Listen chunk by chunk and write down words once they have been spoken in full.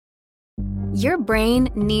Your brain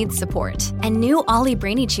needs support, and new Ollie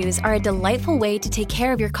Brainy Chews are a delightful way to take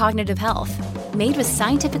care of your cognitive health. Made with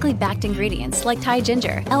scientifically backed ingredients like Thai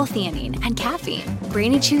ginger, L-theanine, and caffeine,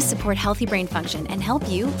 Brainy Chews support healthy brain function and help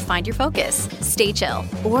you find your focus, stay chill,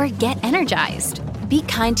 or get energized. Be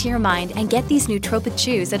kind to your mind and get these nootropic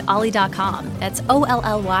chews at ollie.com. That's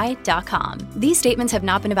OLLY.com. These statements have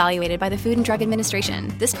not been evaluated by the Food and Drug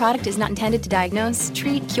Administration. This product is not intended to diagnose,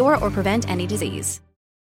 treat, cure, or prevent any disease.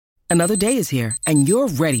 Another day is here, and you're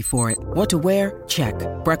ready for it. What to wear? Check.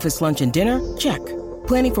 Breakfast, lunch, and dinner? Check.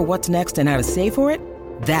 Planning for what's next and how to save for it?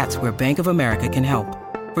 That's where Bank of America can help.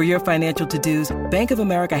 For your financial to-dos, Bank of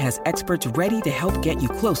America has experts ready to help get you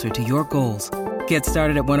closer to your goals. Get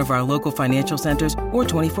started at one of our local financial centers or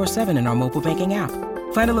 24/7 in our mobile banking app.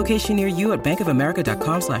 Find a location near you at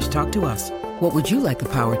bankofamerica.com/talktous. What would you like the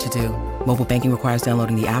power to do? Mobile banking requires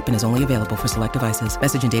downloading the app and is only available for select devices.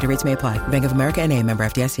 Message and data rates may apply. Bank of America N.A., member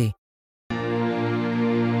FDIC.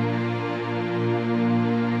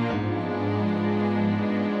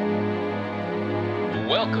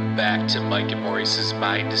 Welcome back to Mike and Maurice's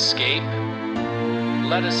Mind Escape.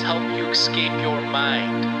 Let us help you escape your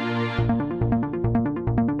mind.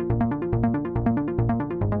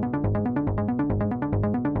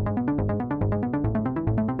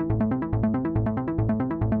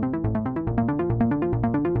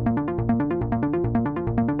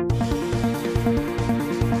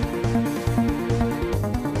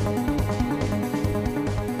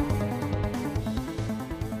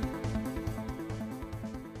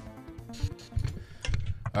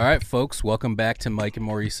 All right, folks, welcome back to Mike and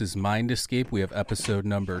Maurice's Mind Escape. We have episode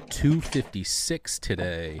number 256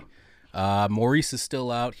 today. Maurice is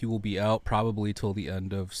still out. He will be out probably till the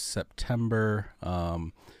end of September,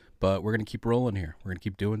 but we're going to keep rolling here. We're going to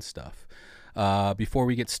keep doing stuff. Before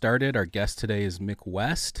we get started, our guest today is Mick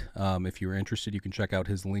West. If you're interested, you can check out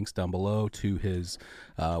his links down below to his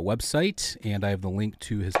website, and I have the link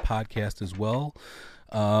to his podcast as well.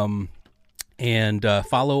 And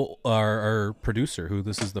follow our producer, who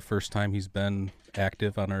this is the first time he's been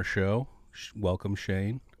active on our show. Welcome,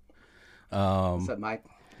 Shane. What's up, Mike?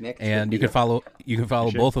 Nick. And you can follow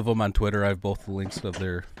both of them on Twitter. I have both the links of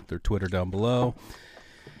their Twitter down below.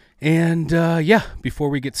 And before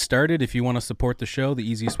we get started, if you want to support the show, the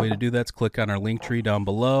easiest way to do that is click on our link tree down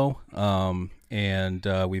below. And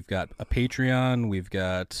we've got a Patreon, we've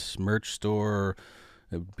got merch store.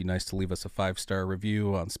 It would be nice to leave us a 5-star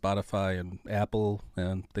review on Spotify and Apple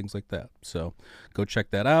and things like that. So go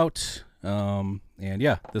check that out.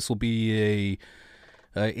 This will be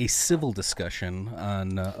a civil discussion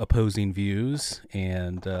on opposing views,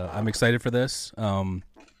 and I'm excited for this. And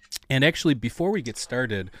actually, before we get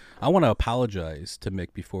started, I want to apologize to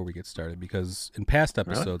Mick before we get started, because in past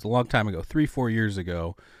episodes, a long time ago, 3-4 years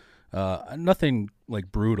ago, nothing like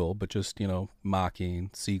brutal, but just, mocking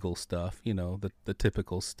Siegel stuff, the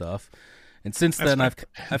typical stuff. And since then look,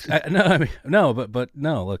 it's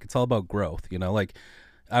all about growth, like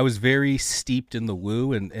I was very steeped in the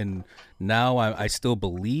woo, and now I still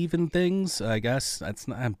believe in things. I guess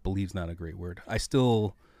believe's not a great word. I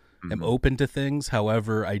still am open to things.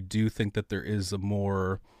 However, I do think that there is a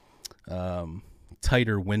more,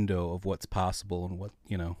 tighter window of what's possible and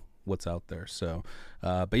what's out there. So,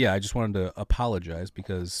 I just wanted to apologize,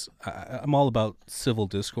 because I'm all about civil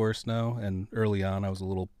discourse now, and early on I was a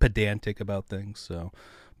little pedantic about things. So,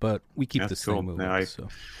 but we keep this thing moving. No,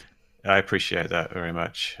 I appreciate that very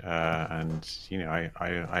much, and I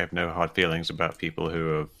have no hard feelings about people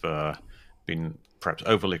who have been perhaps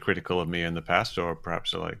overly critical of me in the past, or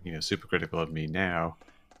perhaps super critical of me now.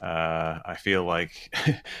 I feel like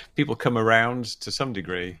people come around to some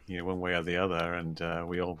degree, one way or the other, and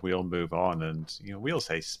we all move on, and we all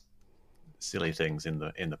say silly things in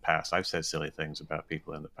the past. I've said silly things about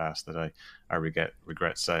people in the past that I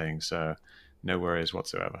regret saying. So, no worries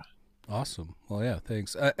whatsoever. Awesome. Well, yeah,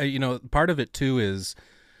 thanks. Part of it too is,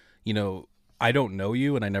 I don't know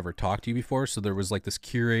you and I never talked to you before, so there was like this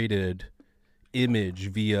curated image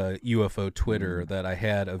via UFO Twitter that I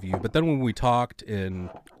had of you. But then when we talked in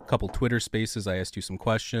a couple Twitter spaces, I asked you some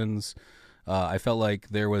questions. I felt like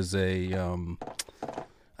there was I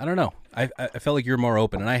don't know. I felt like you're more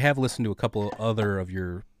open, and I have listened to a couple other of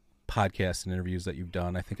your podcasts and interviews that you've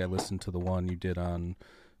done. I think I listened to the one you did on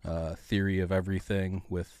Theory of Everything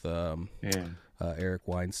with Eric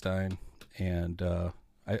Weinstein, and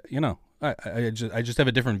I just have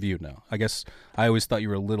a different view now. I guess I always thought you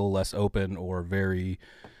were a little less open, or very,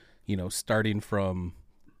 starting from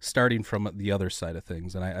the other side of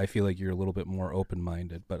things, and I feel like you're a little bit more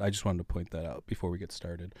open-minded. But I just wanted to point that out before we get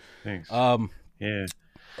started. Thanks.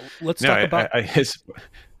 Let's talk about.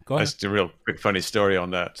 Go ahead. That's a real quick funny story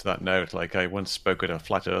on that note. Like, I once spoke at a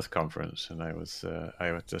flat Earth conference, and I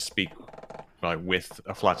had to speak like with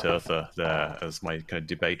a flat earther there as my kind of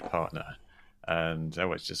debate partner, and I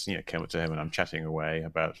was just came up to him and I'm chatting away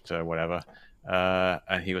about whatever,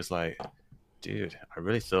 and he was like, "Dude, I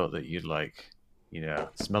really thought that you'd like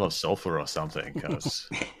smell of sulfur or something, because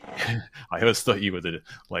I always thought you were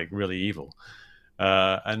like really evil."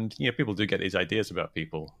 And people do get these ideas about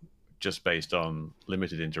people just based on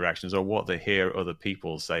limited interactions or what they hear other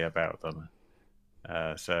people say about them.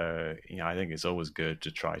 So I think it's always good to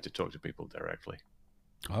try to talk to people directly.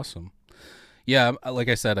 Awesome. Yeah, like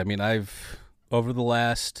I said, I mean, I've over the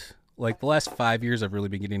last 5 years, I've really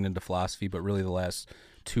been getting into philosophy, but really the last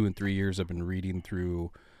 2 and 3 years, I've been reading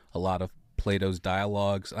through a lot of Plato's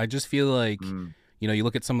dialogues. I just feel like, you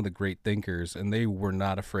look at some of the great thinkers, and they were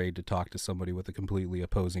not afraid to talk to somebody with a completely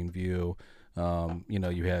opposing view.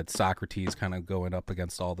 You had Socrates kind of going up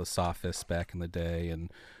against all the sophists back in the day,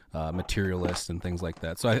 and materialists and things like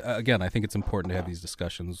that. So I think it's important to have these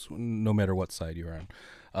discussions no matter what side you're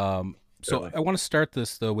on. So I want to start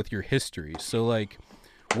this though with your history. So like,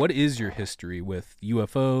 what is your history with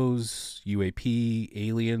UFOs, UAP,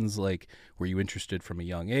 aliens? Like, were you interested from a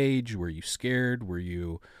young age? Were you scared? Were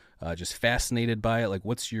you just fascinated by it? Like,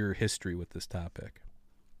 what's your history with this topic?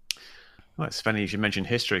 Well, it's funny you should mention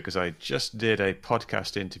history, because I just did a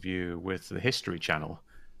podcast interview with the History Channel,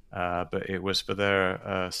 but it was for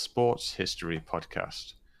their sports history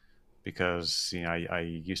podcast, because I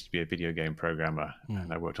used to be a video game programmer,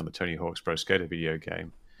 and I worked on the Tony Hawk's Pro Skater video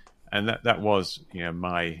game, and that was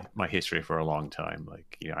my history for a long time.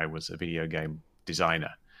 Like I was a video game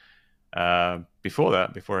designer. Before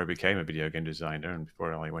I became a video game designer, and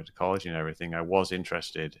before I went to college and everything, I was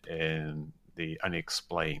interested in the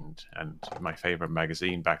unexplained, and my favorite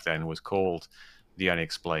magazine back then was called The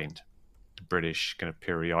Unexplained, a British kind of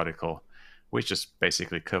periodical, which just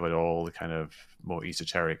basically covered all the kind of more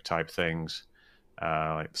esoteric type things,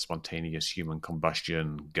 like spontaneous human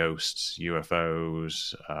combustion, ghosts,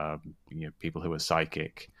 UFOs, people who are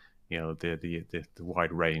psychic, the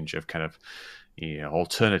wide range of kind of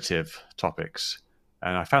alternative topics.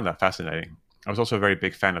 And I found that fascinating. I was also a very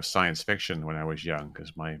big fan of science fiction when I was young,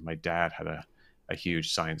 because my dad had a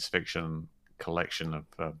huge science fiction collection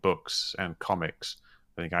of books and comics.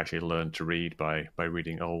 I think I actually learned to read by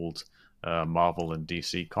reading old Marvel and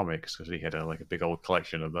DC comics, because he had a big old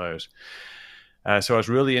collection of those. So I was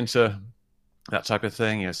really into that type of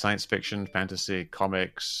thing, science fiction, fantasy,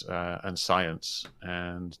 comics, and science,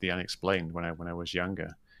 and the unexplained when I was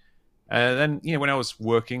younger. And then, when I was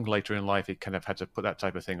working later in life, it kind of had to put that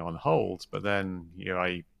type of thing on hold. But then,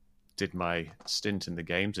 I did my stint in the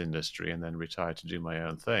games industry and then retired to do my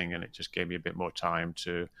own thing. And it just gave me a bit more time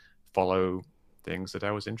to follow things that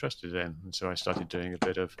I was interested in. And so I started doing a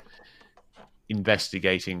bit of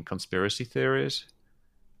investigating conspiracy theories.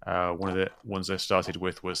 One of the ones I started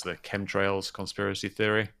with was the chemtrails conspiracy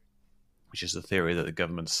theory, which is the theory that the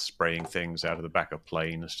government's spraying things out of the back of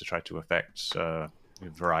planes to try to affect a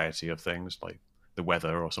variety of things like the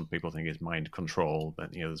weather, or some people think it's mind control.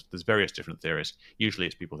 But there's various different theories. Usually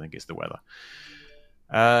it's people think it's the weather.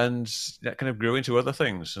 And that kind of grew into other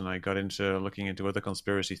things, and I got into looking into other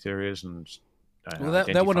conspiracy theories. And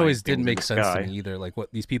that one always didn't make sense to me either. Like,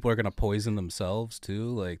 what, these people are going to poison themselves too?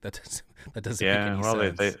 Like, that doesn't make any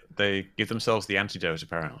sense. They give themselves the antidote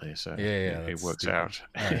apparently, so it works out.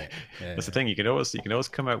 Right. That's the thing. You can always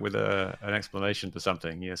come up with an explanation for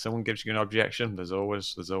something. Someone gives you an objection, there's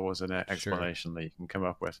always an explanation that you can come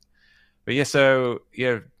up with. But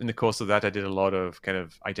in the course of that, I did a lot of kind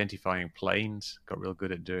of identifying planes. Got real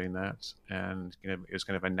good at doing that, and it was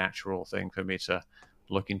kind of a natural thing for me to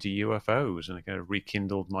look into UFOs, and it kind of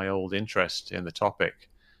rekindled my old interest in the topic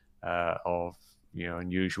of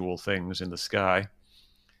unusual things in the sky,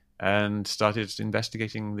 and started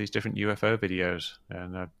investigating these different UFO videos.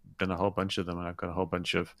 And I've done a whole bunch of them, and I've got a whole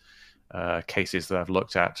bunch of cases that I've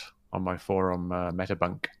looked at on my forum,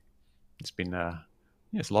 Metabunk. It's been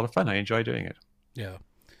it's a lot of fun. I enjoy doing it. Yeah,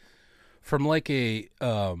 from like a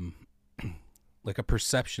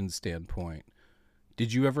perception standpoint,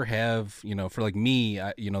 did you ever have, for like me,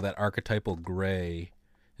 that archetypal gray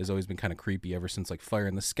has always been kind of creepy ever since like Fire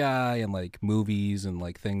in the Sky and like movies and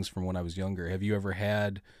like things from when I was younger. Have you ever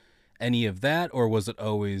had any of that, or was it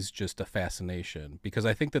always just a fascination? Because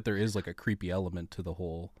I think that there is like a creepy element to the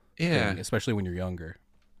whole thing, especially when you're younger.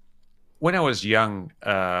 When I was young,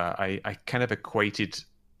 I kind of equated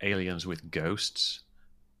aliens with ghosts,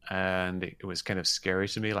 and it was kind of scary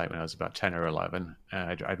to me. Like when I was about 10 or 11,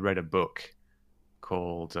 I'd read a book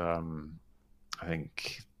called I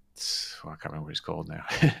think I can't remember what it's called now.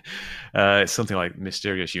 It's something like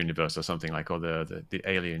Mysterious Universe or something like, or the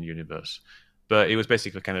Alien Universe. But it was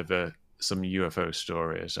basically kind of some UFO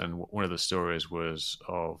stories, and one of the stories was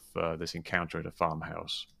of this encounter at a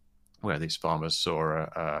farmhouse where these farmers saw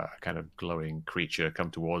a kind of glowing creature come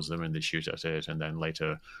towards them, and they shoot at it, and then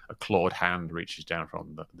later a clawed hand reaches down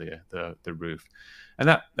from the roof, and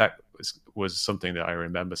that was something that I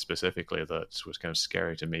remember specifically that was kind of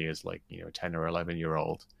scary to me as, like, 10 or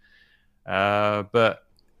 11-year-old. But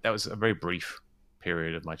that was a very brief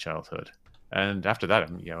period of my childhood, and after that,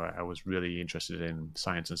 I was really interested in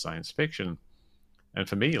science and science fiction, and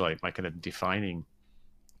for me, like, my kind of defining,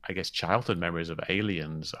 I guess, childhood memories of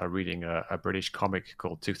aliens are reading a British comic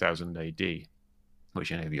called 2000 AD,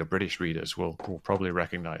 which any of your British readers will probably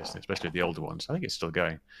recognize, especially the older ones. I think it's still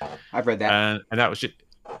going. I've read that. And that was just,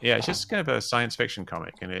 it's just kind of a science fiction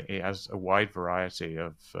comic, and it has a wide variety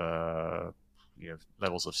of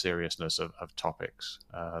levels of seriousness of topics.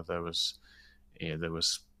 There was a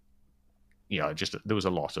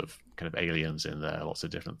lot of kind of aliens in there, lots of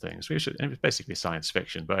different things. It was basically science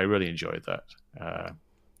fiction, but I really enjoyed that.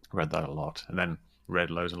 Read that a lot, and then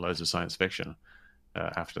read loads and loads of science fiction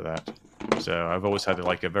after that. So I've always had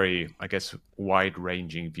like a very, I guess,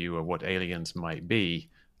 wide-ranging view of what aliens might be,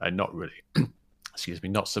 and not really,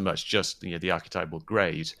 not so much just the archetypal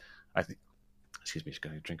grade. I think, just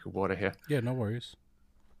going to drink of water here. Yeah, no worries.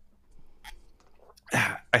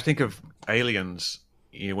 I think of aliens,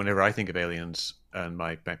 whenever I think of aliens and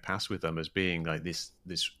my past with them, as being like this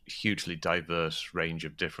hugely diverse range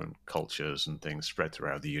of different cultures and things spread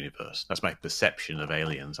throughout the universe. That's my perception of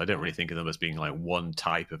aliens. I don't really think of them as being like one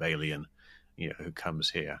type of alien, who comes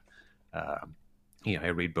here. I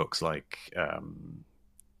read books like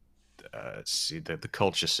the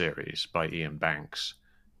Culture series by Ian Banks,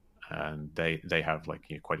 and they have like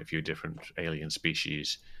quite a few different alien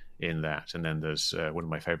species in that. And then there's one of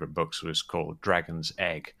my favorite books was called Dragon's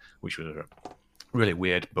Egg, which was a really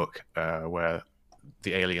weird book where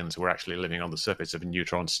the aliens were actually living on the surface of a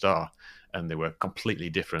neutron star, and they were completely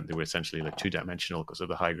different. They were essentially like two-dimensional because of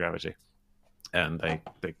the high gravity, and they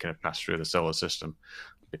kind of passed through the solar system,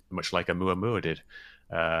 much like Oumuamua did.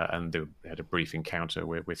 And they had a brief encounter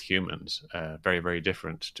with humans, very, very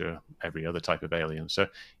different to every other type of alien. So,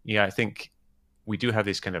 I think we do have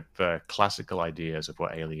these kind of classical ideas of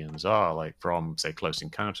what aliens are, like from, say, Close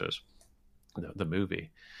Encounters, the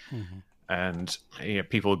movie. Mm-hmm. And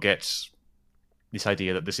people get this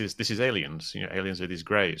idea that this is aliens. Aliens are these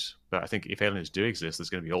greys. But I think if aliens do exist, there's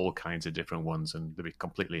going to be all kinds of different ones, and they'll be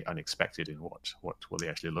completely unexpected in what they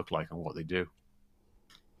actually look like and what they do.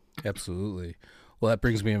 Absolutely. Well, that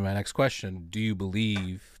brings me to my next question. Do you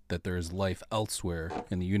believe that there is life elsewhere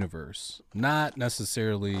in the universe? Not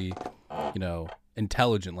necessarily,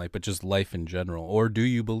 intelligent life, but just life in general. Or do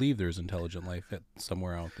you believe there's intelligent life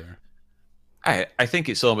somewhere out there? I think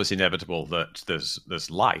it's almost inevitable that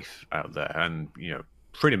there's life out there, and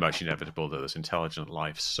pretty much inevitable that there's intelligent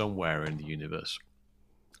life somewhere in the universe.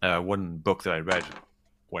 One book that I read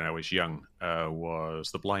when I was young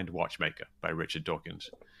was The Blind Watchmaker by Richard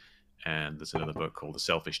Dawkins, and there's another book called The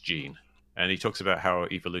Selfish Gene, and he talks about how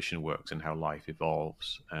evolution works and how life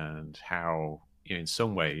evolves, and how in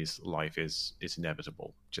some ways life is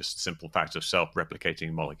inevitable. Just the simple fact of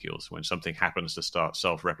self-replicating molecules. When something happens to start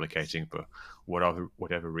self-replicating for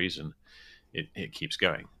whatever reason, it keeps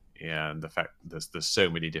going. And the fact there's so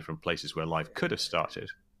many different places where life could have started,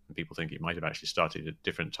 and people think it might have actually started at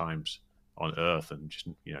different times on Earth and just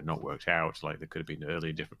not worked out. Like there could have been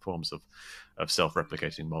early different forms of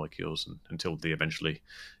self-replicating molecules, and until eventually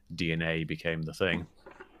DNA became the thing.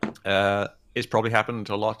 It's probably happened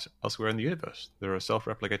a lot elsewhere in the universe. There are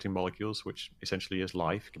self-replicating molecules, which essentially is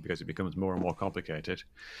life, because it becomes more and more complicated.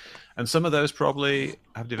 And some of those probably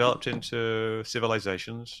have developed into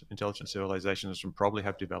civilizations, intelligent civilizations, and probably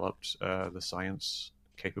have developed the science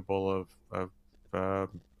capable of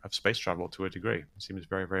space travel to a degree. It seems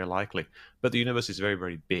very, very likely. But the universe is very,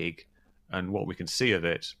 very big, and what we can see of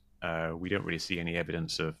it, we don't really see any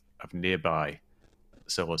evidence of nearby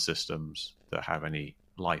solar systems that have any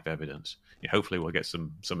life evidence. Hopefully we'll get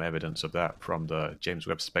some evidence of that from the James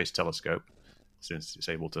Webb Space Telescope, since it's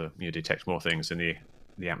able to detect more things in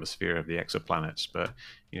the atmosphere of the exoplanets. But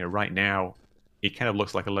right now it kind of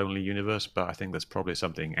looks like a lonely universe, but I think there's probably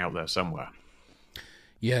something out there somewhere.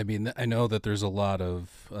 Yeah, I mean, I know that there's a lot of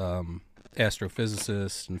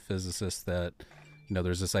astrophysicists and physicists that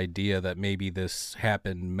there's this idea that maybe this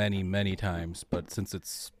happened many, many times, but since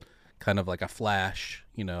it's kind of like a flash,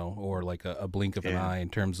 or like a blink of an eye in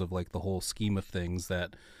terms of like the whole scheme of things,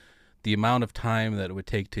 that the amount of time that it would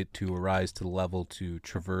take to arise to the level to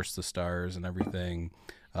traverse the stars and everything,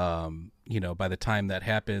 By the time that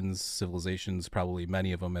happens, civilizations, probably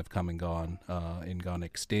many of them have come and gone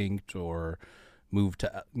extinct or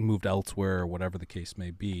moved elsewhere, or whatever the case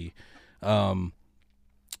may be. One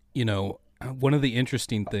of the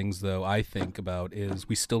interesting things, though, I think about is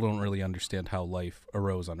we still don't really understand how life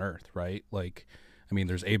arose on Earth, right? Like, I mean,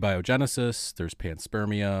 there's abiogenesis, there's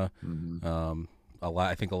panspermia. Mm-hmm.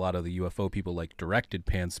 I think a lot of the UFO people directed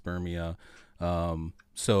panspermia.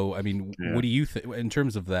 So, I mean, what do you think in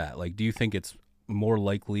terms of that? Like, do you think it's more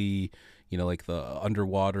likely, like the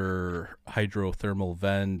underwater hydrothermal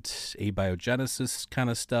vent, abiogenesis kind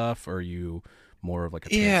of stuff? Or are you more of like a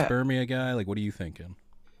panspermia guy? Like, what are you thinking?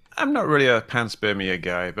 I'm not really a panspermia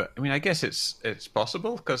guy, but I mean, I guess it's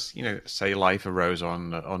possible because say life arose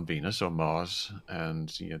on Venus or Mars,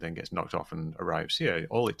 and then gets knocked off and arrives here.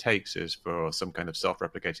 All it takes is for some kind of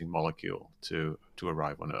self-replicating molecule to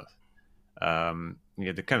arrive on Earth.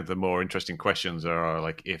 The more interesting questions are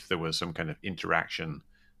like if there was some kind of interaction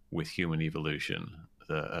with human evolution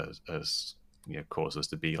that has caused us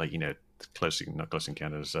to be not Close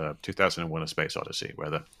Encounters, 2001: A Space Odyssey,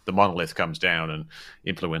 where the monolith comes down and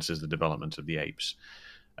influences the development of the apes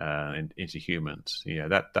into humans.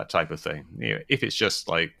 That type of thing. If it's just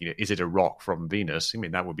is it a rock from Venus? I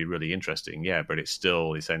mean, that would be really interesting. Yeah, but it's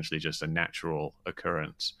still essentially just a natural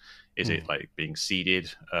occurrence. Is it being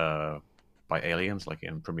seeded by aliens, like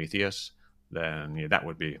in Prometheus? Then that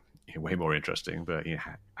would be way more interesting. But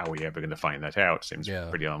how are we ever going to find that out? Seems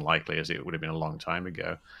pretty unlikely, as it would have been a long time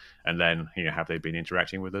ago. And then have they been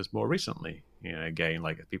interacting with us more recently? Again,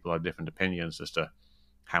 people have different opinions as to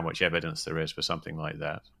how much evidence there is for something like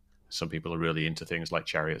that. Some people are really into things like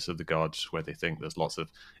Chariots of the Gods, where they think there's lots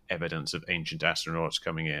of evidence of ancient astronauts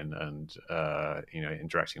coming in and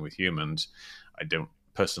interacting with humans. I don't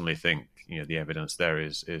personally think the evidence there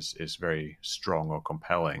is very strong or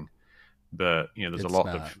compelling, but there's a lot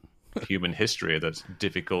of human history that's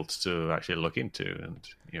difficult to actually look into, and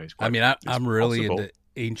it's quite, I'm really into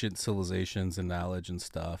ancient civilizations and knowledge and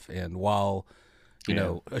stuff, and while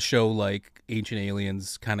a show like Ancient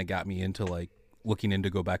Aliens kind of got me into looking into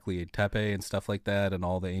Göbekli Tepe and stuff like that and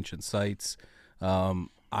all the ancient sites,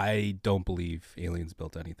 I don't believe aliens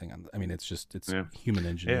built anything on. I mean, it's human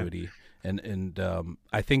ingenuity, and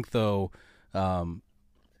I think though,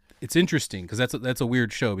 it's interesting because that's a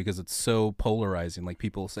weird show because it's so polarizing. Like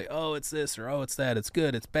people say, oh, it's this or oh, it's that. It's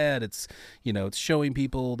good. It's bad. It's it's showing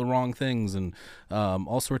people the wrong things and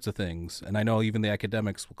all sorts of things. And I know even the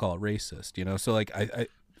academics will call it racist. So I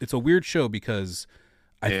it's a weird show because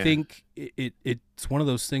I think it's one of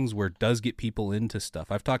those things where it does get people into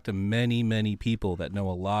stuff. I've talked to many people that know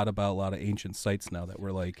a lot about a lot of ancient sites now that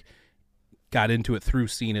were got into it through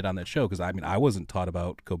seeing it on that show. Because I wasn't taught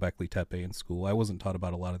about Göbekli Tepe in school. I wasn't taught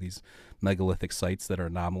about a lot of these megalithic sites that are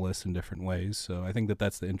anomalous in different ways. So I think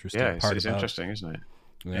that's the interesting part. It's interesting, isn't it?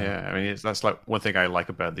 Yeah. I mean, that's one thing I like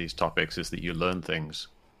about these topics is that you learn things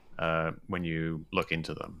when you look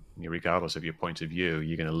into them. Regardless of your point of view,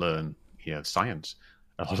 you're going to learn science.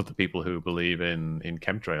 A lot of the people who believe in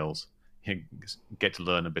chemtrails get to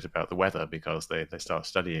learn a bit about the weather because they start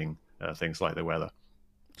studying things like the weather.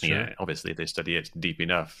 Sure. Obviously, if they study it deep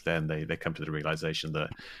enough, then they come to the realization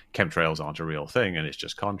that chemtrails aren't a real thing and it's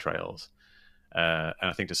just contrails. And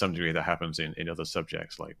I think to some degree that happens in other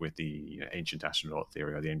subjects, like with the ancient astronaut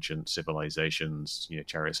theory or the ancient civilizations,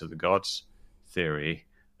 Chariots of the Gods theory.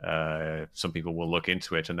 Some people will look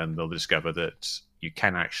into it and then they'll discover that you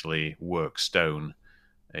can actually work stone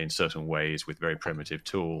in certain ways with very primitive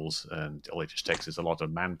tools, and all it just takes is a lot of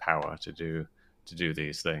manpower to do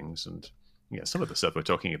these things. And some of the stuff we're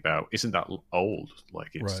talking about isn't that old.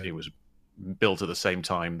 It was built at the same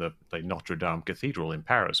time that Notre Dame Cathedral in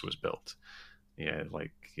Paris was built.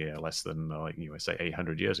 Less than say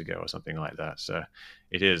 800 years ago or something like that. So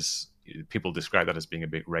it is. People describe that as being a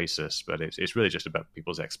bit racist, but it's really just about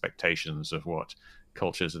people's expectations of what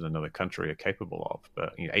cultures in another country are capable of.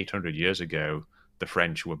 But 800 years ago, the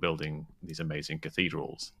French were building these amazing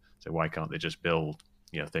cathedrals. So why can't they just build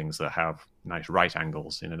things that have nice right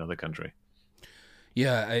angles in another country?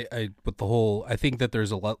 Yeah, I think that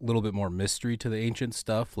there's a little bit more mystery to the ancient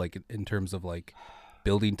stuff, in terms of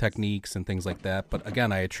building techniques and things like that. But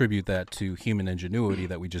again, I attribute that to human ingenuity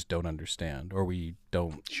that we just don't understand, or we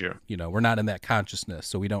don't. Sure. We're not in that consciousness,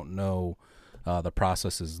 so we don't know the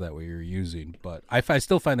processes that we are using. But I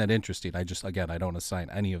still find that interesting. I don't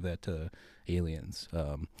assign any of that to aliens.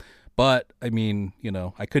 But I mean,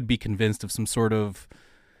 I could be convinced of some sort of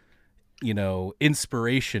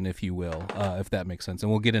inspiration, if you will, if that makes sense. And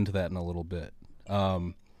we'll get into that in a little bit.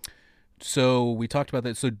 So we talked about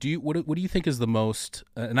that. So what do you think is the most?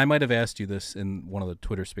 And I might have asked you this in one of the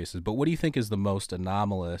Twitter Spaces, but what do you think is the most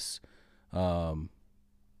anomalous, a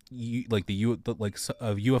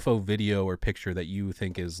UFO video or picture that you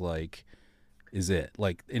think is it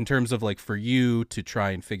like in terms of like for you to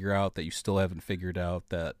try and figure out that you still haven't figured out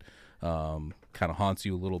that kind of haunts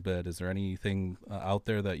you a little bit? Is there anything out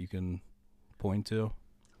there that you can point to?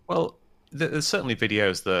 Well, there's certainly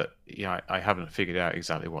videos that I haven't figured out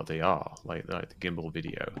exactly what they are, like the gimbal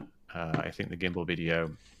video. I think the gimbal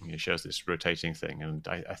video shows this rotating thing, and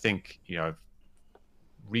I think I've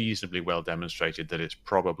reasonably well demonstrated that it's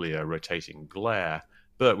probably a rotating glare,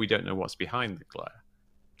 but we don't know what's behind the glare.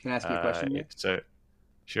 Can I ask you a question, Nick? So,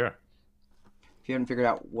 sure. If you haven't figured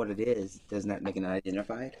out what it is, doesn't that make it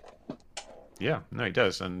unidentified? Yeah, no, it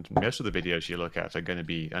does. And most of the videos you look at are going to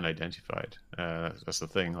be unidentified. That's the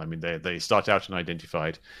thing. I mean, they start out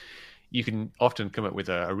unidentified. You can often come up with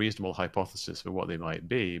a reasonable hypothesis for what they might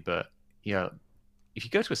be. But, if you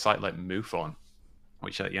go to a site like MUFON,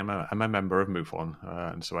 which I'm a member of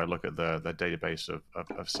MUFON, and so I look at the database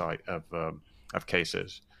of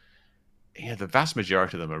cases. The vast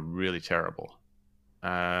majority of them are really terrible.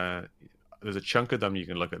 There's a chunk of them you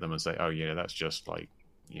can look at them and say, oh, that's just like,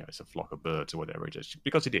 it's a flock of birds or whatever it is,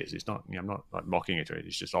 because it is. It's not. I'm not like mocking it.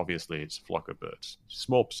 It's just obviously it's a flock of birds.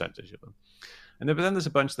 Small percentage of them, but then there's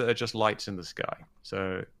a bunch that are just lights in the sky.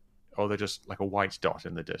 So, or they're just like a white dot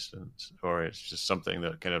in the distance, or it's just something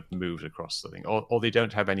that kind of moves across the thing, or they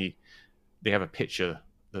don't have any. They have a picture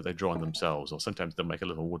that they've drawn themselves, or sometimes they'll make a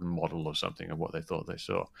little wooden model or something of what they thought they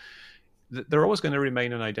saw. They're always going to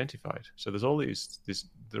remain unidentified. So there's all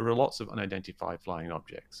there are lots of unidentified flying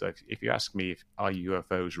objects. So if you ask me, are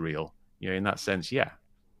UFOs real? In that sense, yeah.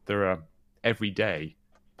 There are, every day,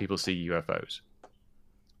 people see UFOs.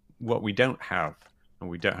 What we don't have, and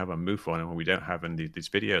we don't have on MUFON, and what we don't have in these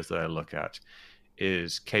videos that I look at,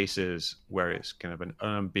 is cases where it's kind of an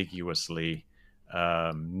unambiguously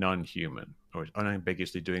non-human, or it's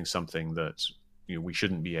unambiguously doing something that we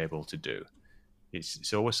shouldn't be able to do.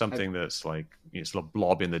 It's always something that's like it's a little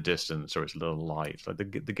blob in the distance, or it's a little light. Like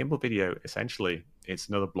the gimbal video, essentially, it's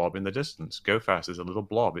another blob in the distance. Go Fast is a little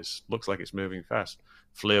blob. It looks like it's moving fast.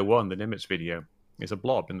 FLIR 1, the Nimitz video, is a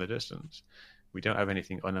blob in the distance. We don't have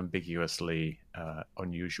anything unambiguously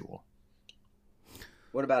unusual.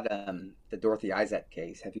 What about the Dorothy Izett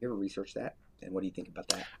case? Have you ever researched that? And what do you think about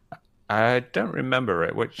that? I don't remember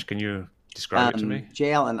it. Can you describe it to me?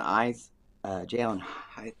 J. Allen Hynek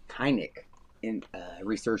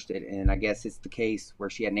researched it, and I guess it's the case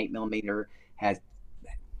where she had an 8mm, has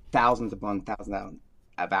thousands upon thousands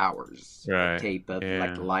of hours of tape of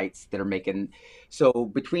like lights that are making. So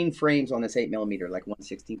between frames on this 8mm, like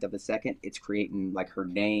 1/16 of a second, it's creating like her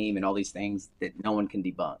name and all these things that no one can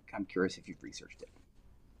debunk. I'm curious if you've researched it.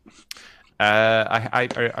 I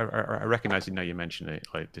recognize it now you mention it,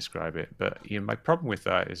 like describe it, but my problem with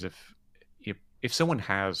that is if someone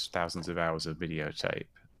has thousands of hours of videotape,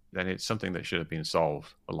 then it's something that should have been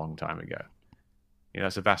solved a long time ago.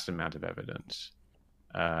 That's a vast amount of evidence.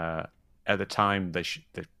 At the time, she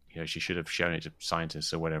should have shown it to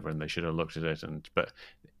scientists or whatever, and they should have looked at it. But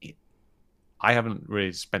I haven't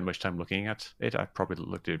really spent much time looking at it. I probably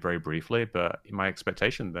looked at it very briefly, but my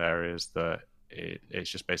expectation there is that it's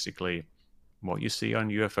just basically what you see on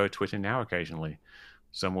UFO Twitter now occasionally.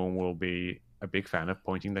 Someone will be a big fan of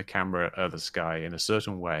pointing their camera at the sky in a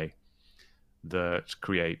certain way that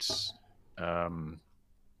creates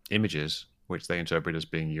images which they interpret as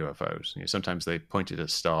being UFOs. Sometimes they point it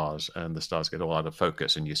at stars, and the stars get all out of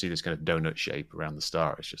focus, and you see this kind of donut shape around the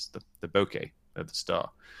star. It's just the bokeh of the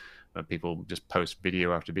star. And people just post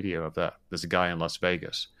video after video of that. There's a guy in Las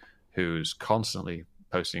Vegas who's constantly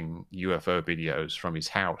posting UFO videos from his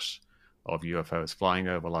house of UFOs flying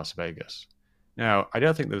over Las Vegas. Now, I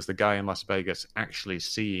don't think there's the guy in Las Vegas actually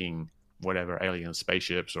seeing whatever alien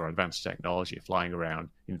spaceships or advanced technology flying around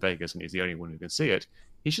in Vegas, and he's the only one who can see it.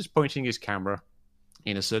 He's just pointing his camera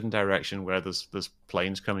in a certain direction where there's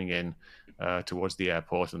planes coming in towards the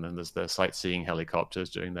airport, and then there's the sightseeing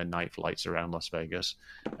helicopters doing their night flights around Las Vegas.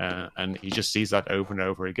 And he just sees that over and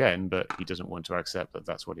over again, but he doesn't want to accept that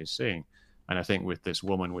that's what he's seeing. And I think with this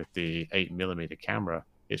woman with the 8mm camera,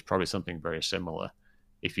 it's probably something very similar.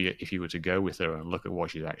 If you were to go with her and look at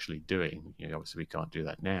what she's actually doing, obviously we can't do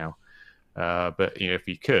that now. But if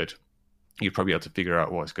you could, you'd probably be able to figure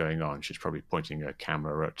out what's going on. She's probably pointing a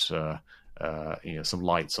camera at some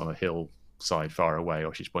lights on a hillside far away,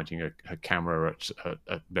 or she's pointing her camera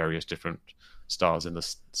at various different stars in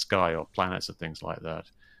the sky or planets and things like that.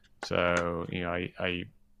 So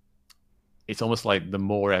it's almost like the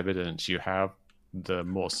more evidence you have, the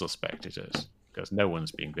more suspect it is, because no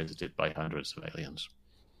one's being visited by hundreds of aliens.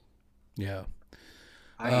 Yeah.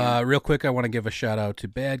 Real quick, I want to give a shout out to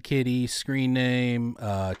Bad Kitty, Screen Name,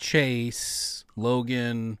 Chase,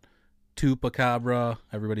 Logan, Tupacabra.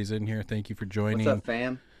 Everybody's in here. Thank you for joining. What's up,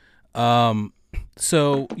 fam?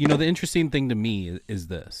 So, the interesting thing to me is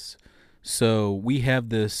this. So we have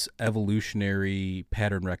this evolutionary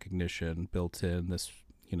pattern recognition built in, this,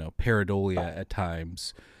 pareidolia at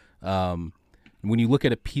times. When you look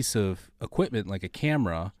at a piece of equipment like a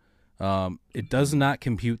camera, it does not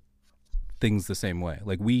compute things the same way.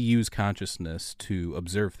 Like, we use consciousness to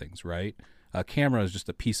observe things, right? A camera is just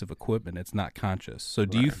a piece of equipment. It's not conscious. So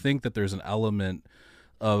do you think that there's an element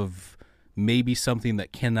of maybe something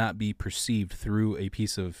that cannot be perceived through a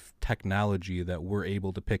piece of technology that we're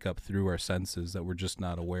able to pick up through our senses that we're just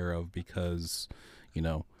not aware of because,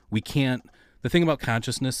 we can't? The thing about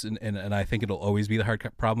consciousness, and I think it'll always be the hard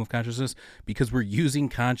problem of consciousness, because we're using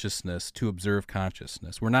consciousness to observe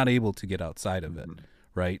consciousness. We're not able to get outside of it.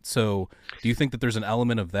 Right. So do you think that there's an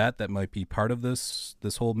element of that might be part of this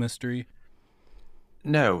whole mystery?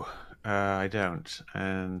 No, I don't.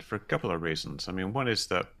 And for a couple of reasons. I mean, one is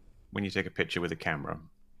that when you take a picture with a camera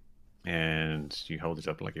and you hold it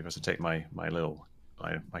up, like if I was to take my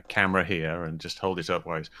camera here and just hold it up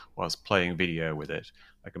whilst playing video with it,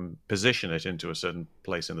 I can position it into a certain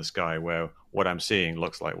place in the sky where what I'm seeing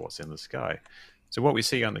looks like what's in the sky. So what we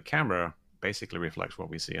see on the camera basically reflects what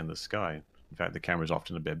we see in the sky. In fact, the camera is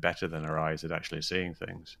often a bit better than our eyes at actually seeing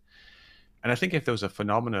things. And I think if there was a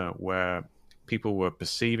phenomena where people were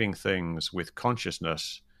perceiving things with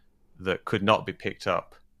consciousness that could not be picked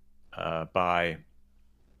up by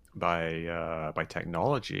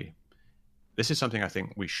technology, this is something I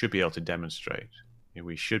think we should be able to demonstrate.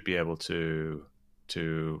 We should be able to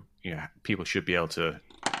people should be able to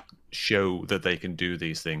show that they can do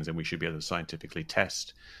these things, and we should be able to scientifically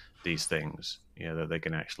test these things, that they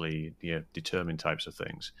can actually determine types of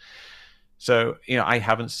things. So I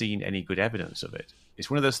haven't seen any good evidence of it. It's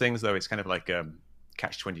one of those things, though. It's kind of like a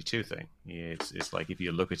catch-22 thing. It's like if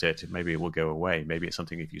you look at it, maybe it will go away. Maybe it's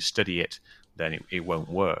something, if you study it, then it won't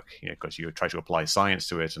work, because you try to apply science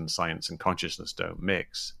to it, and science and consciousness don't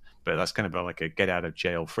mix. But that's kind of like a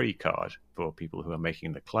get-out-of-jail-free card for people who are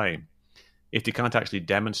making the claim. If they can't actually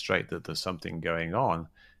demonstrate that there's something going on,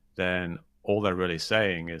 then all they're really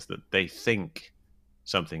saying is that they think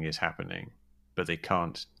something is happening, but they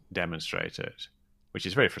can't demonstrate it, which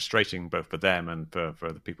is very frustrating both for them and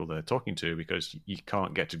for the people they're talking to, because you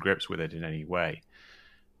can't get to grips with it in any way.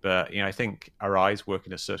 But I think our eyes work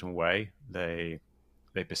in a certain way. They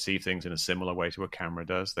perceive things in a similar way to a camera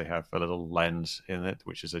does. They have a little lens in it,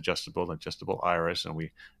 which is adjustable iris, and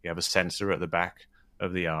we have a sensor at the back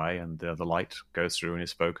of the eye, and the light goes through and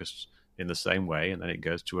is focused in the same way, and then it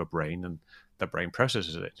goes to a brain, and the brain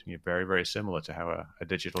processes it. Very, very similar to how a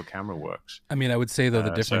digital camera works. I mean, I would say, though,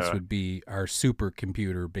 the difference would be our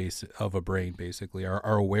supercomputer base of a brain, basically.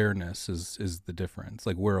 Our awareness is the difference.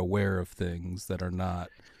 Like, we're aware of things that are not,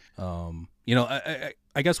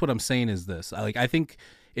 I guess what I'm saying is this. I think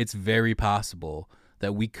it's very possible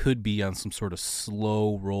that we could be on some sort of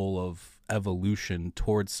slow roll of evolution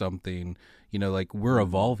towards something, like we're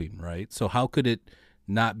evolving, right? So how could it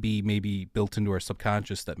not be maybe built into our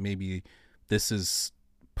subconscious that maybe this is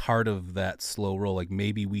part of that slow roll? Like,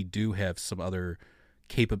 maybe we do have some other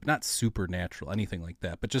not supernatural, anything like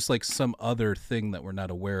that, but just like some other thing that we're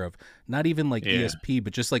not aware of. Not even like ESP,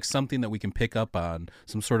 but just like something that we can pick up on,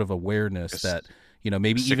 some sort of awareness that,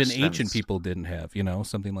 maybe even ancient people didn't have,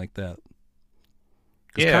 something like that.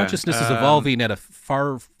 Because consciousness is evolving at a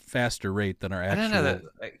far faster rate than our actual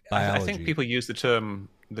biology. I think people use the term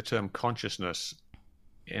consciousness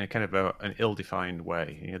in a kind of an ill-defined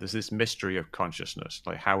way. There's this mystery of consciousness.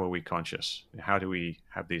 Like, how are we conscious? How do we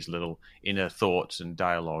have these little inner thoughts and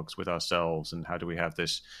dialogues with ourselves? And how do we have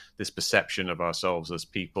this perception of ourselves as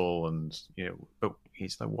people? And but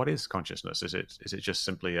it's like, what is consciousness? Is it just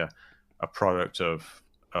simply a product of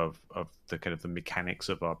the kind of the mechanics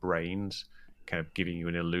of our brains, kind of giving you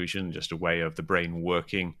an illusion, just a way of the brain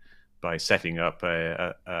working by setting up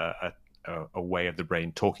a way of the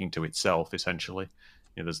brain talking to itself, essentially?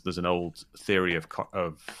 There's an old theory of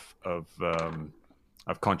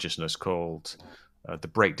consciousness called the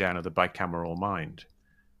breakdown of the bicameral mind,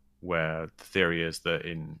 where the theory is that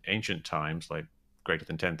in ancient times, like greater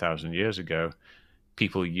than 10,000 years ago,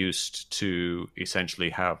 people used to essentially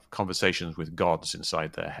have conversations with gods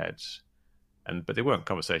inside their heads. But they weren't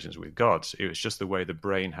conversations with gods. It was just the way the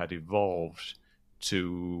brain had evolved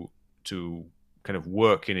to kind of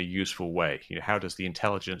work in a useful way. How does the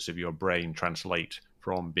intelligence of your brain translate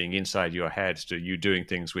from being inside your head to you doing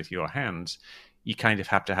things with your hands you kind of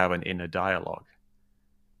have to have an inner dialogue.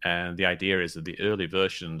 And the idea is that the early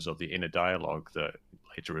versions of the inner dialogue that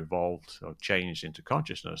later evolved or changed into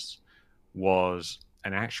consciousness was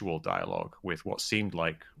an actual dialogue with what seemed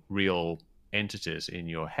like real entities in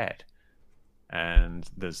your head. And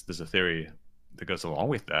there's a theory that goes along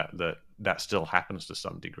with that still happens to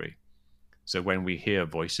some degree. So when we hear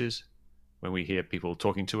voices, when we hear people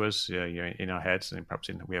talking to us in our heads, and perhaps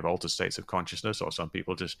we have altered states of consciousness, or some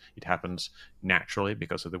people just, it happens naturally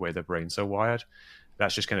because of the way their brains are wired.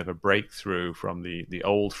 That's just kind of a breakthrough from the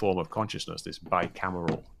old form of consciousness, this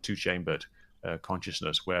bicameral, two-chambered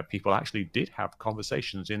consciousness, where people actually did have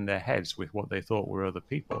conversations in their heads with what they thought were other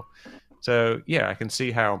people. So yeah, I can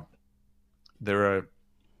see how there are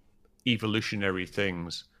evolutionary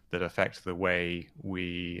things that affect the way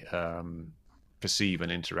we perceive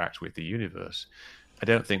and interact with the universe. I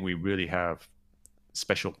don't think we really have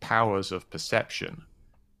special powers of perception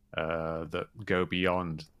that go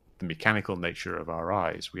beyond the mechanical nature of our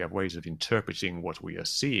eyes. We have ways of interpreting what we are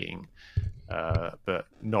seeing, but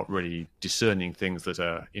not really discerning things that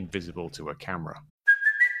are invisible to a camera.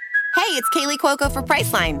 Hey, it's Kaylee Cuoco for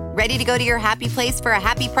Priceline. Ready to go to your happy place for a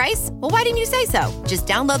happy price? Well, why didn't you say so? Just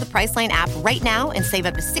download the Priceline app right now and save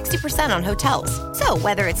up to 60% on hotels. So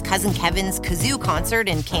whether it's Cousin Kevin's Kazoo Concert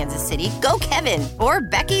in Kansas City, go Kevin, or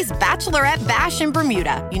Becky's Bachelorette Bash in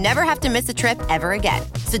Bermuda, you never have to miss a trip ever again.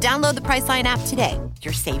 So download the Priceline app today.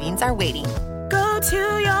 Your savings are waiting. Go to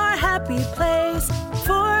your happy place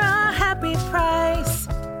for a happy price.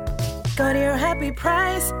 Go to your happy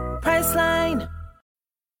price, Priceline.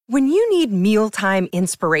 When you need mealtime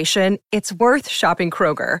inspiration, it's worth shopping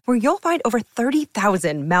Kroger, where you'll find over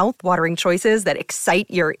 30,000 mouth-watering choices that excite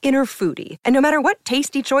your inner foodie. And no matter what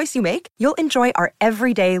tasty choice you make, you'll enjoy our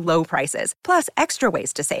everyday low prices, plus extra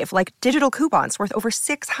ways to save, like digital coupons worth over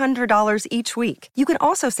 $600 each week. You can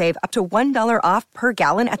also save up to $1 off per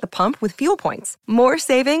gallon at the pump with fuel points. More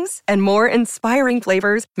savings and more inspiring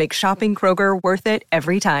flavors make shopping Kroger worth it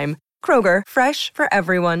every time. Kroger, fresh for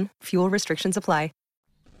everyone. Fuel restrictions apply.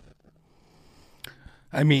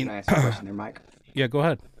 I mean, can I ask you a question there, Mike? Yeah, go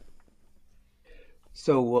ahead.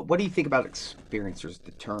 So what do you think about experiencers,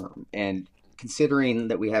 the term? And considering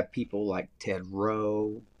that we have people like Ted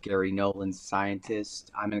Rowe, Gary Nolan,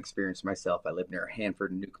 scientists, I'm an experiencer myself. I live near a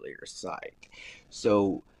Hanford nuclear site.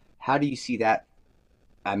 So how do you see that?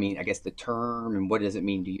 I mean, I guess the term, and what does it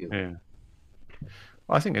mean to you? Yeah.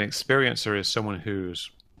 Well, I think an experiencer is someone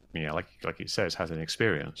who's, like he says, has an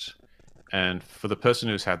experience. And for the person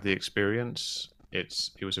who's had the experience,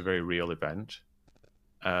 it was a very real event,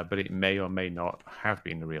 but it may or may not have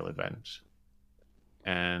been a real event.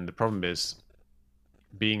 And the problem is,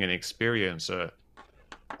 being an experiencer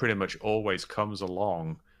pretty much always comes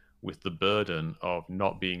along with the burden of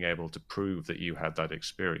not being able to prove that you had that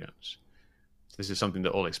experience. This is something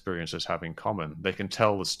that all experiencers have in common. They can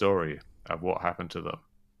tell the story of what happened to them.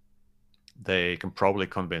 They can probably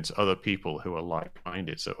convince other people who are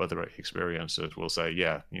like-minded. So other experiencers will say,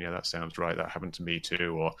 yeah, that sounds right. That happened to me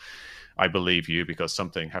too. Or I believe you because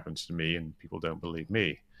something happened to me and people don't believe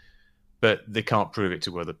me. But they can't prove it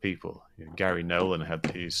to other people. Gary Nolan had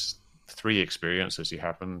these 3 experiences. He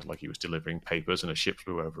happened like he was delivering papers and a ship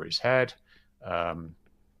flew over his head.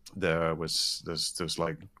 There's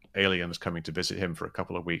like aliens coming to visit him for a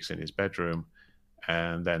couple of weeks in his bedroom.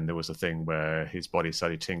 And then there was a thing where his body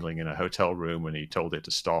started tingling in a hotel room and he told it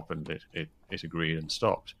to stop and it agreed and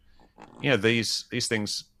stopped. These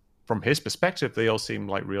things, from his perspective, they all seem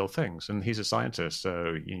like real things. And he's a scientist,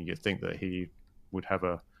 so you'd think that he would have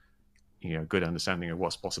a good understanding of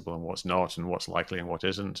what's possible and what's not and what's likely and what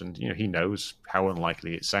isn't. And, he knows how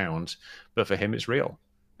unlikely it sounds, but for him, it's real.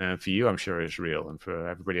 And for you, I'm sure it's real. And for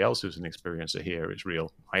everybody else who's an experiencer here, it's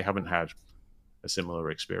real. I haven't had a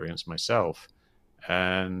similar experience myself.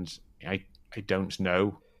 And I don't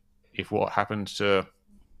know if what happened to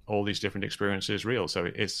all these different experiences is real.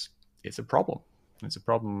 So it's a problem. It's a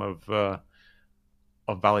problem of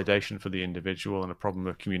validation for the individual and a problem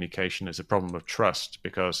of communication. It's a problem of trust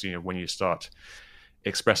because, when you start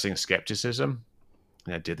expressing skepticism,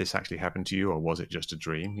 did this actually happen to you or was it just a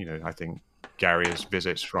dream? I think Gary's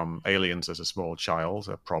visits from aliens as a small child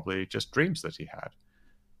are probably just dreams that he had.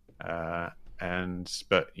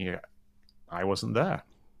 But I wasn't there,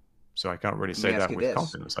 so I can't really say that with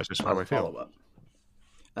confidence. That's just how I feel.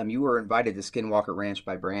 You were invited to Skinwalker Ranch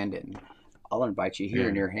by Brandon. I'll invite you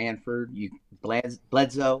here near Hanford.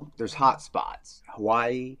 Bledsoe. There's hot spots.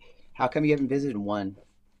 Hawaii. How come you haven't visited one?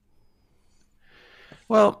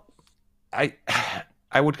 Well, I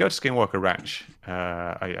would go to Skinwalker Ranch.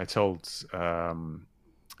 I told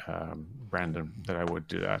Brandon that I would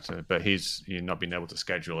do that, but he's not been able to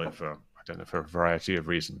schedule it for don't know, for a variety of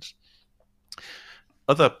reasons.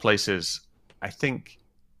 Other places, I think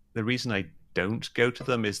the reason I don't go to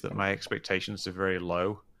them is that my expectations are very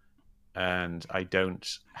low, and I don't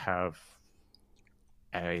have.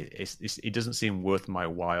 It doesn't seem worth my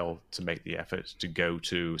while to make the effort to go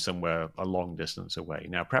to somewhere a long distance away.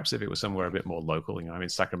 Now, perhaps if it was somewhere a bit more local, I'm in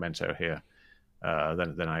Sacramento here,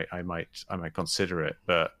 then I might consider it.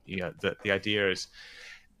 But yeah, the idea is,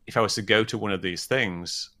 if I was to go to one of these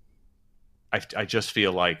things, I just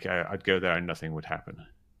feel like I'd go there and nothing would happen.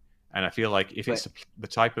 And I feel like if it's the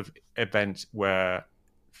type of event where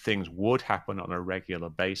things would happen on a regular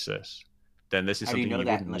basis, then this is something you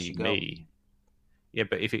wouldn't need me. Yeah,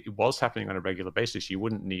 but if it was happening on a regular basis, you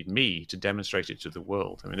wouldn't need me to demonstrate it to the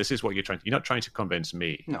world. I mean, this is what you're not trying to convince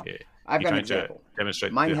me. No, I've got an example.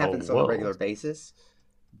 Demonstrate mine happens on a regular basis,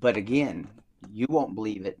 but again, you won't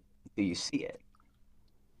believe it until you see it.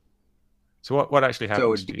 So what actually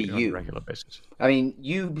happens to you on a regular basis? I mean,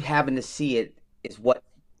 you having to see it is what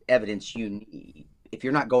evidence you need. If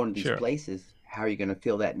you're not going to these places, how are you going to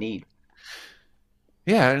feel that need?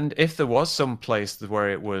 Yeah, and if there was some place where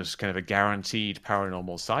it was kind of a guaranteed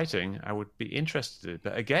paranormal sighting, I would be interested.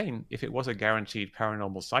 But again, if it was a guaranteed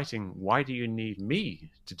paranormal sighting, why do you need me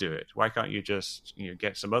to do it? Why can't you just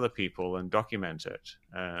get some other people and document it,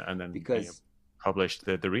 and then publish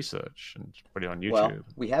the research and put it on YouTube? Well,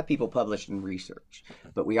 we have people publishing research,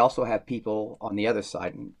 but we also have people on the other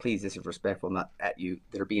side, and please, this is respectful, not at you,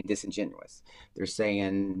 that are being disingenuous. They're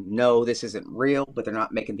saying, no, this isn't real, but they're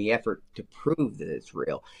not making the effort to prove that it's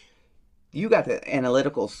real. You got the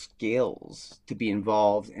analytical skills to be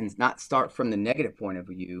involved and not start from the negative point of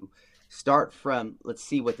view. Start from, let's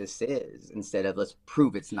see what this is, instead of let's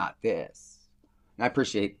prove it's not this. And I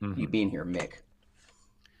appreciate you being here, Mick.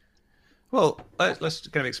 Well, let's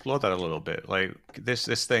kind of explore that a little bit. Like this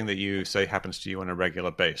thing that you say happens to you on a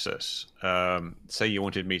regular basis. Say you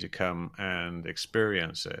wanted me to come and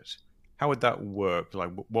experience it. How would that work?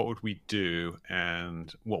 Like, what would we do,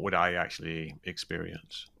 and what would I actually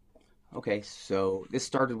experience? Okay, so this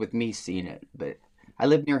started with me seeing it, but I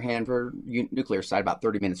live near Hanford nuclear site, about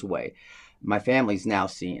 30 minutes away. My family's now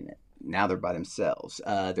seeing it. Now they're by themselves.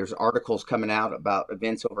 There's articles coming out about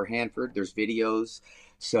events over Hanford. There's videos.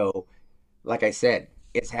 So, like I said,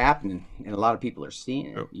 it's happening, and a lot of people are seeing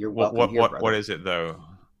it. You're welcome here, brother. What is it, though?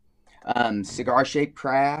 Cigar-shaped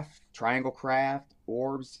craft, triangle craft,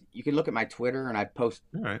 orbs. You can look at my Twitter, and I post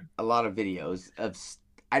a lot of videos of.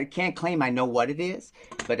 I can't claim I know what it is,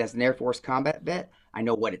 but as an Air Force combat vet, I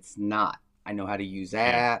know what it's not. I know how to use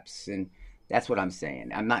apps, and that's what I'm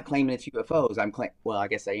saying. I'm not claiming it's UFOs. Well, I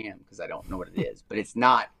guess I am, because I don't know what it is, but it's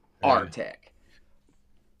not our tech.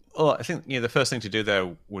 Well, I think the first thing to do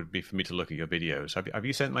there would be for me to look at your videos. Have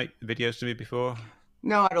you sent my videos to me before?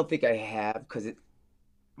 No, I don't think I have, because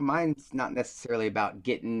mine's not necessarily about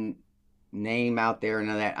getting name out there and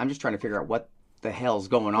all that. I'm just trying to figure out what the hell's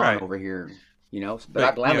going on over here, But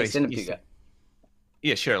I'll gladly send them to you.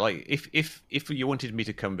 Yeah, sure. Like if you wanted me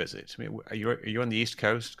to come visit, I mean, are you on the East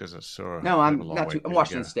Coast? Because I saw. No, I'm not. I'm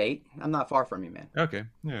Washington State. I'm not far from you, man. Okay,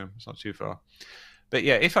 yeah, it's not too far. But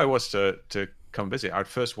yeah, if I was to come visit, I'd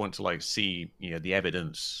first want to see the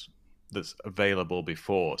evidence that's available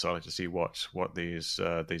before. So I like to see what these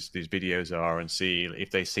videos are, and see if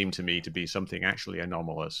they seem to me to be something actually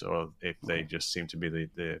anomalous, or if they just seem to be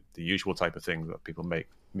the usual type of thing that people make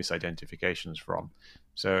misidentifications from.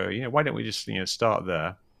 So why don't we just start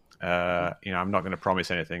there? I'm not going to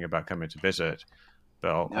promise anything about coming to visit, but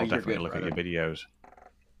I'll definitely look at your videos.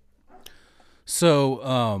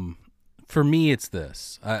 So for me, it's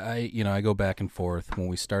this. I go back and forth. When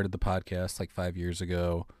we started the podcast like 5 years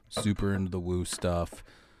ago, super into the woo stuff.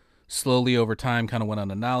 Slowly over time, kind of went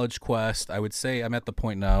on a knowledge quest. I would say I'm at the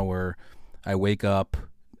point now where I wake up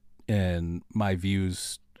and my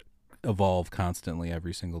views evolve constantly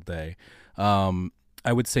every single day.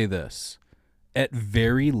 I would say this. At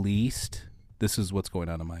very least, this is what's going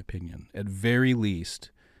on in my opinion. At very least,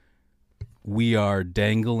 we are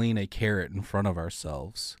dangling a carrot in front of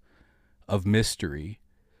ourselves of mystery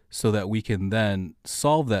so that we can then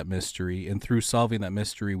solve that mystery, and through solving that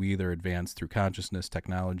mystery, we either advance through consciousness,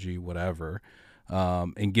 technology, whatever,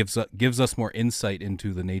 and gives us more insight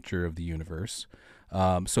into the nature of the universe.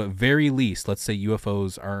 So at very least, let's say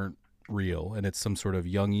UFOs aren't real and it's some sort of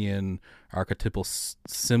Jungian archetypal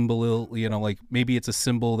symbol, like maybe it's a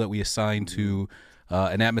symbol that we assign to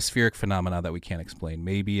an atmospheric phenomena that we can't explain.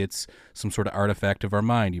 Maybe it's some sort of artifact of our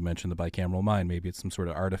mind. You mentioned the bicameral mind. Maybe it's some sort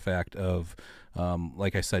of artifact of,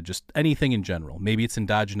 like I said, just anything in general. Maybe it's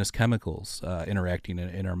endogenous chemicals interacting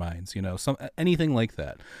in our minds, anything like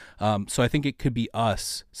that. So I think it could be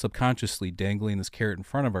us subconsciously dangling this carrot in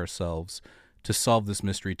front of ourselves to solve this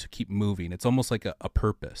mystery, to keep moving. It's almost like a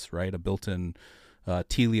purpose, right? A built-in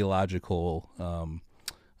teleological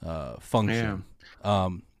function. Yeah.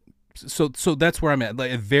 So that's where I'm at.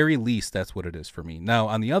 Like, at very least, that's what it is for me. Now,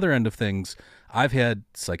 on the other end of things, I've had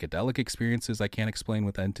psychedelic experiences I can't explain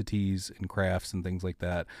with entities and crafts and things like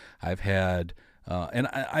that. I've had, and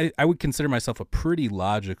I would consider myself a pretty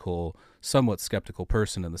logical, somewhat skeptical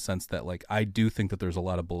person in the sense that, like, I do think that there's a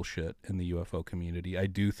lot of bullshit in the UFO community. I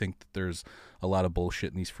do think that there's a lot of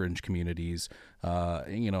bullshit in these fringe communities.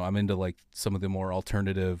 I'm into, like, some of the more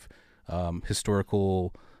alternative,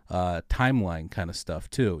 historical timeline kind of stuff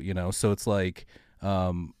too, so it's like,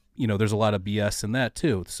 there's a lot of BS in that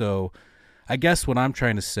too. So I guess what I'm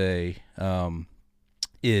trying to say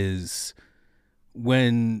is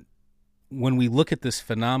when we look at this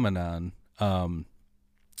phenomenon,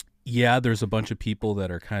 there's a bunch of people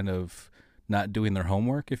that are kind of not doing their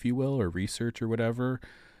homework, if you will, or research or whatever.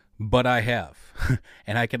 But I have,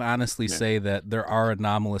 and I can honestly say that there are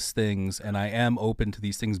anomalous things, and I am open to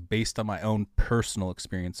these things based on my own personal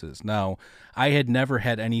experiences. Now, I had never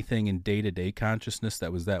had anything in day-to-day consciousness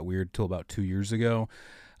that was that weird till about 2 years ago.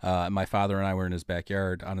 My father and I were in his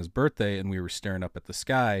backyard on his birthday, and we were staring up at the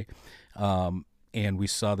sky, and we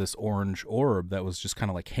saw this orange orb that was just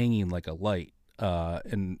kind of like hanging like a light,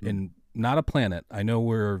 and not a planet. I know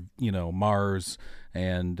we're, Mars,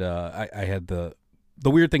 and I had the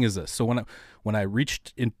weird thing is this. So when I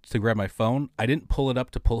reached in to grab my phone, I didn't pull it up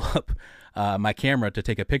to pull up my camera to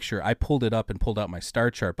take a picture. I pulled it up and pulled out my star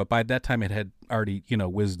chart. But by that time, it had already,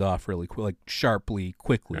 whizzed off really quick, like sharply,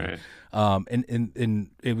 quickly. Right. And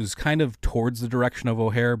it was kind of towards the direction of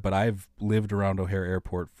O'Hare, but I've lived around O'Hare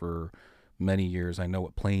Airport for many years. I know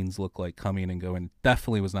what planes look like coming and going. It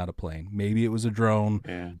definitely was not a plane. Maybe it was a drone.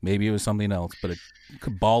 Yeah. Maybe it was something else. But it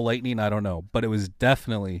could ball lightning, I don't know. But it was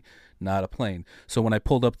definitely not a plane. So when I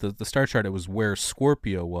pulled up the star chart, it was where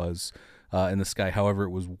Scorpio was in the sky. However, it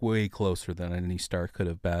was way closer than any star could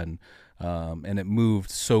have been. And it moved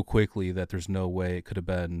so quickly that there's no way it could have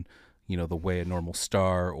been, the way a normal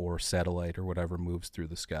star or satellite or whatever moves through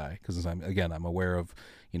the sky. Because I'm aware of,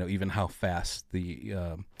 even how fast the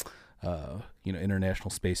International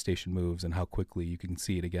Space Station moves and how quickly you can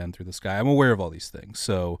see it again through the sky. I'm aware of all these things.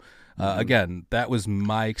 So again, that was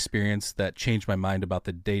my experience that changed my mind about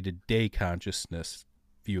the day-to-day consciousness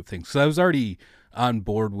view of things. So I was already on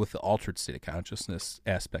board with the altered state of consciousness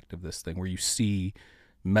aspect of this thing, where you see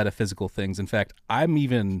metaphysical things. In fact, I'm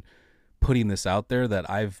even putting this out there that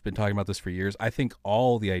I've been talking about this for years. I think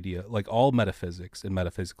all the idea, like all metaphysics and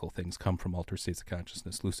metaphysical things, come from altered states of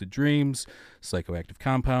consciousness. Lucid dreams, psychoactive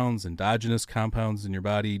compounds, endogenous compounds in your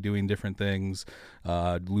body doing different things,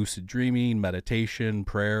 lucid dreaming, meditation,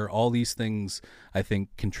 prayer, all these things I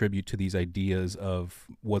think contribute to these ideas of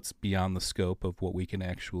what's beyond the scope of what we can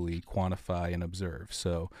actually quantify and observe.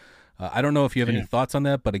 So I don't know if you have any thoughts on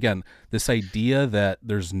that, but again, this idea that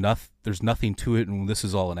there's nothing to it and this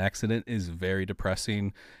is all an accident is very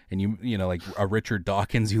depressing. And like a Richard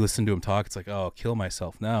Dawkins, you listen to him talk, it's like, oh, I'll kill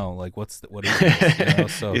myself now. Like, what is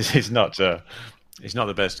this? So he's not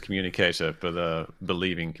the best communicator for the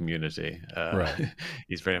believing community. Right.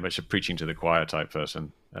 He's very much a preaching to the choir type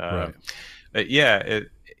person. Right.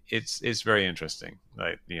 It's very interesting,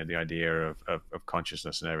 like the idea of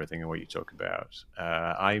consciousness and everything and what you talk about.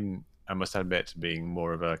 I must admit being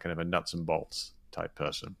more of a kind of a nuts and bolts type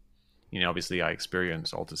person. Obviously I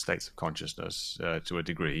experience altered states of consciousness to a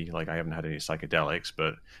degree. Like I haven't had any psychedelics,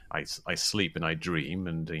 but I sleep and I dream,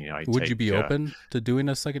 and Would you be open to doing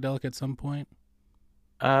a psychedelic at some point?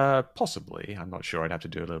 Possibly. I'm not sure. I'd have to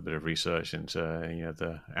do a little bit of research into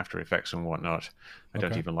the after effects and whatnot. I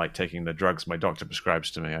don't even like taking the drugs my doctor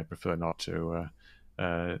prescribes to me. I prefer not to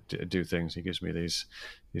do things. He gives me these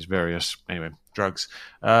various drugs.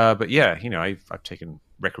 But yeah, I've taken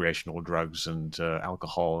recreational drugs and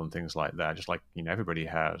alcohol and things like that, just like everybody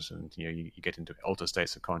has. And you get into altered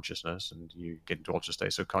states of consciousness, and you get into altered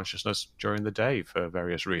states of consciousness during the day for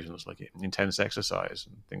various reasons, like intense exercise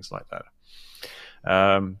and things like that.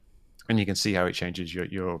 And you can see how it changes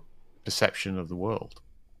your perception of the world.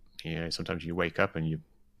 Sometimes you wake up and you've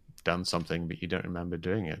done something, but you don't remember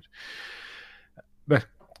doing it. But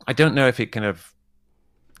I don't know if it kind of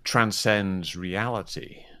transcends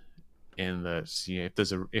reality, in that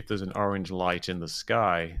if there's an orange light in the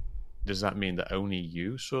sky, does that mean that only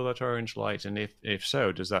you saw that orange light? And if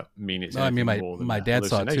so, does that mean it's? No, I mean my dad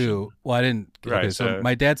saw it too. Well, I didn't. Right. Okay, so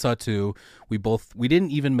my dad saw it too. We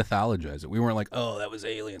didn't even mythologize it. We weren't like, oh, that was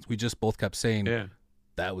aliens. We just both kept saying,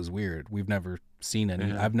 that was weird. We've never seen any.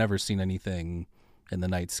 Yeah. I've never seen anything in the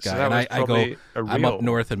night sky. So and I'm up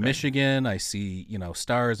north in Michigan. I see,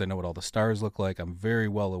 stars. I know what all the stars look like. I'm very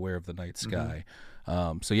well aware of the night sky.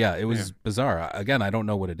 So yeah, it was bizarre. Again, I don't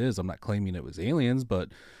know what it is. I'm not claiming it was aliens, but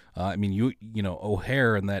I mean,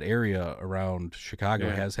 O'Hare in that area around Chicago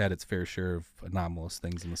has had its fair share of anomalous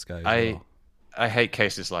things in the sky as well. I hate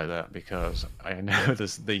cases like that because I know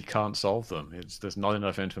you can't solve them. There's not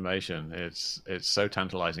enough information. It's so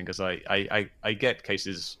tantalizing because I get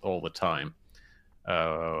cases all the time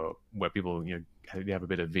where people they have a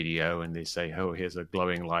bit of video and they say, oh, here's a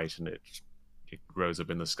glowing light and it rose up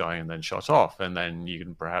in the sky and then shot off, and then you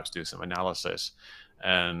can perhaps do some analysis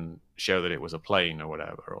and show that it was a plane or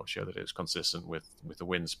whatever, or show that it's consistent with the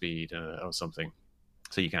wind speed or something,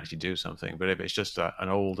 so you can actually do something. But if it's just an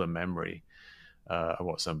older memory of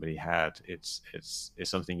what somebody had, it's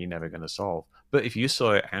something you're never going to solve. But if you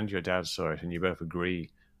saw it and your dad saw it and you both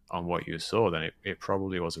agree on what you saw, then it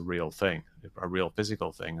probably was a real thing, a real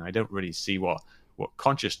physical thing. And I don't really see what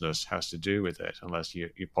consciousness has to do with it, unless you're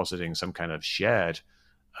positing some kind of shared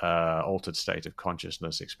altered state of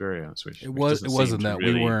consciousness experience, which it wasn't that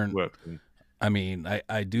really we weren't work. I mean,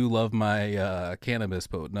 I do love my cannabis,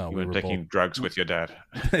 but no, we were taking drugs with your dad.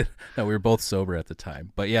 No, we were both sober at the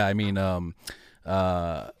time. But yeah, I mean,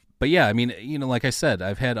 like I said,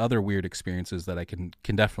 I've had other weird experiences that I can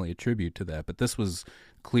definitely attribute to that. But this was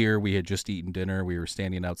clear. We had just eaten dinner. We were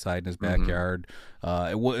standing outside in his backyard.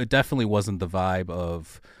 It definitely wasn't the vibe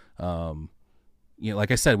of,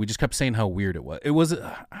 like I said, we just kept saying how weird it was. It was,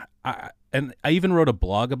 and I even wrote a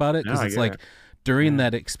blog about it because during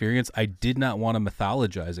that experience, I did not want to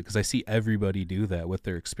mythologize it because I see everybody do that with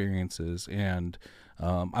their experiences, and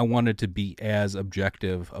I wanted to be as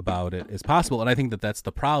objective about it as possible. And I think that that's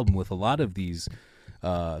the problem with a lot of these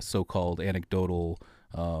so-called anecdotal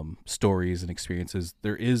stories and experiences.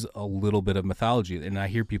 There is a little bit of mythology, and I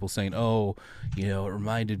hear people saying, oh, it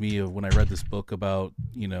reminded me of when I read this book about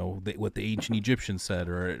what the ancient Egyptians said,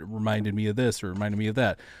 or it reminded me of this, or it reminded me of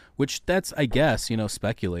that, which that's, I guess,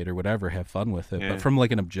 speculate or whatever, have fun with it. But from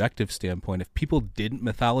like an objective standpoint, if people didn't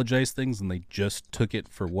mythologize things and they just took it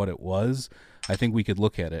for what it was, I think we could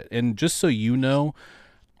look at it. And just so you know,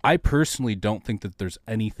 I personally don't think that there's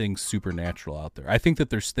anything supernatural out there. I think that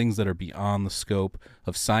there's things that are beyond the scope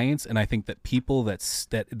of science, and I think that people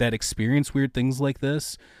that experience weird things like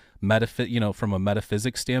this, from a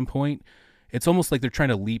metaphysics standpoint, it's almost like they're trying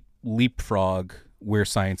to leapfrog where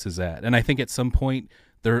science is at. And I think at some point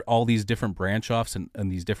there are all these different branch offs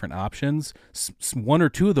and these different options. One or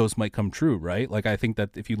two of those might come true, right? Like I think that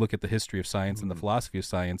if you look at the history of science and the philosophy of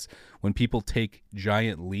science, when people take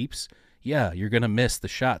giant leaps, yeah, you're going to miss the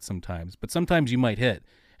shot sometimes, but sometimes you might hit.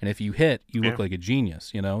 And if you hit, you look like a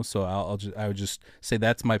genius, So I would just say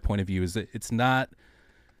that's my point of view, is that it's not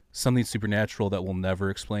something supernatural that we'll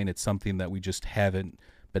never explain. It's something that we just haven't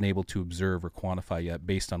been able to observe or quantify yet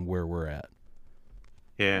based on where we're at.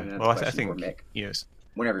 Yeah. Well, I think, yes.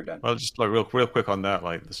 Whenever you're done. Well, just like real quick on that,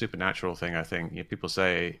 like the supernatural thing, I think people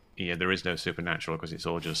say, there is no supernatural because it's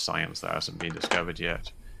all just science that hasn't been discovered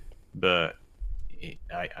yet. But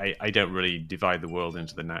I don't really divide the world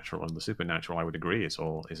into the natural and the supernatural. I would agree it's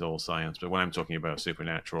all science. But when I'm talking about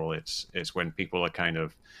supernatural, it's when people are kind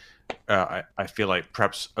of, I feel like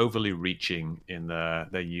perhaps overly reaching in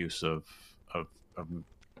their use of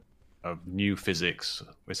new physics,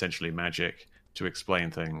 essentially magic, to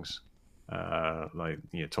explain things.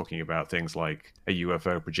 Talking about things like a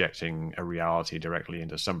UFO projecting a reality directly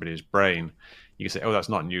into somebody's brain. You can say, oh, that's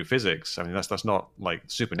not new physics. I mean, that's not like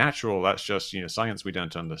supernatural. That's just science we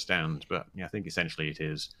don't understand. But I think essentially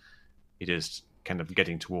it is kind of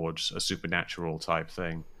getting towards a supernatural type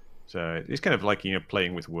thing. So it's kind of like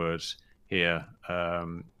playing with words here.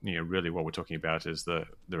 Really what we're talking about is that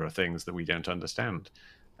there are things that we don't understand,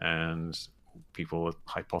 and people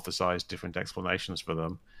hypothesize different explanations for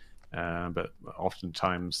them. But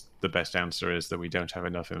oftentimes the best answer is that we don't have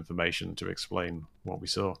enough information to explain what we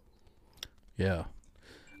saw. Yeah.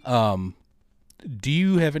 Do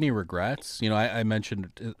you have any regrets? I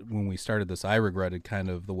mentioned when we started this, I regretted kind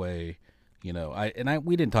of the way, we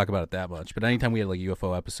didn't talk about it that much, but anytime we had like a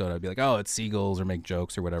UFO episode, I'd be like, oh, it's seagulls, or make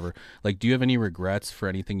jokes or whatever. Like, do you have any regrets for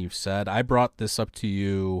anything you've said? I brought this up to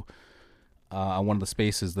you on one of the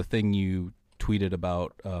spaces, the thing you tweeted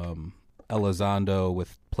about, Elizondo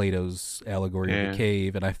with Plato's allegory of the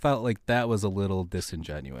cave, and I felt like that was a little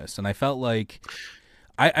disingenuous, and I felt like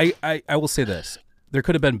I will say this: there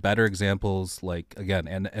could have been better examples, like, again,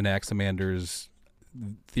 Anaximander's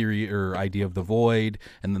theory or idea of the void,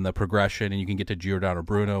 and then the progression, and you can get to Giordano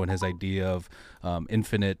Bruno and his idea of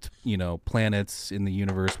infinite, planets in the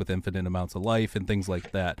universe with infinite amounts of life and things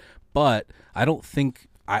like that. But I don't think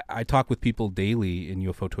I talk with people daily in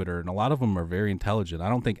UFO Twitter, and a lot of them are very intelligent. I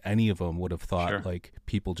don't think any of them would have thought like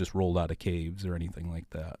people just rolled out of caves or anything like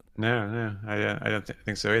that. No, I don't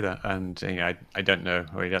think so either. And I don't know.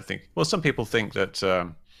 I don't think. Well, some people think that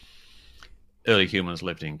early humans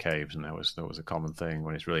lived in caves, and that was a common thing,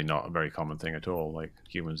 when it's really not a very common thing at all. Like,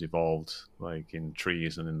 humans evolved like in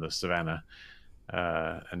trees and in the savannah,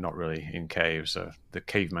 and not really in caves. The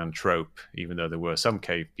caveman trope, even though there were some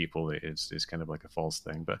cave people, is kind of like a false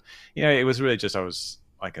thing. But it was really just,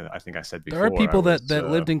 I think I said before, there are people that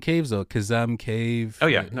lived in caves though. Kazem Cave. Oh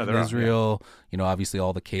yeah, no, in Israel. Obviously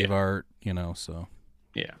all the cave art. So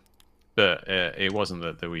yeah. But it wasn't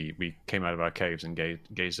that we came out of our caves and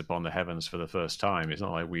gazed upon the heavens for the first time. It's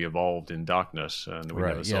not like we evolved in darkness and we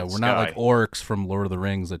never saw the we're sky. Not like orcs from Lord of the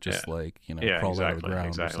Rings that just crawled out of the ground.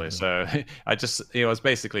 Exactly. So I just I was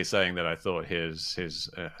basically saying that I thought his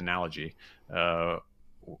analogy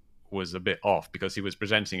was a bit off, because he was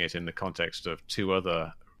presenting it in the context of two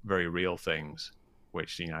other very real things,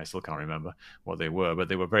 which I still can't remember what they were, but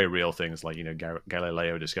they were very real things, like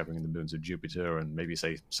Galileo discovering the moons of Jupiter, and maybe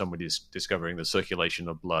say somebody's discovering the circulation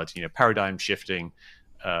of blood. Paradigm shifting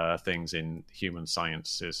things in human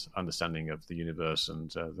science's understanding of the universe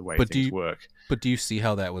and the way things work. But do you see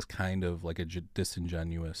how that was kind of like a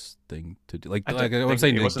disingenuous thing to do? I'm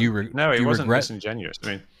saying, it wasn't disingenuous. I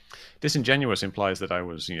mean, disingenuous implies that I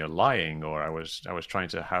was lying, or I was trying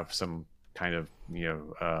to have some kind of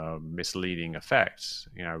misleading effects.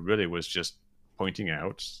 Really was just pointing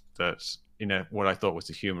out that what I thought was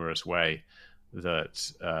a humorous way,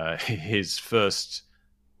 that his first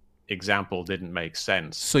example didn't make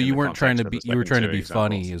sense. So you weren't trying to be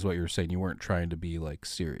funny, is what you were saying. You weren't trying to be like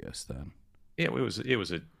serious then. Yeah, it was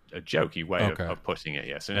a jokey way of putting it.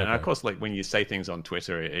 Yes, and of course, like when you say things on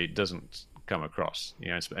Twitter, it doesn't come across.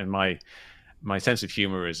 And my sense of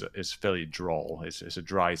humor is fairly droll. It's a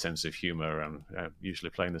dry sense of humor. I'm usually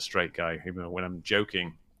playing the straight guy. Even when I'm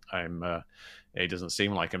joking, it doesn't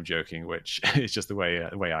seem like I'm joking, which is just the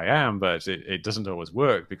way I am. But it doesn't always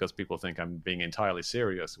work, because people think I'm being entirely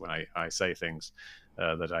serious when I say things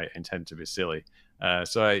that I intend to be silly.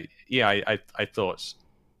 So I thought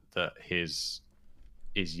that his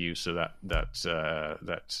use of that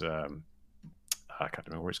I can't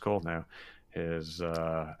remember what it's called now. His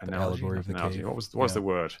analogy. What was the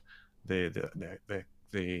word?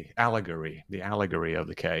 The allegory of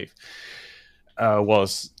the cave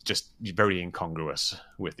was just very incongruous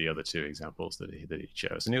with the other two examples that he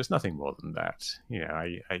chose, and it was nothing more than that.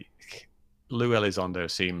 Lou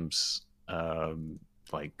Elizondo seems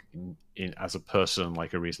like as a person,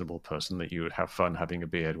 like a reasonable person that you would have fun having a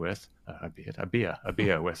beer with,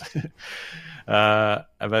 with.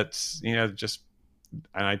 But just,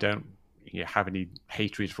 and I don't have any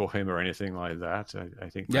hatred for him or anything like that. I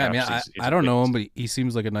think. Yeah, I mean, I don't know him, but he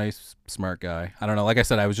seems like a nice, smart guy. I don't know. Like I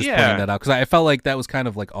said, I was just pointing that out because I felt like that was kind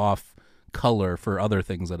of like off color for other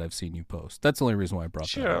things that I've seen you post. That's the only reason why I brought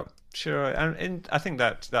that up. Sure. And I think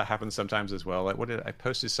that happens sometimes as well. Like, I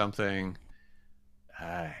posted something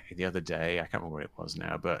the other day. I can't remember what it was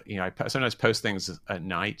now, but I sometimes post things at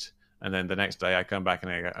night. And then the next day I come back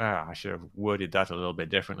and I go, I should have worded that a little bit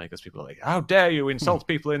differently, because people are like, how dare you insult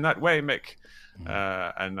people in that way, Mick?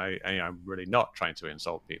 And I'm really not trying to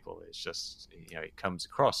insult people. It's just, it comes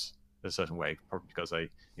across a certain way, probably because I've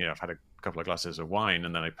had a couple of glasses of wine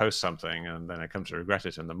and then I post something and then I come to regret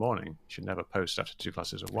it in the morning. You should never post after 2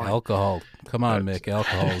 glasses of wine. Alcohol. Come on, Mick.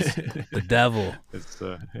 Alcohol's the devil.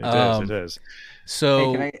 It is.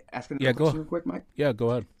 So, hey, can I ask another question real quick, Mike? Yeah, go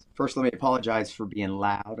ahead. First, let me apologize for being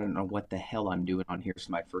loud. I don't know what the hell I'm doing on here. It's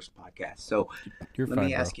my first podcast. So let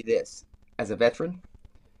me ask you this. As a veteran,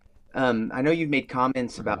 I know you've made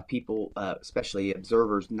comments about people, especially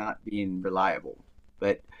observers, not being reliable.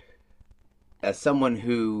 But as someone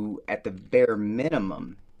who, at the bare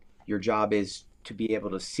minimum, your job is to be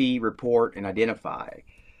able to see, report, and identify,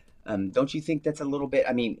 don't you think that's a little bit...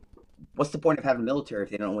 I mean, what's the point of having a military if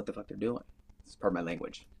they don't know what the fuck they're doing? It's part of my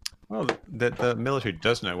language. Well, the military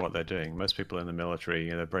does know what they're doing. Most people in the military,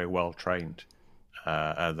 they're very well trained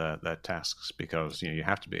at their tasks, because you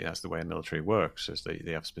have to be. That's the way the military works. Is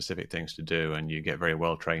they have specific things to do, and you get very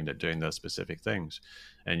well trained at doing those specific things.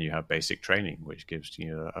 And you have basic training, which gives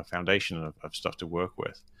you a foundation of stuff to work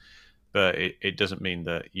with. But it doesn't mean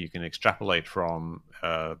that you can extrapolate from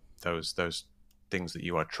those things that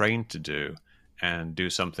you are trained to do and do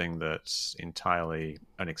something that's entirely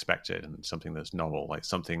unexpected and something that's novel, like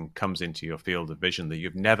something comes into your field of vision that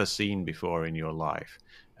you've never seen before in your life,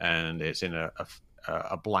 and it's in a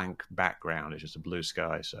blank background. It's just a blue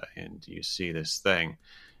sky, and you see this thing,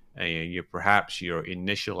 and perhaps your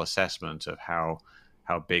initial assessment of how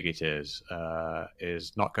big it is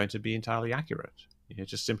not going to be entirely accurate.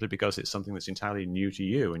 Just simply because it's something that's entirely new to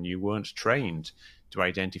you, and you weren't trained to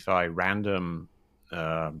identify random,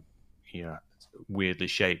 weirdly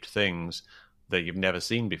shaped things that you've never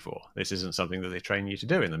seen before. This isn't something that they train you to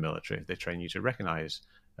do in the military. They train you to recognize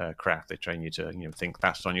craft. They train you to think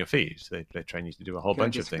fast on your feet. They train you to do a whole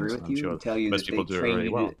bunch of things. I'm sure tell you most that people they do it train really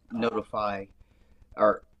you well. To notify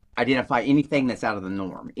or identify anything that's out of the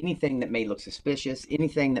norm, anything that may look suspicious,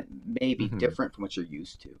 anything that may be different from what you're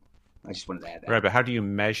used to. I just wanted to add that. Right, but how do you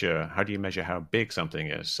measure how big something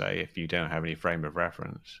is, say, if you don't have any frame of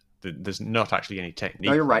reference? There's not actually any technique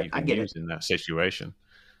no, you're right. that you can use in that situation.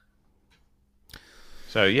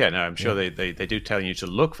 So I'm sure they do tell you to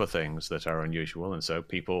look for things that are unusual, and so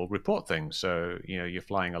people report things. So you're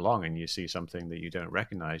flying along and you see something that you don't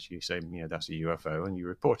recognize. You say that's a UFO, and you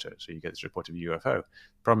report it. So you get this report of a UFO.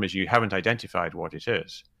 Problem is you haven't identified what it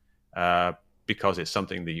is because it's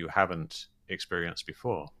something that you haven't experienced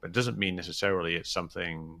before. But it doesn't mean necessarily it's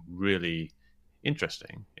something really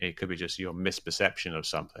interesting. It could be just your misperception of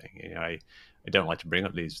something. I don't like to bring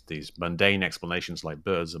up these mundane explanations like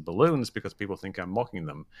birds or balloons because people think I'm mocking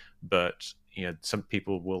them. But some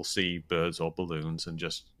people will see birds or balloons and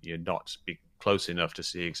just not be close enough to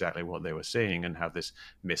see exactly what they were seeing and have this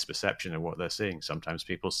misperception of what they're seeing. Sometimes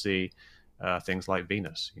people see things like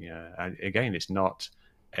Venus. Again, it's not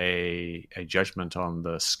a judgment on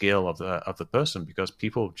the skill of the person, because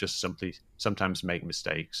people just simply sometimes make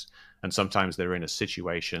mistakes, and sometimes they're in a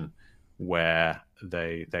situation where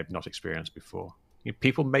they've not experienced before.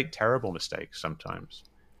 People make terrible mistakes sometimes.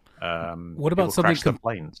 What about something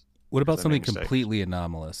planes? What about something completely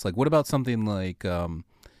anomalous? Like what about something like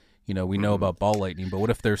we know about ball lightning, but what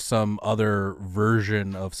if there's some other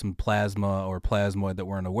version of some plasma or plasmoid that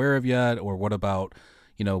we're unaware of yet? Or what about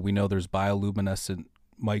we know there's bioluminescent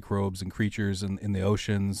microbes and creatures in the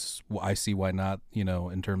oceans. I see why not,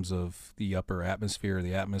 in terms of the upper atmosphere or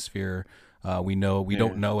the atmosphere. We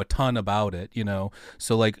don't know a ton about it,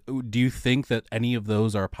 So like, do you think that any of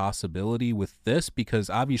those are a possibility with this?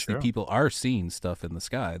 Because obviously people are seeing stuff in the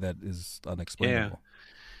sky that is unexplainable. Yeah.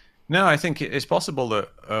 No, I think it's possible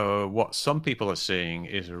that what some people are seeing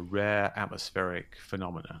is a rare atmospheric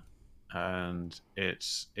phenomena. And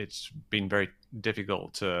it's been very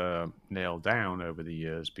difficult to nail down over the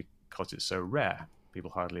years because it's so rare.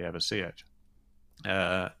 People hardly ever see it.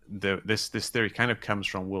 This theory kind of comes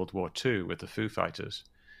from World War II with the Foo Fighters,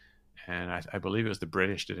 and I believe it was the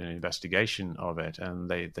British did an investigation of it,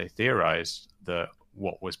 and they theorized that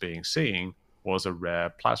what was being seen was a rare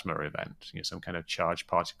plasma event, some kind of charged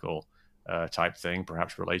particle type thing,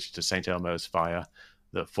 perhaps related to St. Elmo's fire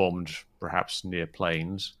that formed perhaps near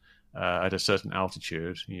planes. At a certain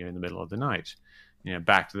altitude, in the middle of the night.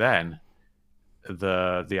 Back then,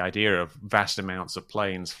 the idea of vast amounts of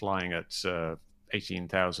planes flying at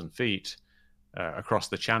 18,000 feet across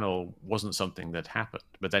the channel wasn't something that happened.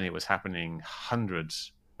 But then it was happening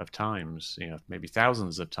hundreds of times, maybe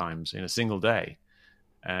thousands of times in a single day.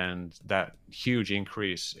 And that huge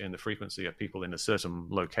increase in the frequency of people in a certain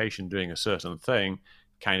location doing a certain thing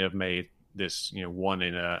kind of made this, one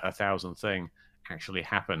in a thousand thing actually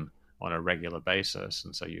happen on a regular basis.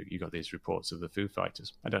 And so you got these reports of the Foo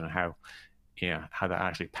Fighters. I don't know how that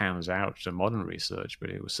actually pans out to modern research, but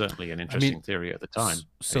it was certainly an interesting theory at the time.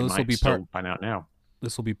 So this will be pan out now.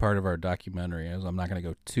 This will be part of our documentary. I'm not going to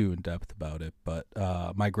go too in depth about it, but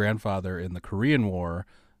my grandfather in the Korean War,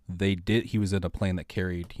 he was in a plane that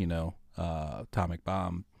carried, atomic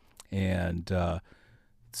bomb, and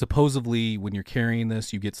supposedly when you're carrying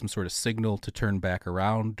this, you get some sort of signal to turn back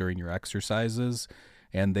around during your exercises.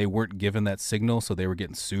 And they weren't given that signal, so they were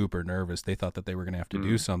getting super nervous. They thought that they were going to have to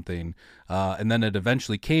do something. And then it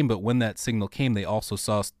eventually came, but when that signal came, they also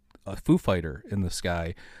saw a Foo Fighter in the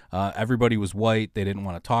sky. Everybody was white. They didn't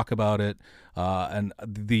want to talk about it. And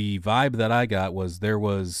the vibe that I got was they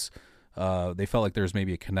felt like there was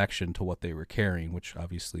maybe a connection to what they were carrying, which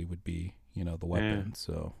obviously would be, the weapon. Yeah.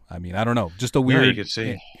 So, I mean, I don't know. Just a weird, you could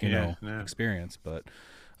see. experience, but...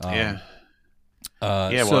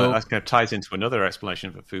 Well, that kind of ties into another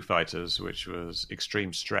explanation for Foo Fighters, which was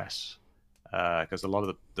extreme stress. Because a lot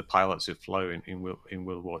of the pilots who flew in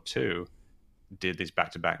World War II did these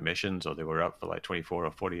back-to-back missions, or they were up for like 24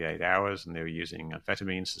 or 48 hours, and they were using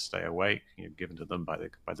amphetamines to stay awake, given to them by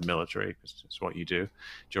the military, because it's what you do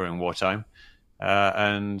during wartime.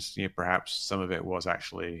 And perhaps some of it was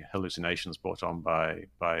actually hallucinations brought on by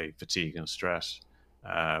fatigue and stress,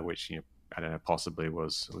 which I don't know, possibly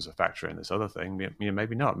was a factor in this other thing.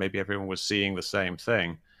 Maybe not. Maybe everyone was seeing the same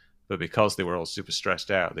thing, but because they were all super stressed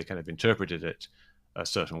out, they kind of interpreted it a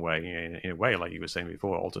certain way. In a way, like you were saying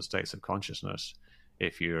before, altered states of consciousness.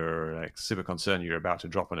 If you're super concerned you're about to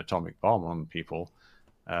drop an atomic bomb on people,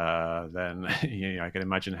 then I can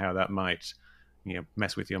imagine how that might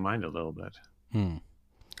mess with your mind a little bit.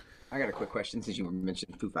 I got a quick question since you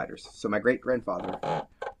mentioned Foo Fighters. So my great-grandfather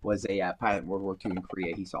was a pilot in World War II in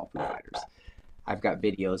Korea. He saw Foo Fighters. I've got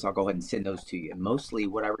videos. I'll go ahead and send those to you. Mostly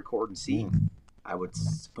what I record and see, I would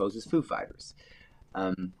suppose, is Foo Fighters.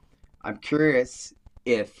 I'm curious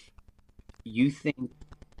if you think,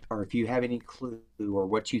 or if you have any clue, or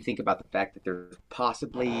what you think about the fact that there's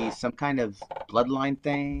possibly some kind of bloodline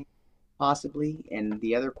thing, possibly. And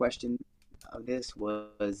the other question of this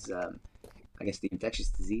was... I guess the infectious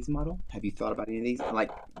disease model. Have you thought about any of these?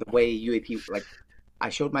 Like the way UAP, like I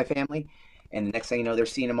showed my family, and the next thing you know, they're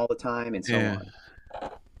seeing them all the time, and so on.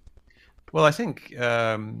 Well, I think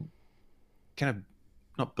kind of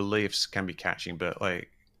not beliefs can be catching, but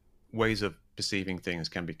like ways of perceiving things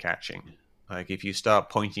can be catching. Like if you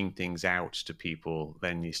start pointing things out to people,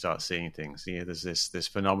 then you start seeing things. There's this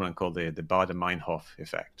phenomenon called the Baader-Meinhof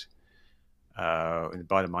effect.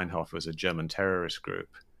 Baader-Meinhof was a German terrorist group.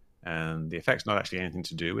 And the effect's not actually anything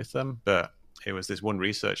to do with them, but it was this one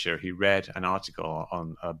researcher, he read an article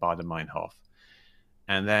on Baader-Meinhof.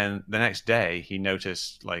 And then the next day, he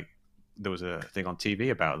noticed, like, there was a thing on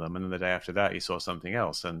TV about them. And then the day after that, he saw something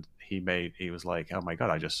else. And he was like, oh, my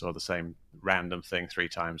God, I just saw the same random thing 3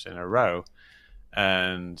 times in a row.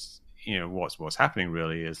 And, what's happening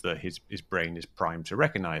really is that his brain is primed to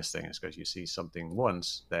recognize things, because you see something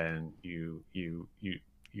once, then you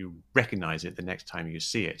recognize it the next time you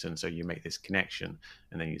see it, and so you make this connection,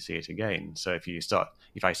 and then you see it again. So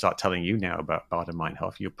if I start telling you now about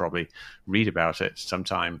Baader-Meinhof, you'll probably read about it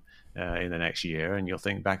sometime in the next year, and you'll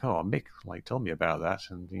think back, oh, Mick told me about that,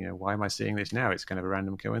 and why am I seeing this now? It's kind of a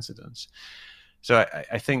random coincidence. So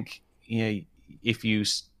I think if you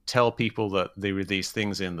tell people that there are these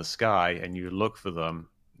things in the sky and you look for them,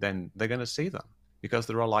 then they're going to see them, because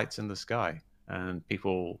there are lights in the sky. And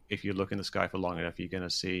people, if you look in the sky for long enough, you're going to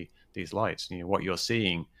see these lights. What you're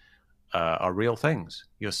seeing are real things.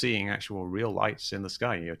 You're seeing actual real lights in the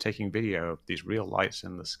sky. You're taking video of these real lights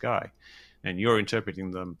in the sky, and you're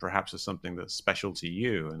interpreting them perhaps as something that's special to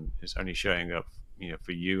you, and it's only showing up,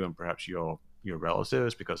 for you and perhaps your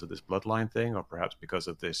relatives because of this bloodline thing, or perhaps because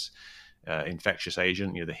of this infectious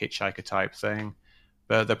agent, the hitchhiker type thing.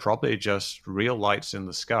 But they're probably just real lights in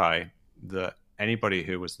the sky that anybody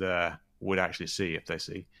who was there would actually see if they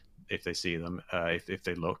see them, if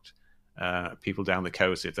they looked. People down the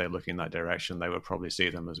coast, if they look in that direction, they would probably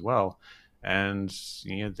see them as well. And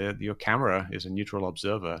your camera is a neutral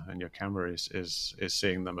observer, and your camera is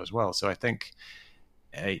seeing them as well. So I think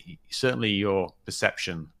certainly your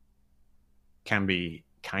perception can be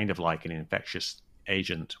kind of like an infectious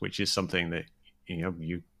agent, which is something that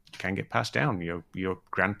you can get passed down. Your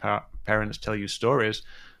grandparents tell you stories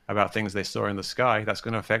about things they saw in the sky. That's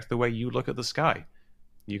going to affect the way you look at the sky.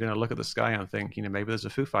 You're going to look at the sky and think, maybe there's a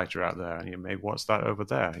Foo Fighter out there, and maybe what's that over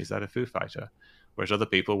there? Is that a Foo Fighter? Whereas other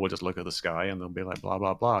people will just look at the sky and they'll be like, blah,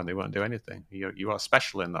 blah, blah, and they won't do anything. You are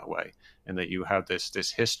special in that way, in that you have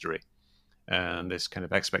this history and this kind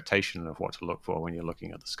of expectation of what to look for when you're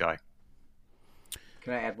looking at the sky.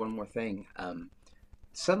 Can I add one more thing?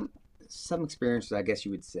 Some experiences, I guess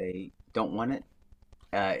you would say, don't want it.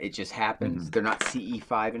 It just happens. They're not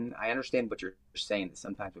CE5, and I understand what you're saying, that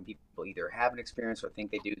sometimes when people either have an experience or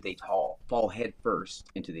think they do, they fall head first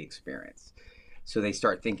into the experience. So they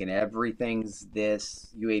start thinking everything's this,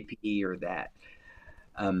 UAP or that.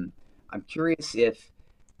 I'm curious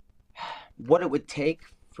what it would take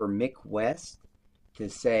for Mick West to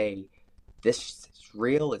say, this is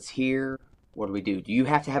real, it's here, what do we do? Do you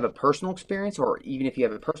have to have a personal experience, or even if you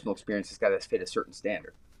have a personal experience, it's got to fit a certain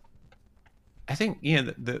standard? I think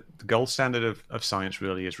the gold standard of science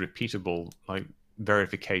really is repeatable,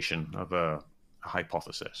 verification of a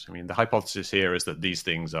hypothesis. I mean, the hypothesis here is that these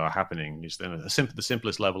things are happening. The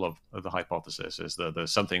simplest level of the hypothesis is that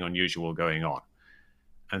there's something unusual going on,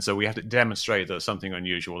 and so we have to demonstrate that something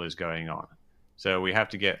unusual is going on. So we have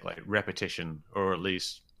to get repetition, or at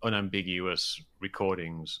least unambiguous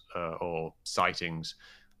recordings or sightings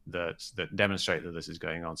that demonstrate that this is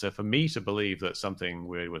going on. So for me to believe that something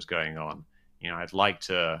weird was going on, I'd like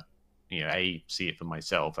to, see it for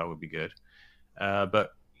myself. That would be good.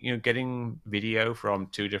 But getting video from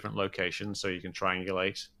 2 different locations so you can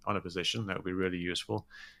triangulate on a position, that would be really useful.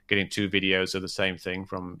 Getting 2 videos of the same thing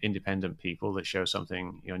from independent people that show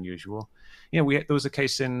something unusual. There was a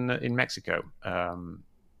case in Mexico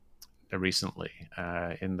recently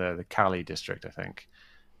in the Cali district, I think,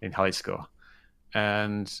 in Jalisco.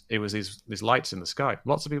 And it was these lights in the sky.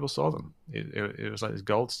 Lots of people saw them. It was like this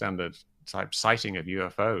gold standard type sighting of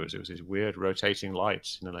UFOs. It was these weird rotating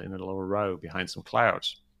lights in a little row behind some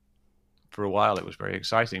clouds. For a while, it was very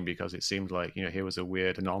exciting because it seemed like, here was a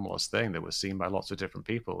weird anomalous thing that was seen by lots of different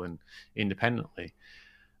people and independently.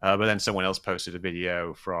 But then someone else posted a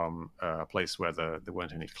video from a place where there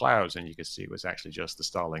weren't any clouds, and you could see it was actually just the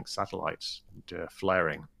Starlink satellites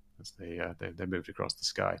flaring as they moved across the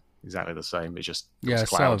sky. Exactly the same. It's just I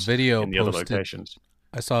saw a video in the other locations.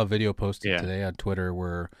 I saw a video posted today on Twitter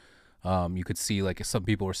where you could see, like, some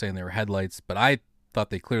people were saying they were headlights, but I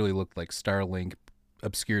thought they clearly looked like Starlink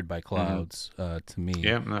obscured by clouds to me.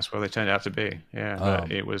 Yeah, and that's what they turned out to be. Yeah,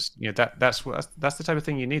 but it was that's the type of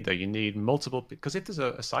thing you need, though. You need multiple, because if there's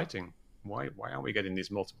a sighting, why aren't we getting these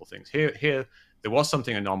multiple things? Here there was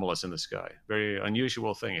something anomalous in the sky, very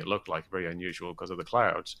unusual thing. It looked like very unusual because of the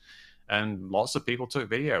clouds, and lots of people took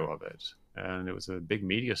video of it, and it was a big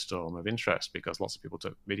media storm of interest because lots of people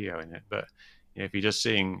took video in it. But if you're just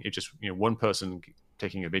seeing one person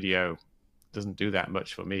taking a video, doesn't do that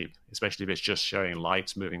much for me, especially if it's just showing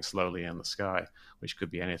lights moving slowly in the sky, which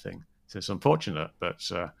could be anything. So it's unfortunate, but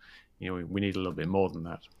we need a little bit more than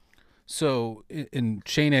that. So, and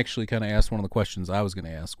Shane actually kind of asked one of the questions I was going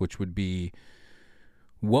to ask, which would be,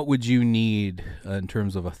 what would you need in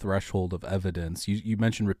terms of a threshold of evidence? You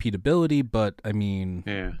mentioned repeatability, but I mean,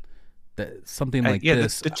 something like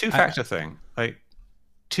this. The 2-factor thing, like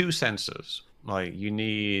 2 sensors, like you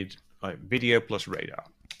need like video plus radar.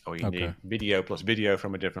 Or you need video plus video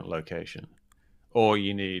from a different location. Or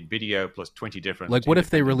you need video plus 20 different... Like, what if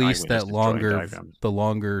they released the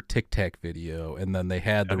longer Tic Tac video, and then they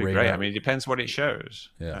had the radar? Great. I mean, it depends what it shows.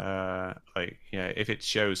 Yeah. If it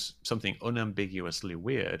shows something unambiguously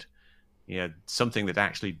weird, something that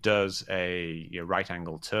actually does a right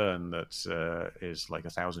angle turn that is like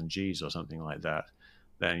 1,000 Gs or something like that,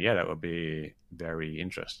 then that would be very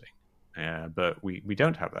interesting. But we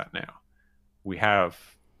don't have that now. We have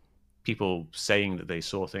people saying that they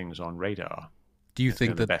saw things on radar. Do you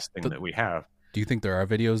think the best thing that we have? Do you think there are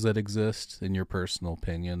videos that exist, in your personal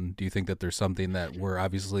opinion? Do you think that there's something that were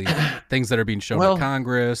obviously things that are being shown to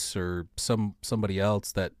Congress or somebody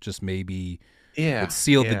else that just maybe would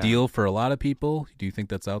seal the deal for a lot of people? Do you think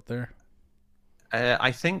that's out there?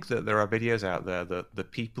 I think that there are videos out there that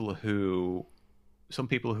some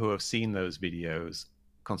people who have seen those videos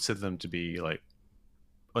consider them to be like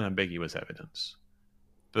unambiguous evidence.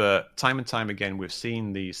 But time and time again, we've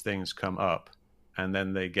seen these things come up, and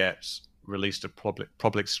then they get released to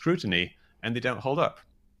public scrutiny, and they don't hold up.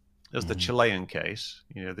 There's the Chilean case,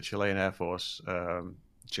 the Chilean Air Force,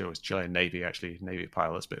 it was Chilean Navy, actually, Navy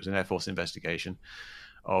pilots, but it was an Air Force investigation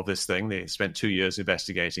of this thing. They spent 2 years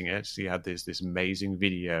investigating it. So you had this amazing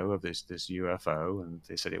video of this UFO, and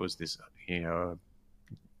they said it was this,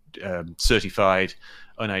 certified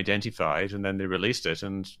unidentified, and then they released it,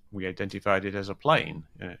 and we identified it as a plane,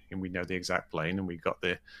 and we know the exact plane, and we got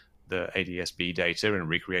the ADS-B data and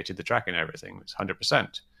recreated the track and everything. It's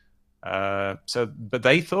 100%. But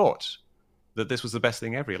they thought that this was the best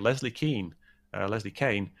thing ever. Leslie Kean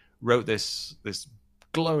wrote this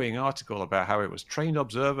glowing article about how it was trained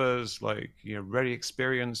observers, very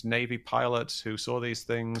experienced Navy pilots who saw these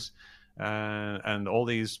things, and all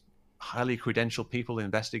these highly credentialed people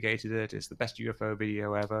investigated it. It's the best UFO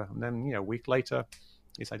video ever. And then, a week later,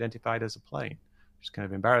 it's identified as a plane. It's kind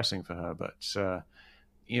of embarrassing for her, but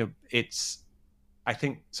I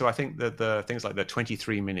think that the things like the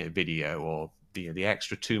 23-minute video or the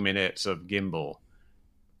extra 2 minutes of gimbal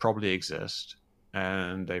probably exist,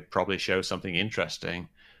 and they probably show something interesting,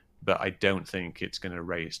 but I don't think it's going to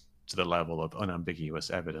raise to the level of unambiguous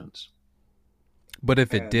evidence. But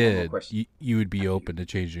if it did, you would be open to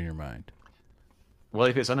changing your mind. Well,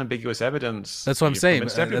 if it's unambiguous evidence, that's what I'm saying.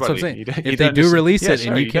 That's what I'm saying. If they do release it,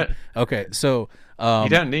 and you can, okay, so you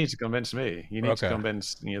don't need to convince me. You need to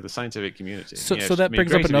convince the scientific community. So that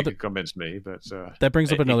brings up another. Convince me, but that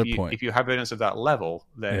brings up another point. If you have evidence of that level,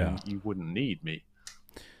 then you wouldn't need me.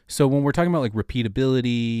 So when we're talking about like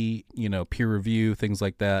repeatability, peer review, things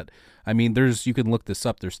like that, I mean, you can look this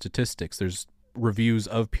up. There's statistics. There's reviews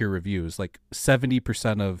of peer reviews. Like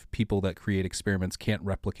 70% of people that create experiments can't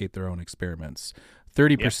replicate their own experiments.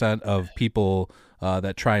 30% of people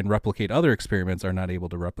that try and replicate other experiments are not able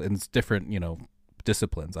to replicate. And it's different,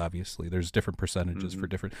 disciplines. Obviously, there's different percentages for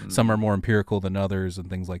different. Some are more empirical than others and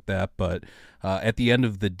things like that. But at the end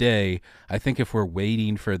of the day, I think if we're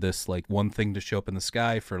waiting for this like one thing to show up in the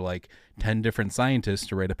sky for like 10 different scientists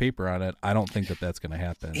to write a paper on it, I don't think that that's going to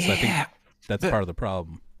happen. So I think that's part of the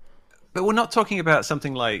problem. But we're not talking about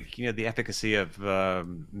something like, the efficacy of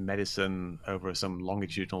medicine over some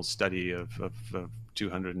longitudinal study of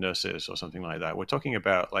 200 nurses or something like that. We're talking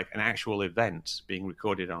about like an actual event being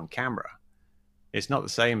recorded on camera. It's not the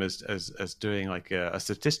same as doing like a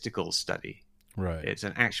statistical study. Right. It's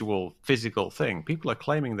an actual physical thing. People are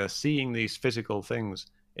claiming they're seeing these physical things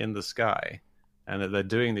in the sky, and that they're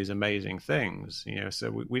doing these amazing things.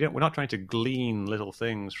 So we're not trying to glean little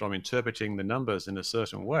things from interpreting the numbers in a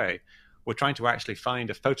certain way. We're trying to actually find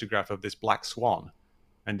a photograph of this black swan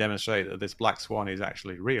and demonstrate that this black swan is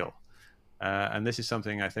actually real. And this is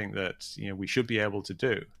something I think that we should be able to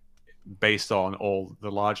do, based on all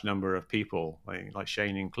the large number of people, like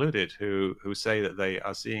Shane included, who say that they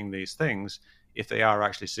are seeing these things, if they are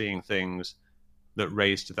actually seeing things that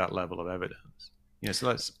raise to that level of evidence. So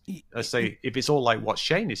let's say if it's all like what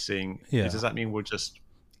Shane is seeing, does that mean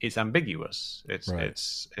it's ambiguous?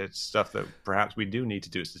 It's stuff that perhaps we do need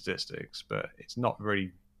to do statistics, but it's not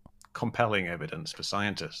very compelling evidence for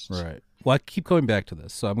scientists. Right. Well, I keep going back to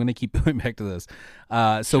this, so I'm going to keep going back to this.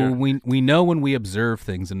 Sure. we know when we observe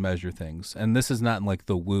things and measure things, and this is not in like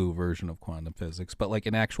the woo version of quantum physics, but like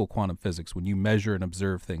in actual quantum physics, when you measure and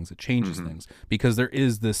observe things, it changes things, because there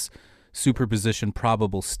is this superposition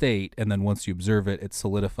probable state, and then once you observe it, it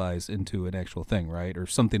solidifies into an actual thing, right? Or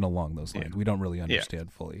something along those lines. We don't really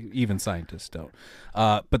understand fully. Even scientists don't.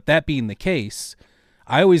 But that being the case,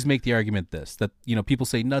 I always make the argument that people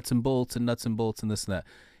say nuts and bolts and this and that.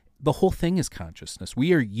 The whole thing is consciousness.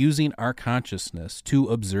 We are using our consciousness to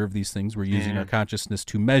observe these things. We're using our consciousness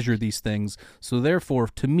to measure these things. So therefore,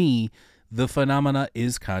 to me, the phenomena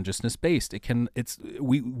is consciousness based.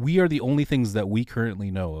 We are the only things that we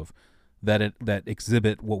currently know of that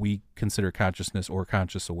exhibit what we consider consciousness or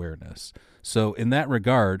conscious awareness. So in that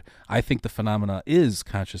regard, I think the phenomena is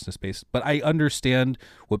consciousness based, but I understand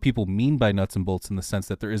what people mean by nuts and bolts in the sense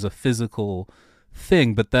that there is a physical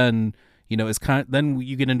thing, but then then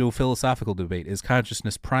you get into a philosophical debate. Is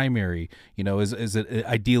consciousness primary? Is it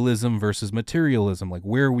idealism versus materialism? Like,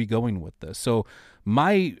 where are we going with this? So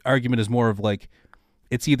my argument is more of like,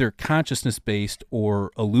 it's either consciousness-based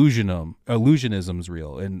or illusionism's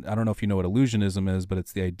real. And I don't know if you know what illusionism is, but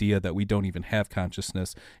it's the idea that we don't even have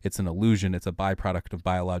consciousness. It's an illusion. It's a byproduct of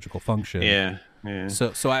biological function. Yeah.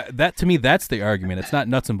 So that to me, that's the argument. It's not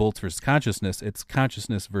nuts and bolts versus consciousness. It's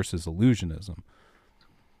consciousness versus illusionism.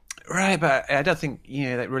 Right, but I don't think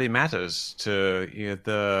that really matters to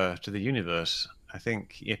the universe. I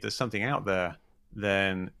think if there's something out there,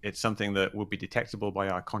 then it's something that would be detectable by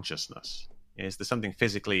our consciousness. Is there something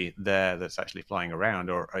physically there that's actually flying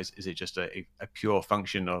around, or is it just a pure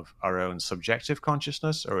function of our own subjective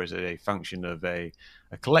consciousness, or is it a function of a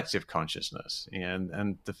collective consciousness?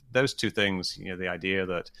 And those two things, the idea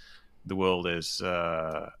that the world is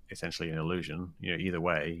essentially an illusion, either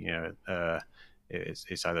way,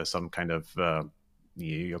 it's either some kind of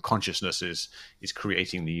your consciousness is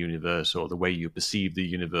creating the universe, or the way you perceive the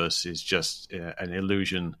universe is just an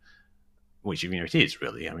illusion. Which it is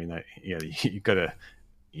really. I mean, you got to.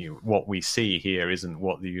 What we see here isn't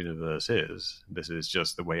what the universe is. This is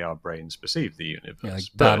just the way our brains perceive the universe. Yeah, like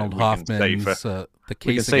Donald Hoffman's the case.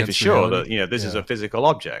 We can say for sure that this is a physical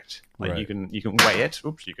object. Like right. you can weigh it.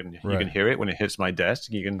 Oops, you can hear it when it hits my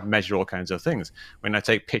desk. You can measure all kinds of things. When I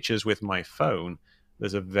take pictures with my phone,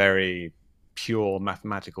 there's a very pure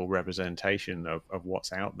mathematical representation of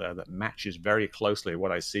what's out there that matches very closely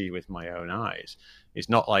what I see with my own eyes. It's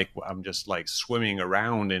not like I'm just like swimming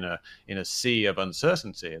around in a sea of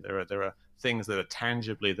uncertainty. There are things that are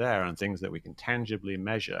tangibly there and things that we can tangibly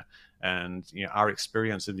measure. And our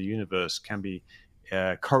experience of the universe can be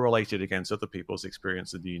correlated against other people's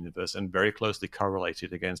experience of the universe, and very closely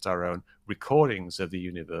correlated against our own recordings of the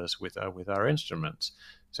universe with our instruments.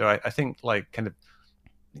 So I think like kind of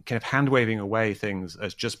hand waving away things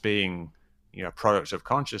as just being a product of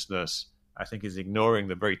consciousness, I think is ignoring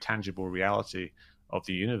the very tangible reality of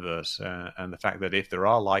the universe, and the fact that if there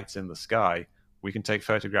are lights in the sky, we can take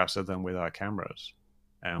photographs of them with our cameras,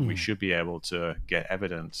 and we should be able to get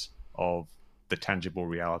evidence of the tangible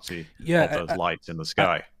reality of those lights in the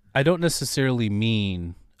sky. I don't necessarily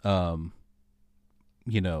mean that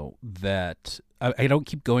I don't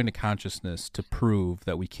keep going to consciousness to prove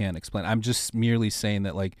that we can't explain. I'm just merely saying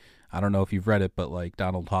that, like, I don't know if you've read it, but like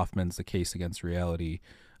Donald Hoffman's The Case Against Reality,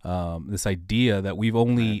 this idea that we've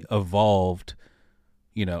only evolved,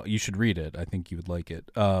 you should read it. I think you would like it.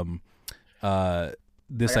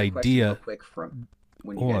 this idea. Real quick from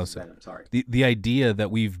when you guys said, I'm sorry. The idea that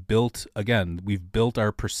we've built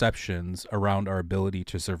our perceptions around our ability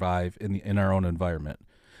to survive in our own environment.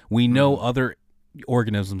 We know other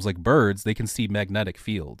organisms like birds, they can see magnetic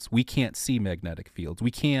fields. We can't see magnetic fields.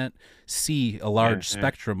 We can't see a large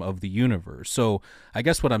spectrum of the universe. So I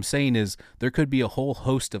guess what I'm saying is there could be a whole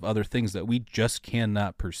host of other things that we just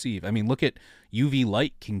cannot perceive. I mean, look at UV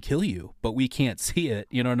light can kill you, but we can't see it.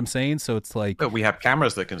 You know what I'm saying? So it's like... But we have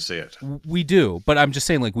cameras that can see it. We do. But I'm just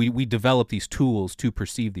saying, like, we develop these tools to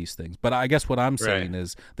perceive these things. But I guess what I'm saying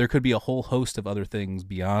is there could be a whole host of other things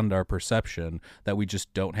beyond our perception that we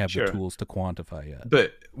just don't have the tools to quantify yet.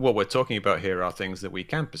 But what we're talking about here are things that we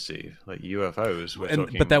can perceive, like UFOs.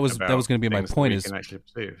 But that was going to be my point, is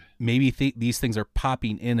maybe these things are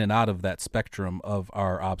popping in and out of that spectrum of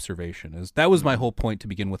our observation. That was my whole point to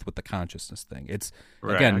begin with the consciousness thing. It's,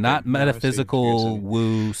 again, not metaphysical,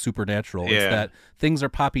 woo, supernatural. It's that things are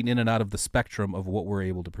popping in and out of the spectrum of what we're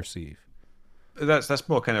able to perceive. That's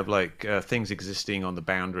more kind of like things existing on the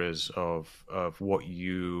boundaries of what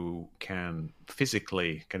you can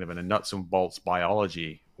physically, kind of in a nuts and bolts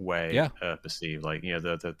biology way, perceive. Like, you know,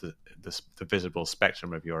 the visible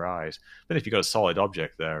spectrum of your eyes. But if you've got a solid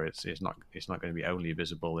object there, it's not going to be only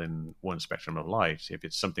visible in one spectrum of light.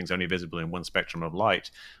 If something's only visible in one spectrum of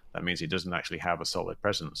light, that means it doesn't actually have a solid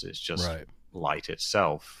presence. It's just light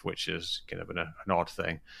itself, which is kind of an odd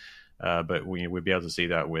thing. But we'd be able to see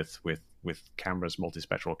that with cameras,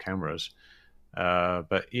 multispectral cameras.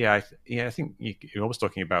 But I think you're almost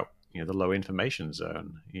talking about, you know, the low information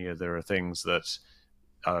zone. You know, there are things that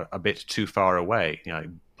are a bit too far away. You know,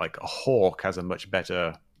 like a hawk has a much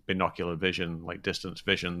better binocular vision, like distance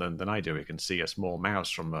vision, than I do. It can see a small mouse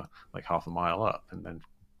from like half a mile up and then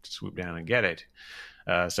swoop down and get it.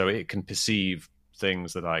 So it can perceive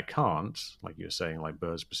things that I can't, like you're saying, like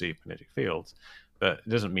birds perceive magnetic fields. But it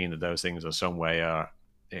doesn't mean that those things are some way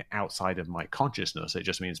outside of my consciousness. It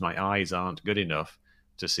just means my eyes aren't good enough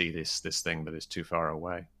to see this thing that is too far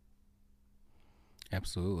away.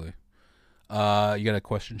 Absolutely. You got a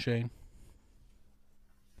question, Shane?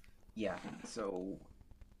 Yeah. So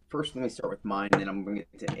first, let me start with mine, then I'm going to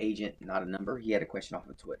get to Agent, not a number. He had a question off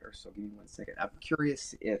of Twitter, so give me 1 second. I'm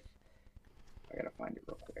curious if I got to find it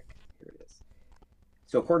real quick. Here it is.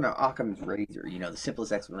 So according to Occam's razor, you know, the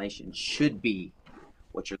simplest explanation should be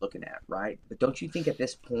what you're looking at, right? But don't you think at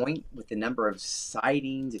this point, with the number of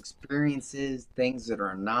sightings, experiences, things that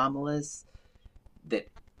are anomalous, that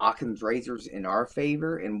Occam's razor's in our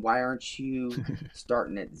favor? And why aren't you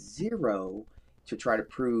starting at zero to try to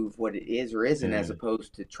prove what it is or isn't, as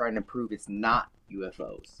opposed to trying to prove it's not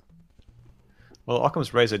UFOs? Well,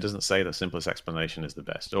 Occam's razor doesn't say the simplest explanation is the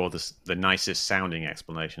best, or the nicest sounding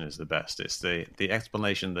explanation is the best. It's the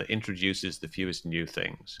explanation that introduces the fewest new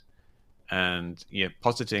things. And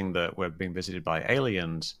positing that we're being visited by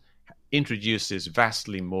aliens introduces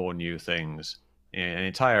vastly more new things. An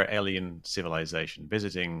entire alien civilization,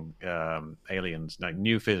 visiting aliens, like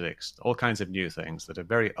new physics, all kinds of new things that are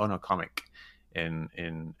very unocomic in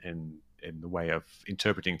the way of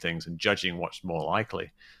interpreting things and judging what's more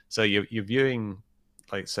likely. So you're viewing,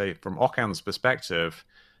 like, say, from Occam's perspective,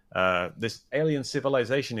 this alien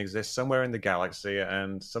civilization exists somewhere in the galaxy,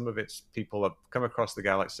 and some of its people have come across the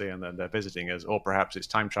galaxy and then they're visiting us, or perhaps it's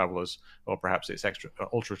time travelers, or perhaps it's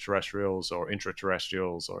ultra-terrestrials or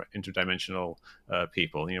intraterrestrials or interdimensional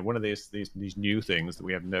people. You know, one of these new things that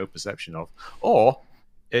we have no perception of, or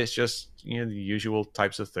it's just, you know, the usual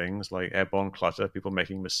types of things like airborne clutter, people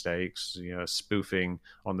making mistakes, you know, spoofing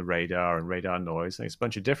on the radar and radar noise. It's a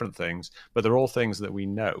bunch of different things, but they're all things that we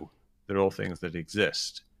know. They're all things that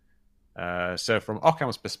exist. So from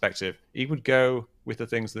Occam's perspective, he would go with the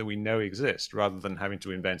things that we know exist rather than having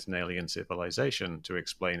to invent an alien civilization to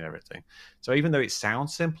explain everything. So even though it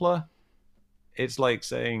sounds simpler, it's like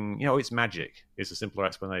saying, you know, it's magic. It's a simpler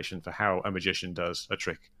explanation for how a magician does a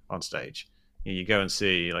trick on stage. You go and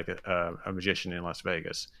see like a magician in Las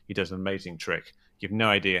Vegas. He does an amazing trick. You have no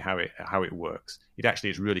idea how it works. It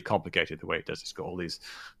actually is really complicated the way it does. It's got all these,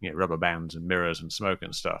 you know, rubber bands and mirrors and smoke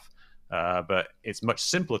and stuff. But it's much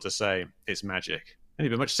simpler to say it's magic. And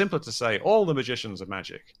it'd be much simpler to say all the magicians are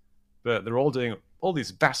magic. But they're all doing all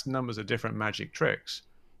these vast numbers of different magic tricks.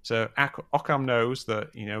 So Occam knows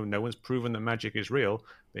that, you know, no one's proven that magic is real,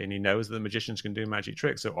 and he knows that the magicians can do magic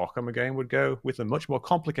tricks. So Occam again would go with a much more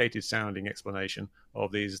complicated sounding explanation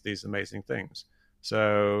of these amazing things.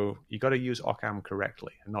 So you got to use Occam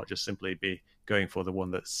correctly and not just simply be going for the one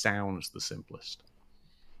that sounds the simplest.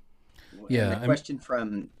 Yeah. And the question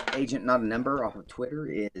from Agent Not a Number off of Twitter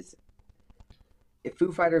is, if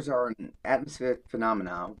Foo Fighters are an atmospheric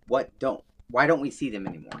phenomenon, why don't we see them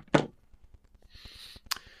anymore?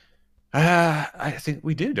 I think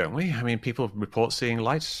we do, don't we? I mean, people report seeing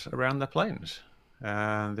lights around their planes.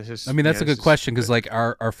 This is. I mean, that's a good question because, like,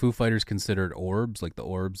 are Foo Fighters considered orbs, like the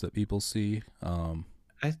orbs that people see?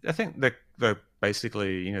 I think they're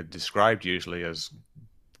basically, described usually as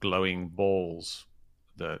glowing balls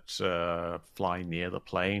that fly near the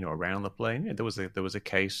plane or around the plane. There was a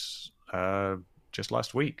case just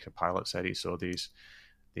last week. A pilot said he saw these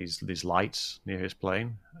lights near his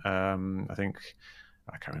plane. I think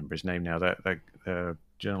I can't remember his name now. That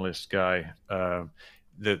journalist guy.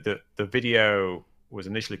 The video was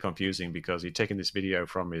initially confusing because he'd taken this video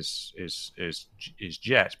from his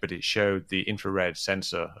jet, but it showed the infrared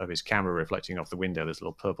sensor of his camera reflecting off the window, this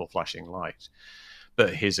little purple flashing light.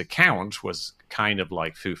 But his account was kind of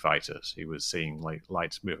like Foo Fighters. He was seeing like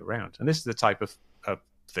lights move around. And this is the type of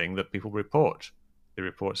thing that people report. They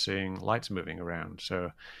report seeing lights moving around.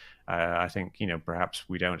 So I think, perhaps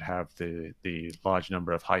we don't have the large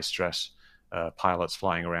number of high-stress pilots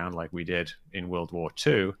flying around like we did in World War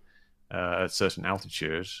II at certain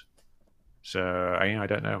altitudes. So I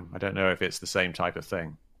don't know. I don't know if it's the same type of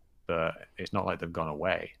thing, but it's not like they've gone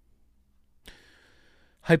away.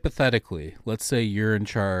 Hypothetically, let's say you're in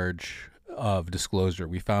charge of disclosure.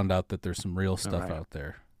 We found out that there's some real stuff out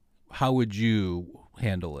there. How would you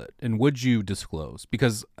handle it? And would you disclose?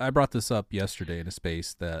 Because I brought this up yesterday in a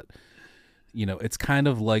space that, it's kind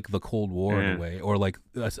of like the Cold War in a way, or like,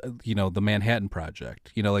 the Manhattan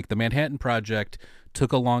Project. Like the Manhattan Project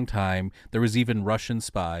took a long time. There was even Russian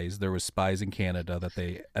spies. There was spies in Canada that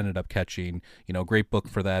they ended up catching. A great book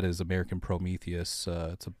for that is American Prometheus.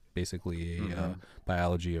 It's basically a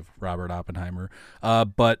biology of Robert Oppenheimer.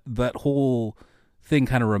 But that whole thing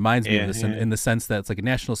kind of reminds me of this in the sense that it's like a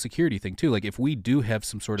national security thing too. Like if we do have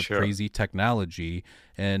some sort of crazy technology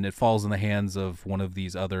and it falls in the hands of one of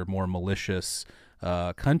these other more malicious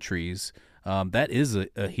countries, that is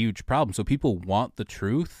a huge problem. So people want the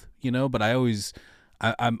truth, but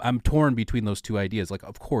I'm torn between those two ideas. Like,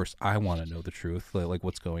 of course I want to know the truth, like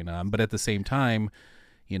what's going on, but at the same time,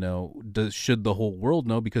 should the whole world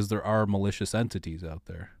know, because there are malicious entities out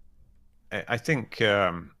there? I think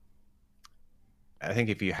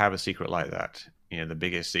if you have a secret like that, the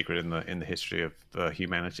biggest secret in the history of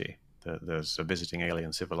humanity, that there's a visiting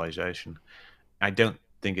alien civilization, I don't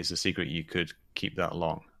think it's a secret you could keep that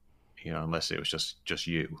long, unless it was just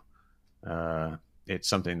you. It's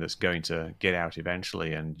something that's going to get out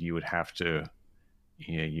eventually, and you would have to,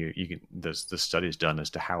 there's the studies done as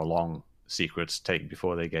to how long secrets take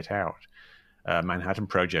before they get out. Manhattan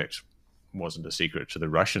Project wasn't a secret to the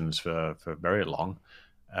Russians for very long.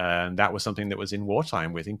 And that was something that was in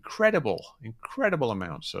wartime with incredible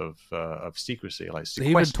amounts of secrecy, like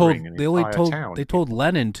sequestering an entire town. They told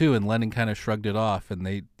Lenin too, and Lenin kind of shrugged it off. And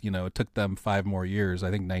they, it took them 5 more years. I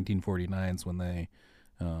think 1949 is when they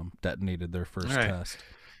detonated their first test.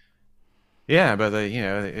 Yeah, but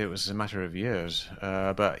it was a matter of years.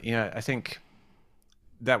 But I think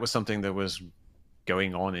that was something that was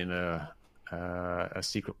going on in a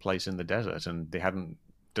secret place in the desert, and they hadn't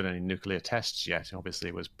done any nuclear tests yet. Obviously,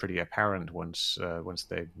 it was pretty apparent once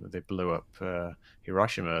they blew up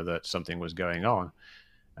Hiroshima that something was going on,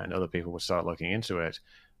 and other people would start looking into it.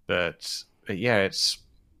 But yeah,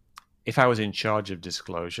 if I was in charge of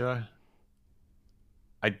disclosure,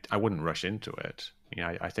 I wouldn't rush into it.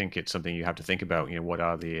 I think it's something you have to think about. What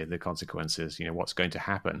are the consequences? What's going to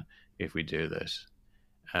happen if we do this?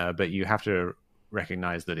 But you have to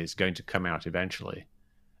recognize that it's going to come out eventually,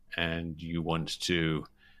 and you want to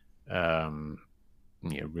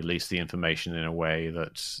release the information in a way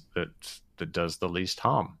that does the least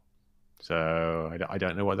harm. So I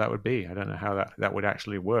don't know what that would be. I don't know how that would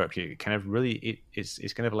actually work. It kind of really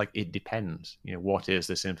it's kind of like, it depends. What is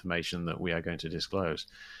this information that we are going to disclose?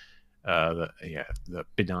 That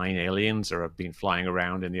benign aliens have been flying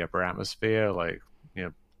around in the upper atmosphere,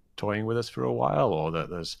 toying with us for a while, or that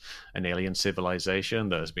there's an alien civilization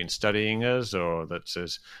that has been studying us, or that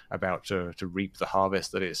is about to reap the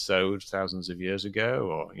harvest that it sowed thousands of years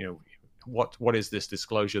ago, or what is this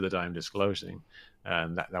disclosure that I'm disclosing,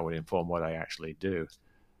 and that would inform what I actually do.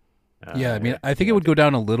 I think it would go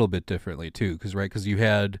down a little bit differently too, because you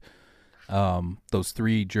had those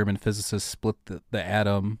 3 German physicists split the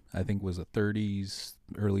atom. I think was the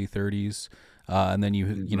early 30s. And then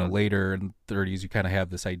you later in the 30s, you kind of have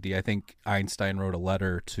this idea. I think Einstein wrote a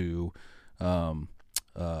letter to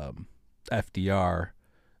FDR,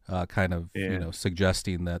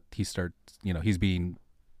 suggesting that he's being,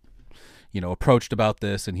 approached about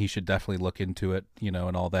this, and he should definitely look into it,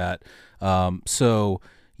 and all that. So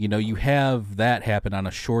you have that happen on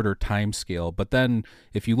a shorter time scale. But then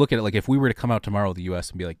if you look at it, like if we were to come out tomorrow, the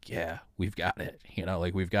U.S. and be like, yeah, we've got it,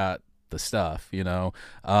 we've got the stuff,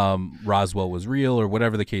 Roswell was real or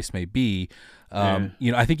whatever the case may be.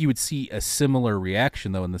 I think you would see a similar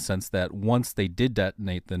reaction, though, in the sense that once they did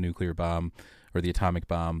detonate the nuclear bomb or the atomic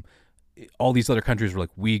bomb, all these other countries were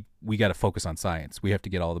like, we got to focus on science. We have to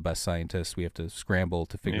get all the best scientists. We have to scramble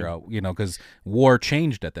to figure out, because war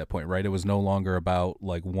changed at that point, right? It was no longer about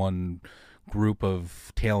like one group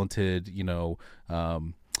of talented,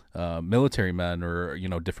 military men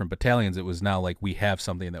or, different battalions. It was now like we have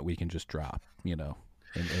something that we can just drop,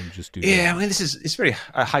 and just do. Yeah, that. It's very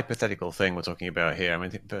a hypothetical thing we're talking about here. I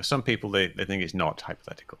mean, for some people, they think it's not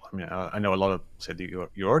hypothetical. I mean, I know a lot of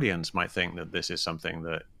your audience might think that this is something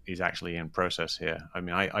that is actually in process here. I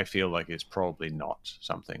mean, I feel like it's probably not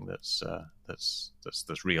something that's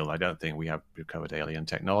real. I don't think we have recovered alien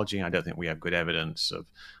technology. I don't think we have good evidence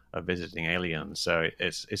of visiting aliens. So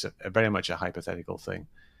it's a very much a hypothetical thing.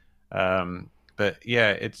 But yeah,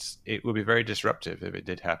 it would be very disruptive if it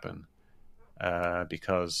did happen.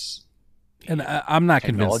 Because I'm not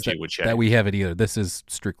convinced that we have it either. This is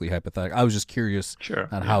strictly hypothetical. I was just curious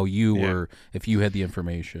on how you were, if you had the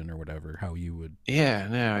information or whatever, how you would. Yeah,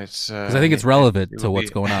 no, it's because I think it's relevant to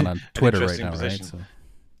what's going on Twitter right now, position. Right?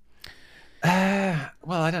 So.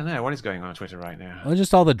 Well, I don't know what is going on Twitter right now. Well,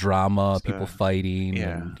 just all the drama, people fighting,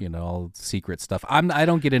 and all secret stuff. I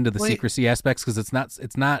don't get into the secrecy aspects because it's not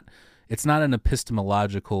an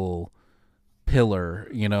epistemological pillar,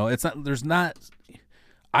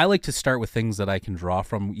 I like to start with things that I can draw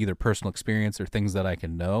from either personal experience or things that I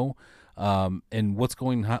can know, and what's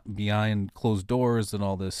going behind closed doors and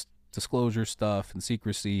all this disclosure stuff and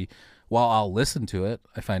secrecy. While I'll listen to it,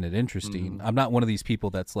 I find it interesting. I'm not one of these people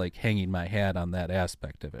that's like hanging my hat on that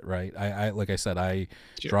aspect of it, right? I like I said, I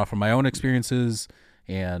draw from my own experiences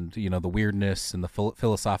and the weirdness and the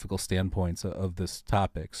philosophical standpoints of this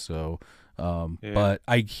topic. So but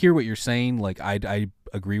I hear what you're saying. Like I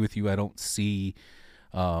agree with you. I don't see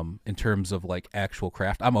in terms of like actual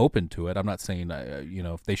craft. I'm open to it. I'm not saying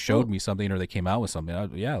if they showed me something or they came out with something,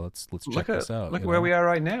 let's check this out. Look where we are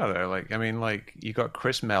right now, though. Like you got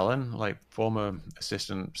Chris Mellon, like former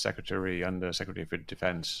Assistant Secretary under Secretary for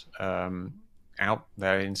Defense, out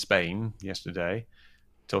there in Spain yesterday,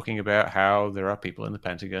 talking about how there are people in the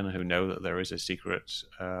Pentagon who know that there is a secret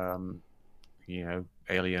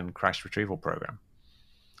alien crash retrieval program.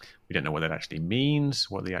 We don't know what that actually means,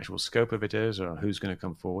 what the actual scope of it is, or who's going to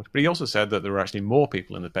come forward. But he also said that there are actually more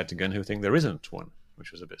people in the Pentagon who think there isn't one,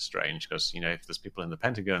 which was a bit strange because, if there's people in the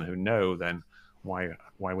Pentagon who know, then why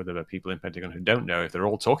would there be people in the Pentagon who don't know if they're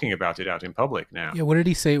all talking about it out in public now? Yeah, what did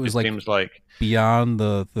he say? It was seems like beyond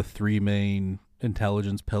the three main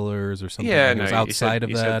intelligence pillars or something? Yeah, it was outside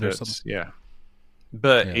of that or something? Yeah.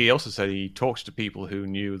 But he also said he talks to people who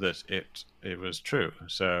knew that it was true.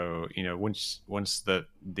 So once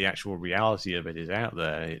the actual reality of it is out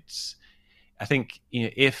there, I think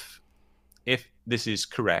if this is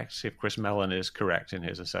correct, if Chris Mellon is correct in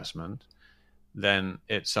his assessment, then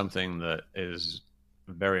it's something that is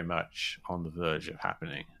very much on the verge of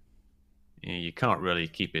happening. You can't really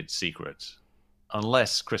keep it secret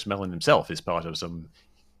unless Chris Mellon himself is part of some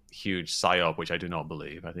huge psyop, which I do not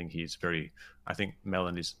believe. I think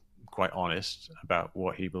Mellon is quite honest about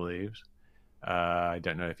what he believes. I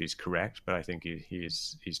don't know if he's correct, but I think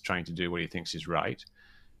he's trying to do what he thinks is right.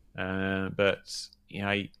 But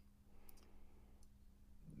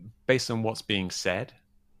based on what's being said,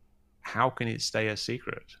 how can it stay a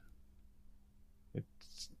secret?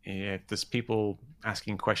 If there's people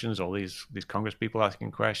asking questions, all these Congress people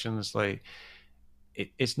asking questions, like.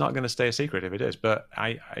 It's not going to stay a secret if it is, but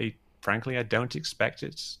I frankly, I don't expect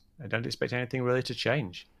it. I don't expect anything really to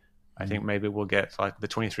change. I think maybe we'll get like the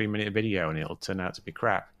 23-minute video and it'll turn out to be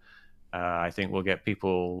crap. I think we'll get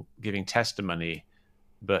people giving testimony,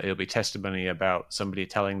 but it'll be testimony about somebody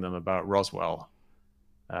telling them about Roswell,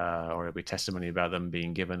 or it'll be testimony about them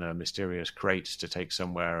being given a mysterious crate to take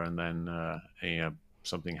somewhere and then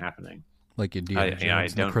something happening. Like Indiana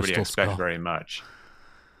Jones, I don't really expect skull. very much.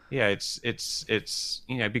 Yeah, it's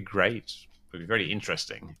it'd be great. It'd be very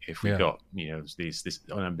interesting if we got this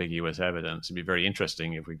unambiguous evidence. It'd be very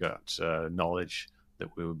interesting if we got knowledge that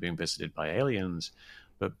we were being visited by aliens.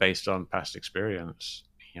 But based on past experience,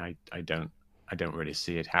 I don't really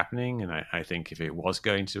see it happening. And I think if it was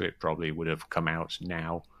going to, it probably would have come out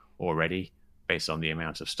now already, based on the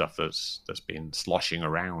amount of stuff that's been sloshing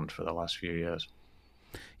around for the last few years.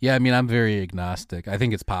 Yeah, I mean, I'm very agnostic. I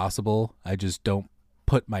think it's possible. I just don't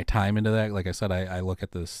put my time into that. Like I said, I look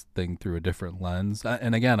at this thing through a different lens.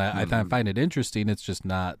 And again, I find it interesting. It's just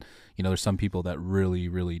not, there's some people that really,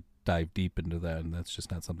 really dive deep into that, and that's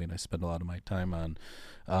just not something I spend a lot of my time on.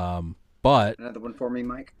 But another one for me,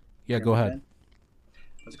 Mike. Yeah, go ahead.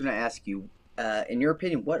 was going to ask you, in your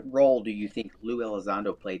opinion, what role do you think Lou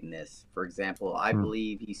Elizondo played in this? For example, I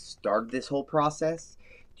believe he started this whole process.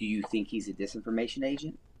 Do you think he's a disinformation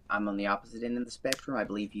agent? I'm on the opposite end of the spectrum. I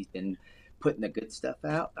believe he's been putting the good stuff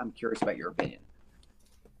out. I'm curious about your opinion.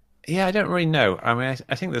 Yeah, I don't really know. I mean,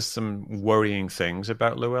 I think there's some worrying things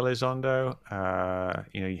about Lou Elizondo.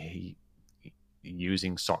 He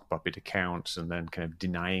using sock puppet accounts and then kind of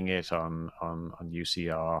denying it on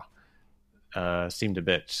UCR seemed a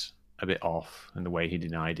bit off in the way he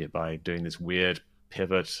denied it by doing this weird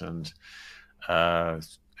pivot and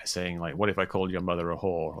saying like, "What if I called your mother a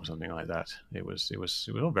whore?" or something like that. It was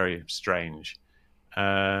all very strange.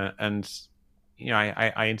 And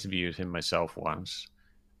I interviewed him myself once,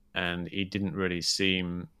 and he didn't really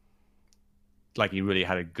seem like he really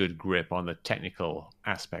had a good grip on the technical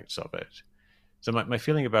aspects of it. So my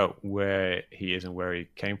feeling about where he is and where he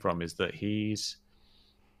came from is that he's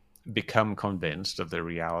become convinced of the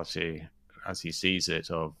reality as he sees it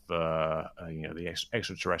of the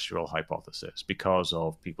extraterrestrial hypothesis because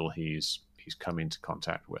of people he's come into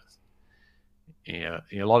contact with. A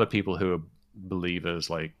lot of people who are believers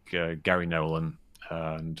like Gary Nolan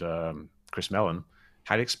and Chris Mellon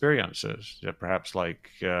had experiences, perhaps like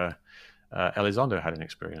Elizondo had an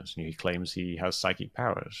experience. He claims he has psychic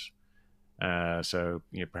powers. So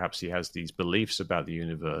perhaps he has these beliefs about the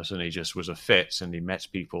universe, and he just was a fit, and he met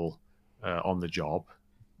people on the job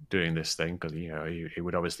doing this thing because he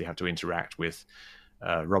would obviously have to interact with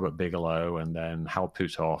Robert Bigelow and then Hal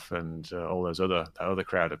Puthoff and all those other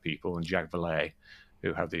crowd of people, and Jacques Vallée,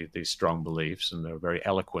 who have these strong beliefs, and they're very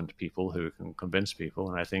eloquent people who can convince people.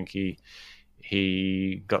 And I think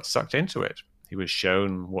he got sucked into it. He was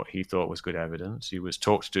shown what he thought was good evidence. He was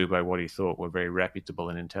talked to by what he thought were very reputable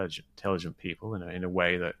and intelligent people in a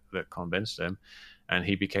way that convinced him, and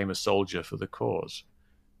he became a soldier for the cause.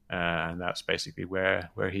 And that's basically where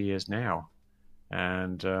he is now.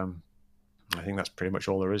 And I think that's pretty much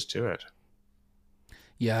all there is to it.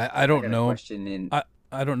 Yeah, I don't know.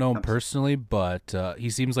 I don't know him personally, but he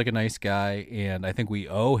seems like a nice guy, and I think we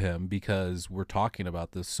owe him because we're talking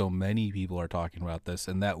about this. So many people are talking about this,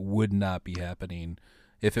 and that would not be happening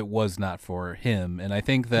if it was not for him. And I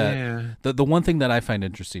think that the one thing that I find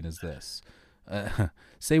interesting is this.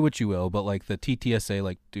 Say what you will, but like the TTSA,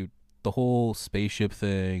 like, dude, the whole spaceship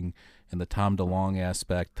thing and the Tom DeLonge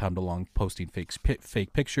aspect, Tom DeLonge posting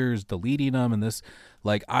fake pictures, deleting them, and this,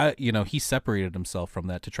 like, he separated himself from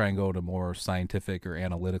that to try and go to more scientific or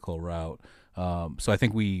analytical route. So I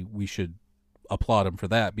think we should applaud him for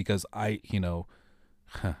that because Tom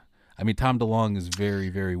DeLonge is very,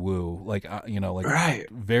 very woo, right,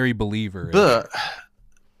 very believer.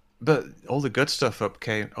 But all the good stuff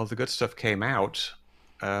came out,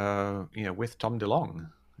 with Tom DeLonge.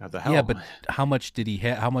 Yeah, but how much did he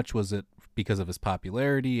have? How much was it because of his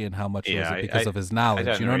popularity, and how much was it because of his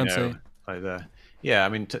knowledge? You know what I'm saying?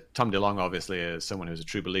 Tom DeLonge obviously is someone who's a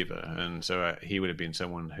true believer, and so he would have been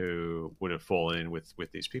someone who would have fallen in with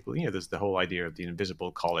these people. There's the whole idea of the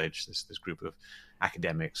invisible college, this group of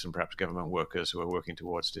academics and perhaps government workers who are working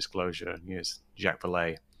towards disclosure. Jacques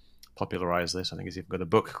Vallée popularized this. I think he's even got a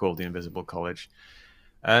book called The Invisible College,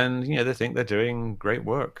 and they think they're doing great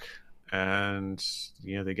work. And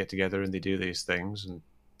they get together and they do these things, and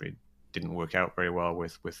it didn't work out very well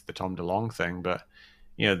with the Tom DeLonge thing. But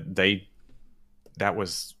that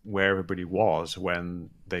was where everybody was when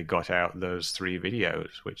they got out those 3 videos,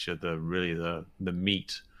 which are the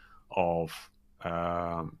meat of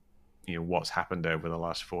what's happened over the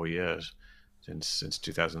last 4 years since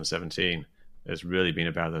 2017. Has really been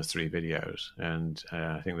about those 3 videos, and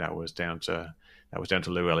I think that was down to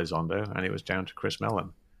Lou Elizondo, and it was down to Chris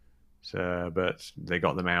Mellon. So, but they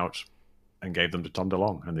got them out and gave them to Tom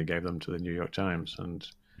DeLonge, and they gave them to the New York Times, and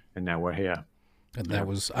now we're here. And that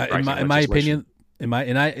was, in my opinion,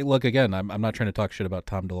 look again. I'm not trying to talk shit about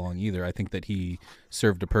Tom DeLonge either. I think that he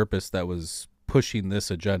served a purpose that was pushing this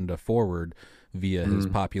agenda forward via his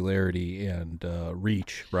popularity and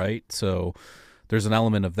reach, right? So there's an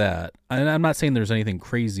element of that, and I'm not saying there's anything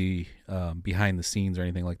crazy behind the scenes or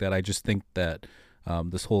anything like that. I just think that.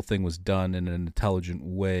 This whole thing was done in an intelligent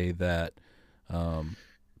way that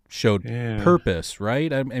showed purpose,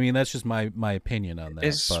 right? I mean, that's just my opinion on that.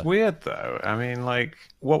 It's weird, though. I mean,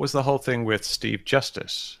 what was the whole thing with Steve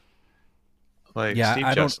Justice? I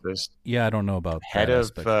don't know about head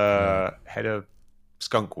of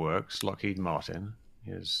Skunk Works, Lockheed Martin.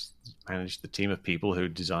 He's managed the team of people who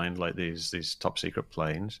designed these top secret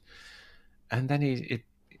planes, and then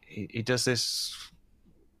he does this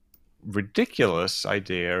ridiculous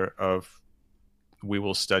idea of we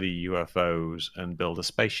will study UFOs and build a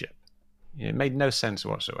spaceship. It made no sense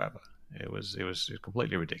whatsoever. It was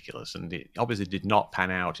completely ridiculous, and it obviously did not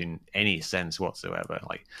pan out in any sense whatsoever.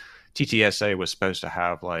 Like, TTSA was supposed to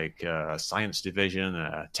have like a science division,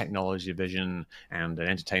 a technology division, and an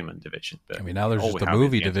entertainment division. But I mean, now there's just a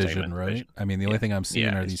movie division, right? Division. I mean, the only thing I'm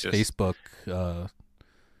seeing are these Facebook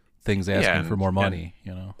things asking for more money,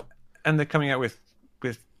 you know. And they're coming out with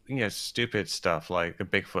stupid stuff like a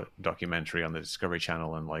Bigfoot documentary on the Discovery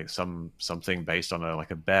Channel, and like something based on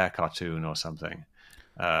a bear cartoon or something.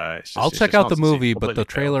 I'll check out the movie, but the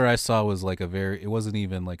trailer I saw was like it wasn't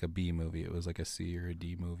even like a B movie. It was like a C or a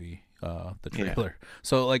D movie, the trailer. Yeah.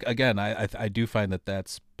 So like, again, I do find that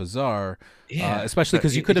that's bizarre, especially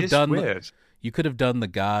because you could have done the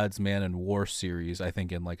Gods, Man, and War series, I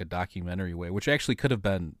think, in like a documentary way, which actually could have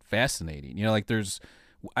been fascinating. You know, like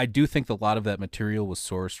I do think a lot of that material was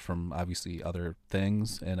sourced from obviously other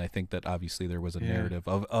things, and I think that obviously there was a narrative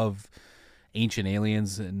of ancient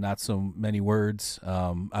aliens and not so many words.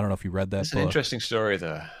 I don't know if you read that book. It's an interesting story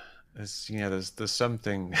there. There's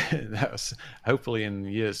something that hopefully in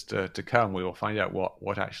years to come we will find out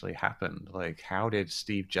what actually happened. Like, how did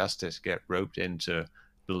Steve Justice get roped into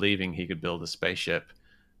believing he could build a spaceship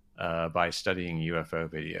by studying UFO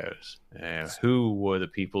videos? Who were the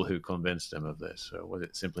people who convinced him of this, or was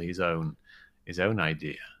it simply his own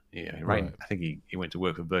idea? Right. I think he went to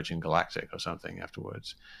work with Virgin Galactic or something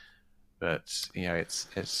afterwards. But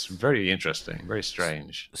it's very interesting, very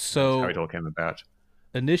strange. So how it all came about.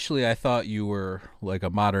 Initially, I thought you were like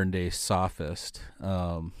a modern day sophist,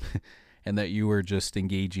 and that you were just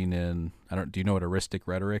engaging in do you know what heuristic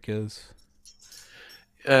rhetoric is?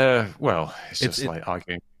 Well, it's just like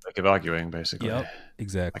arguing, basically. Yep,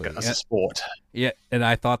 exactly. Like a sport. Yeah, and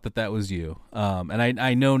I thought that was you. And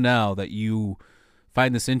I know now that you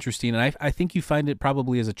find this interesting, and I think you find it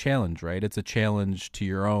probably as a challenge, right? It's a challenge to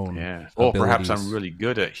your own or abilities. Perhaps I'm really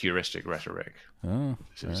good at heuristic rhetoric. Oh,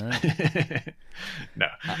 all right. No.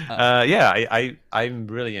 I'm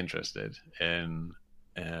really interested in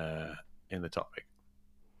the topic.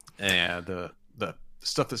 The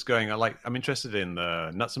stuff that's going on. Like, I'm interested in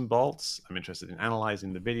the nuts and bolts. I'm interested in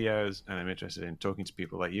analyzing the videos, and I'm interested in talking to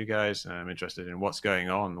people like you guys, and I'm interested in what's going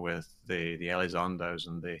on with the Elizondos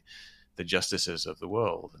and the justices of the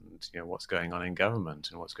world, and what's going on in government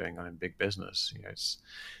and what's going on in big business. It's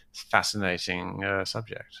a fascinating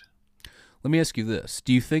subject. Let me ask you this: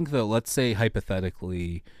 do you think that, let's say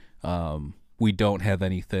hypothetically, we don't have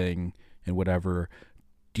anything and whatever,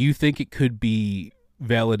 do you think it could be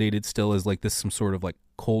validated still as like this some sort of like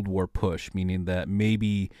Cold War push, meaning that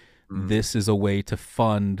maybe this is a way to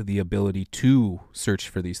fund the ability to search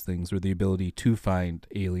for these things, or the ability to find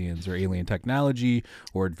aliens or alien technology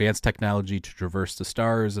or advanced technology to traverse the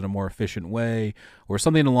stars in a more efficient way, or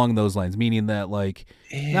something along those lines, meaning that like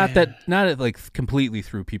not like completely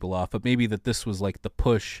threw people off, but maybe that this was like the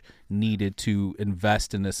push needed to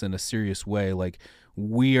invest in this in a serious way. Like,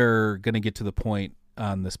 we are going to get to the point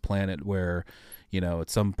on this planet where at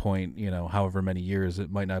some point, however many years,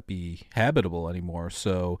 it might not be habitable anymore.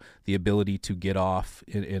 So the ability to get off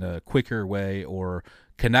in a quicker way, or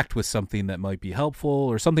connect with something that might be helpful,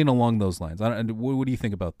 or something along those lines. What do you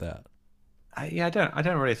think about that? I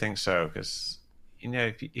don't really think so, because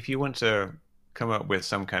if you want to come up with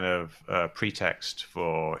some kind of pretext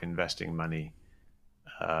for investing money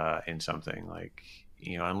in something, like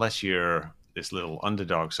unless you're this little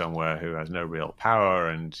underdog somewhere who has no real power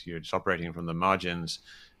and you're just operating from the margins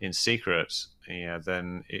in secret,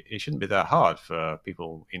 then it shouldn't be that hard for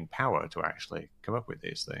people in power to actually come up with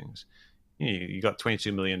these things. You got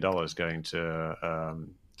 $22 million going to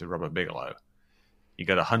Robert Bigelow. You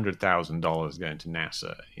got $100,000 going to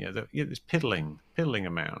NASA. There's piddling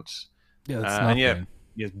amounts. Yeah, that's nothing. And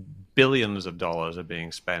yet, billions of dollars are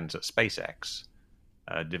being spent at SpaceX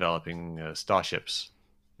developing starships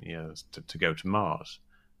to go to Mars.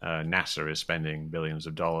 NASA is spending billions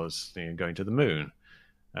of dollars going to the moon.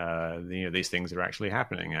 These things are actually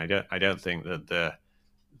happening. I don't think that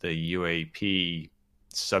the UAP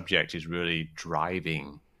subject is really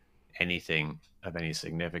driving anything of any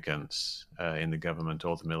significance in the government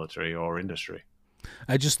or the military or industry.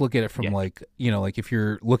 I just look at it from like if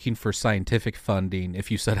you're looking for scientific funding,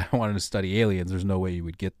 if you said I wanted to study aliens, there's no way you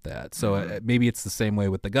would get that. So maybe it's the same way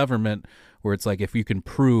with the government, where it's like, if you can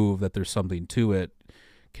prove that there's something to it,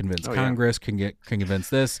 convince Congress, can convince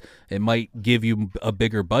this, it might give you a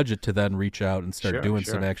bigger budget to then reach out and start doing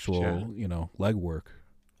some actual legwork.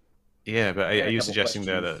 Yeah, but are you suggesting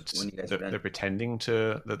there that they're pretending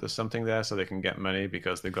that there's something there so they can get money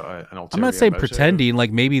because they've got an ulterior I'm not saying motive? Pretending,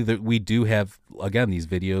 like maybe that we do have, again, these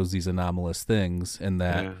videos, these anomalous things, and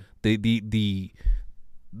that the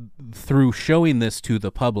through showing this to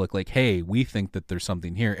the public, like, hey, we think that there's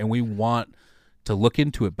something here and we want to look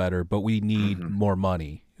into it better, but we need more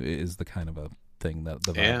money, is the kind of a thing that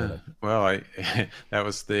the well, that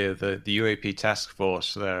was the UAP task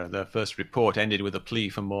force. Their first report ended with a plea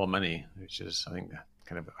for more money, which is, I think,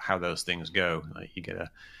 kind of how those things go. Like, you get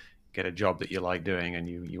a job that you like doing, and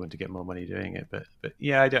you want to get more money doing it. But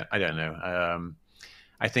yeah, I don't know.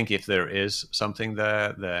 I think if there is something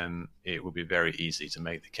there, then it would be very easy to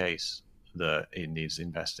make the case that it needs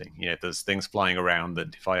investing. If there's things flying around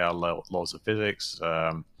that defy our laws of physics,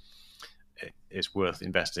 it's worth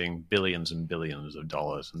investing billions and billions of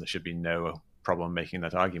dollars, and there should be no problem making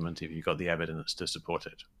that argument if you've got the evidence to support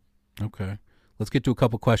it. Okay. Let's get to a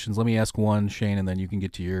couple questions. Let me ask one, Shane, and then you can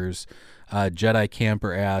get to yours. Jedi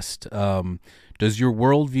Camper asked, does your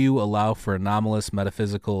worldview allow for anomalous,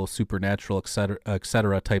 metaphysical, supernatural, et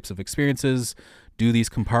cetera types of experiences? Do these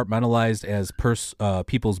compartmentalized as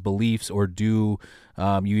people's beliefs, or do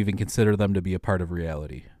you even consider them to be a part of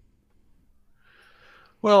reality?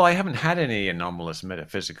 Well, I haven't had any anomalous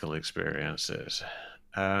metaphysical experiences.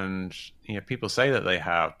 And people say that they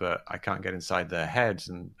have, but I can't get inside their heads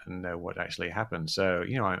and know what actually happened. So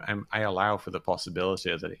I allow for the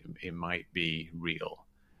possibility that it might be real.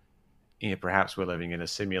 Perhaps we're living in a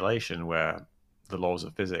simulation where the laws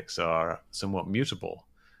of physics are somewhat mutable,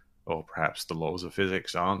 or perhaps the laws of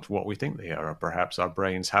physics aren't what we think they are, or perhaps our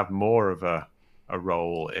brains have more of a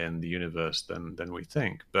role in the universe than we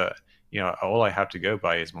think. But all I have to go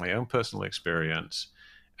by is my own personal experience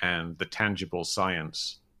and the tangible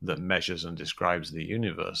science that measures and describes the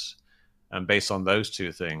universe. And based on those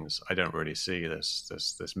two things, I don't really see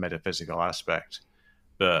this metaphysical aspect,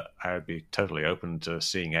 but I would be totally open to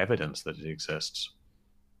seeing evidence that it exists.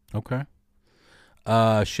 Okay.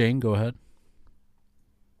 Shane, go ahead.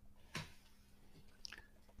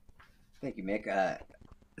 Thank you, Mick.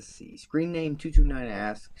 Let's see. Screen name 229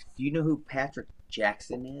 asks, do you know who Patrick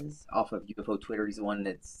Jackson is off of UFO Twitter? He's the one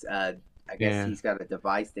that's, I guess he's got a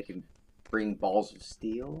device that can bring balls of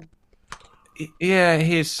steel. Yeah,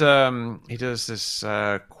 he does this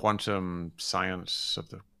quantum science of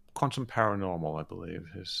the quantum paranormal, I believe,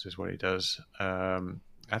 is what he does.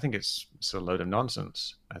 I think it's a load of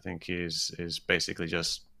nonsense. I think he's basically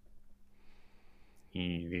just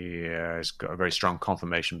he's got a very strong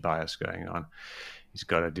confirmation bias going on. He's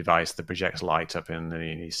got a device that projects light up in,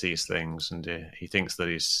 and he sees things, and he thinks that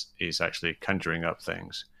he's actually conjuring up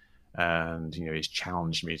things. And he's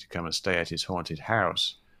challenged me to come and stay at his haunted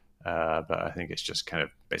house, but I think it's just kind of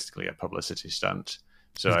basically a publicity stunt.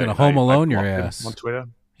 So he's going to home alone your ass on Twitter.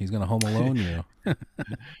 He's going to home alone you.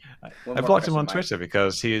 I blocked him on Twitter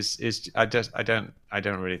because I don't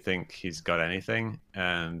really think he's got anything.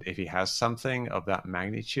 And if he has something of that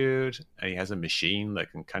magnitude, and he has a machine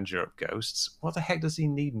that can conjure up ghosts, what the heck does he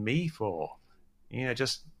need me for?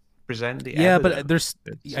 Just present the evidence.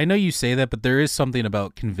 But I know you say that, but there is something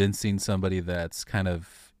about convincing somebody that's kind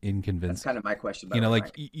of inconvincing. That's kind of my question.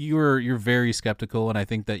 You're very skeptical, and I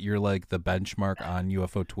think that you're like the benchmark on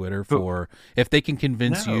UFO Twitter for if they can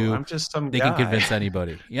convince you, I'm just some they guy. Can convince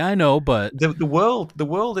anybody. Yeah, I know, but the world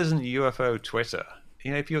isn't UFO Twitter.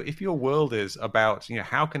 If your world is about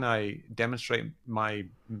how can I demonstrate my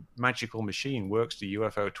magical machine works to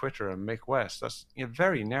UFO Twitter and Mick West, that's a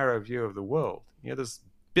very narrow view of the world. There's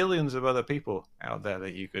billions of other people out there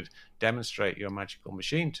that you could demonstrate your magical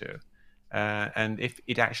machine to. And if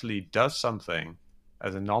it actually does something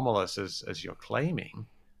as anomalous as you're claiming,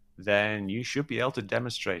 then you should be able to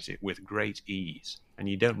demonstrate it with great ease. And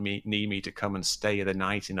you don't need me to come and stay the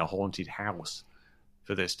night in a haunted house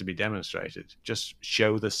for this to be demonstrated. Just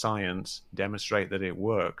show the science, demonstrate that it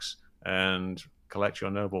works, and collect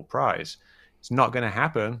your Nobel Prize. It's not going to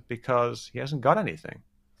happen because he hasn't got anything.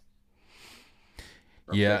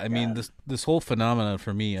 Yeah, I mean, this whole phenomenon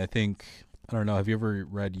for me, I think... I don't know. Have you ever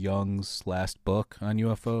read Jung's last book on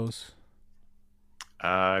UFOs?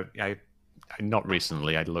 Not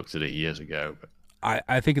recently. I looked at it years ago. But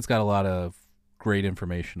I think it's got a lot of great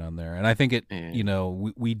information on there, and I think it.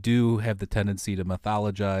 We do have the tendency to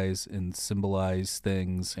mythologize and symbolize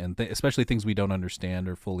things, and especially things we don't understand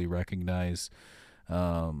or fully recognize.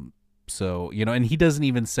 So and he doesn't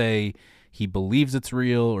even say he believes it's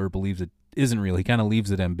real or believes it isn't real. He kind of leaves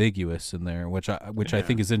it ambiguous in there, which I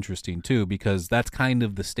think is interesting too, because that's kind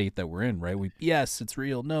of the state that we're in, right? Yes, it's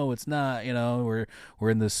real. No, it's not. We're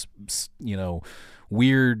in this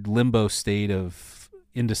weird limbo state of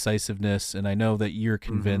indecisiveness, and I know that you're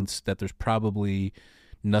convinced that there's probably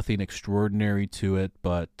nothing extraordinary to it,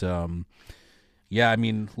 but yeah, I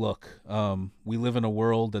mean, look, we live in a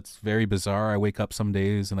world that's very bizarre. I wake up some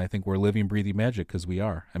days and I think we're living, breathing magic, because we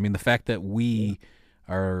are. I mean, the fact that we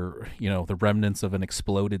are, the remnants of an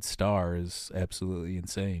exploded star is absolutely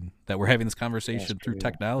insane that we're having this conversation through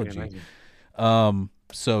technology.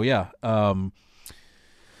 So yeah,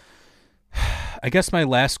 I guess my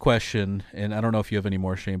last question, and I don't know if you have any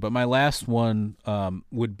more, Shane, but my last one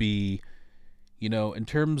would be, in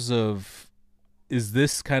terms of, is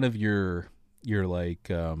this kind of your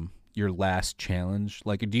last challenge?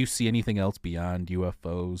 Like, do you see anything else beyond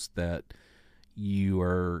UFOs that you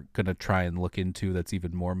are going to try and look into that's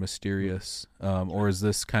even more mysterious? Or is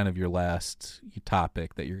this kind of your last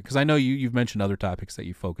topic that because I know you've mentioned other topics that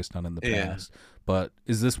you focused on in the past, but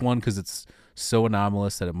is this one, because it's so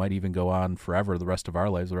anomalous that it might even go on forever, the rest of our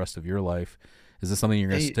lives, the rest of your life? Is this something you're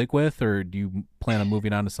going to stick with, or do you plan on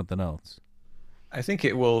moving on to something else? I think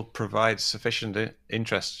it will provide sufficient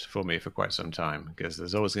interest for me for quite some time, because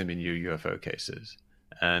there's always going to be new UFO cases.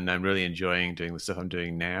 And I'm really enjoying doing the stuff I'm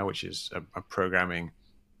doing now, which is I'm programming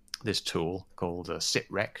this tool called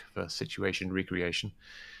SitRec for situation recreation,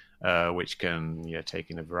 which can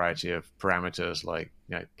take in a variety of parameters like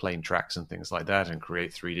plane tracks and things like that and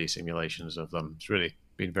create 3D simulations of them. It's really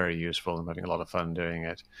been very useful. I'm having a lot of fun doing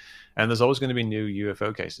it. And there's always going to be new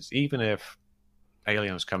UFO cases. Even if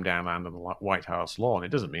aliens come down land on the White House lawn,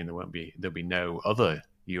 it doesn't mean there'll be no other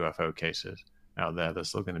UFO cases out there. There's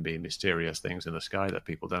still going to be mysterious things in the sky that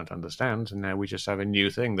people don't understand, and now we just have a new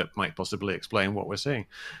thing that might possibly explain what we're seeing.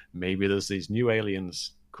 Maybe there's these new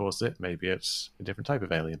aliens caused it, maybe it's a different type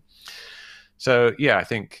of alien. So yeah, I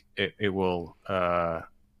think it will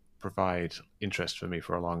provide interest for me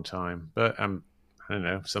for a long time, but I don't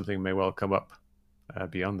know, something may well come up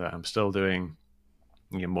beyond that. I'm still doing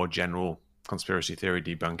more general conspiracy theory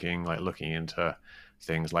debunking, like looking into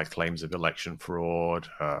things like claims of election fraud,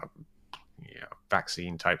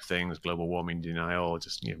 vaccine type things, global warming denial,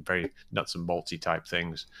 just very nuts and boltsy type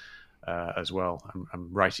things as well. I'm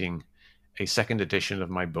writing a second edition of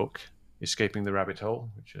my book, Escaping the Rabbit Hole,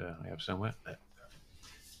 which I have somewhere.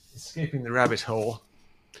 Escaping the Rabbit Hole,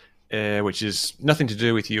 which is nothing to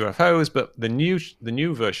do with UFOs, but the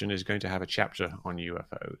new version is going to have a chapter on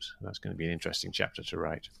UFOs. That's going to be an interesting chapter to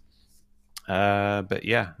write. But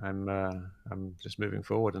yeah, I'm just moving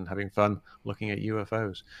forward and having fun looking at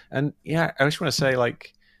UFOs. And yeah, I just want to say,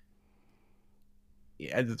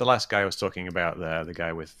 the last guy I was talking about there, the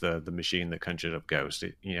guy with the machine that conjured up ghosts,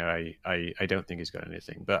 I don't think he's got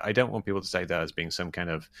anything. But I don't want people to say that as being some kind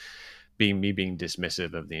of being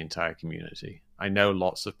dismissive of the entire community. I know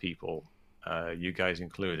lots of people, you guys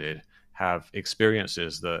included, have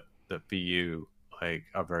experiences that for you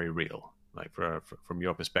are very real. Like from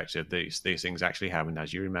your perspective, these things actually happened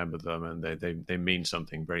as you remember them, and they mean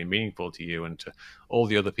something very meaningful to you and to all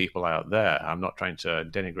the other people out there. I'm not trying to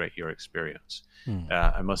denigrate your experience.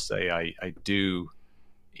 I must say I do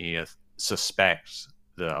suspect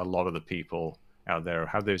that a lot of the people out there who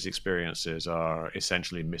have those experiences are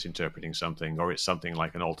essentially misinterpreting something, or it's something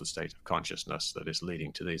like an altered state of consciousness that is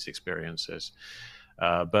leading to these experiences.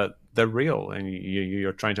 But they're real, and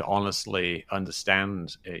you're trying to honestly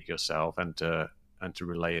understand it yourself and to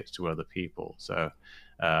relay it to other people. So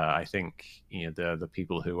I think the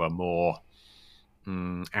people who are more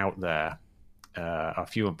out there are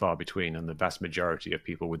few and far between, and the vast majority of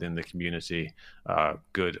people within the community are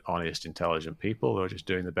good, honest, intelligent people who are just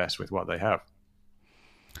doing the best with what they have.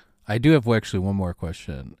 I do have actually one more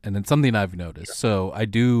question, and it's something I've noticed. Sure. So I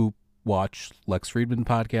do watch Lex Friedman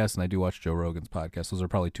podcast, and I do watch Joe Rogan's podcast. Those are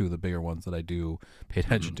probably two of the bigger ones that I do pay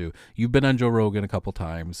attention to. You've been on Joe Rogan a couple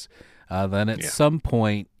times. Then at some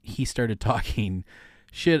point he started talking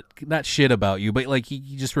not shit about you, but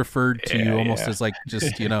he just referred to you almost as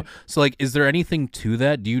just, So is there anything to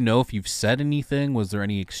that? Do you know if you've said anything? Was there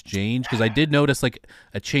any exchange? Because I did notice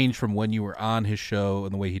a change from when you were on his show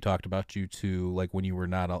and the way he talked about you to when you were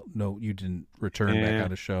not, you didn't return back on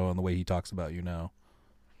his show and the way he talks about you now.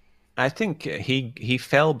 I think he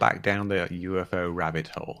fell back down the UFO rabbit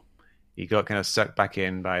hole. He got kind of sucked back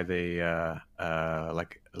in by the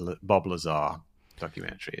Bob Lazar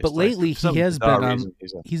documentary. But lately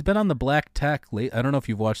he's been on the Black Tech. I don't know if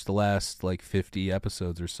you've watched the last 50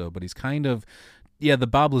 episodes or so, but he's kind of the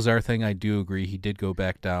Bob Lazar thing. I do agree. He did go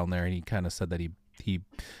back down there, and he kind of said that he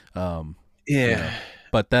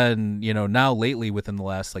But then, now lately within the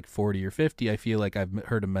last 40 or 50, I feel like I've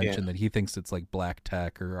heard him mention that he thinks it's Black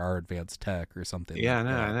Tech or our advanced tech or something. Yeah,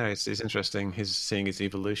 I know. It's interesting. He's seeing his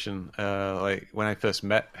evolution. When I first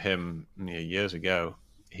met him years ago,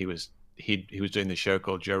 he was doing the show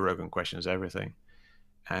called Joe Rogan Questions Everything.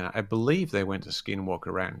 And I believe they went to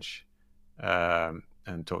Skinwalker Ranch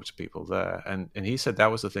and talked to people there. And he said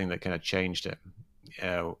that was the thing that kind of changed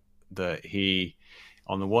him. That he,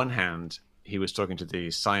 on the one hand, he was talking to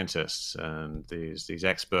these scientists and these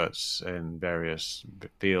experts in various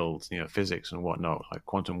fields, physics and whatnot, like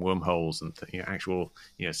quantum wormholes and actual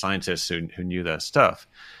scientists who knew their stuff.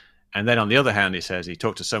 And then on the other hand, he says he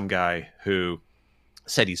talked to some guy who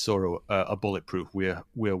said he saw a bulletproof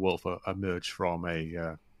werewolf emerge from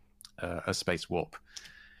a space warp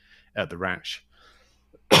at the ranch.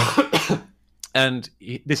 And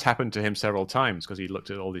this happened to him several times because he looked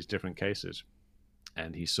at all these different cases,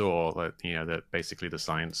 and he saw that that basically the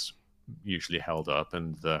science usually held up,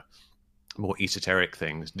 and the more esoteric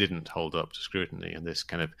things didn't hold up to scrutiny. And this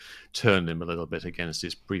kind of turned him a little bit against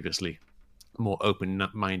his previously more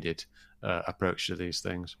open-minded approach to these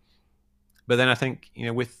things. But then I think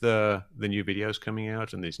with the new videos coming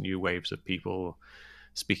out and these new waves of people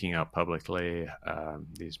speaking out publicly,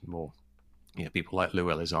 these more people like Lou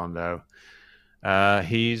Elizondo,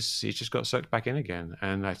 he's just got sucked back in again,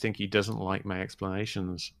 and I think he doesn't like my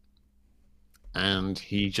explanations, and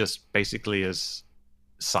he just basically has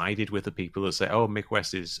sided with the people that say, "Oh, Mick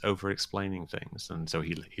West is over-explaining things," and so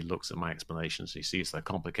he looks at my explanations, he sees they're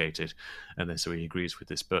complicated, and then so he agrees with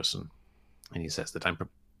this person, and he says that I'm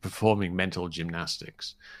performing mental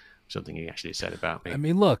gymnastics. Something he actually said about me. I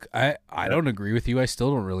mean, look, I don't agree with you. I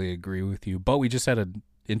still don't really agree with you, but we just had an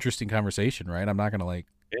interesting conversation, right? I'm not gonna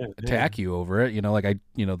attack you over it.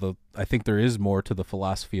 I think there is more to the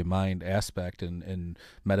philosophy of mind aspect and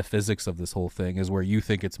metaphysics of this whole thing, is where you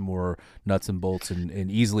think it's more nuts and bolts and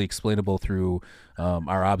easily explainable through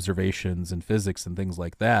our observations and physics and things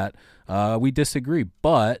like that. We disagree,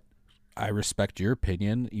 but I respect your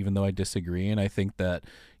opinion, even though I disagree. And I think that,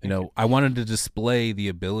 I wanted to display the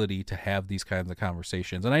ability to have these kinds of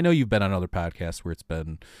conversations. And I know you've been on other podcasts where it's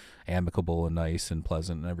been amicable and nice and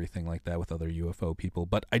pleasant and everything like that with other UFO people.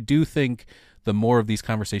 But I do think the more of these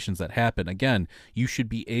conversations that happen, again, you should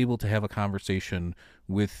be able to have a conversation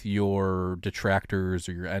with your detractors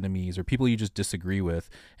or your enemies or people you just disagree with,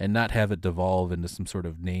 and not have it devolve into some sort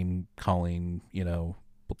of name calling,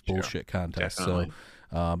 bullshit contest. Definitely.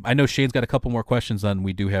 So I know Shane's got a couple more questions on.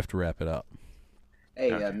 We do have to wrap it up.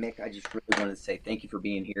 Hey, Mick, I just really wanted to say thank you for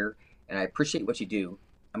being here, and I appreciate what you do.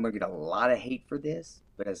 I'm going to get a lot of hate for this,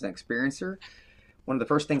 but as an experiencer, one of the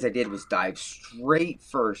first things I did was dive straight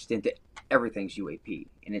first into everything's UAP,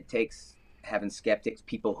 and it takes having skeptics,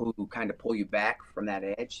 people who kind of pull you back from that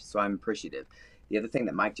edge, so I'm appreciative. The other thing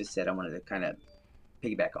that Mike just said, I wanted to kind of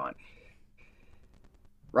piggyback on.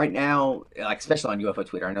 Right now, like especially on UFO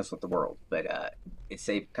Twitter, I know it's not the world, but it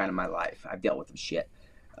saved kind of my life. I've dealt with some shit.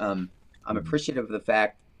 I'm appreciative of the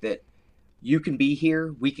fact that you can be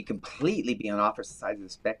here. We could completely be on opposite sides of the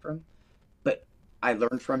spectrum, but I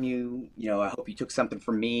learned from you. I hope you took something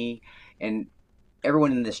from me, and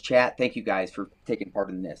everyone in this chat. Thank you guys for taking part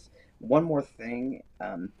in this. One more thing,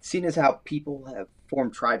 seeing as how people have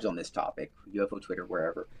formed tribes on this topic, UFO Twitter,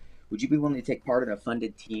 wherever, would you be willing to take part in a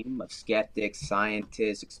funded team of skeptics,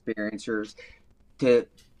 scientists, experiencers to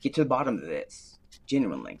get to the bottom of this,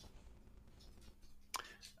 genuinely?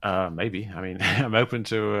 Maybe. I mean, I'm open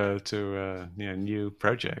to new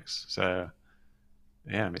projects. So,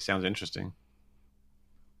 yeah, it sounds interesting.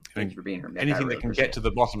 Thank you for being here, Mick. Anything that can get to the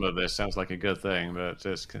bottom of this sounds like a good thing, but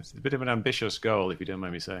it's a bit of an ambitious goal, if you don't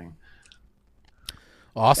mind me saying.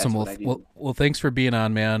 Awesome. Well, thanks for being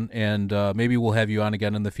on, man. And maybe we'll have you on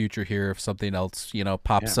again in the future here if something else,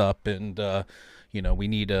 pops up and, we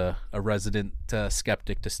need a resident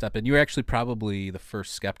skeptic to step in. You're actually probably the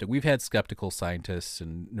first skeptic. We've had skeptical scientists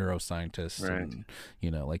and neuroscientists and,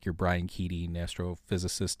 like your Brian Keating,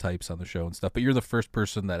 astrophysicist types on the show and stuff. But you're the first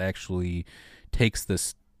person that actually takes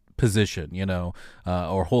this position,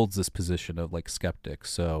 or holds this position of like skeptic.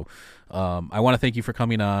 So I want to thank you for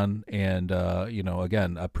coming on, and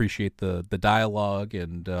again, appreciate the dialogue,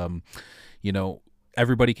 and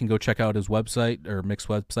everybody can go check out his website, or Mick's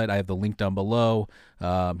website. I have the link down below.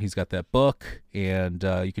 He's got that book, and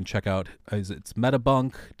you can check out, it's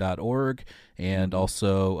metabunk.org, and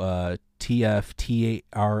also tftarh.com,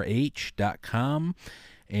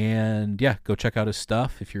 and go check out his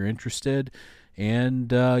stuff if you're interested.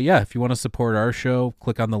 And if you want to support our show,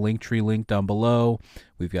 click on the Linktree link down below.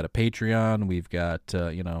 We've got a Patreon. We've got,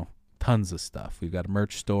 tons of stuff. We've got a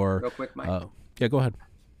merch store. Real quick, Mike. Go ahead.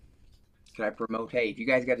 Can I promote? Hey, if you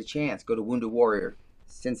guys got a chance, go to Wounded Warrior.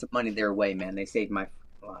 Send some money their way, man. They saved my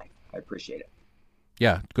life. I appreciate it.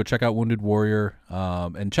 Yeah, go check out Wounded Warrior,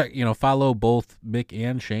 and follow both Mick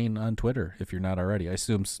and Shane on Twitter if you're not already. I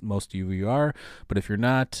assume most of you are, but if you're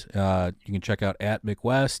not, you can check out at Mick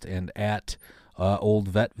West and at Old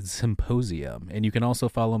Vet Symposium. And you can also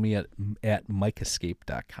follow me at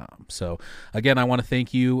mikeescape.com. So, again, I want to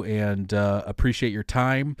thank you and appreciate your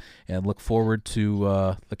time and look forward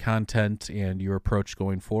to the content and your approach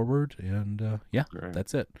going forward. And, Great.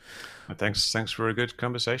 That's it. Thanks for a good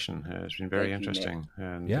conversation. It's been very interesting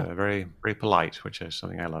and very, very polite, which is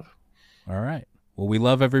something I love. All right. Well, we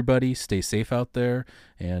love everybody. Stay safe out there,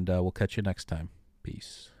 and we'll catch you next time.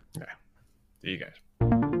 Peace. Yeah. See you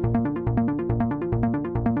guys.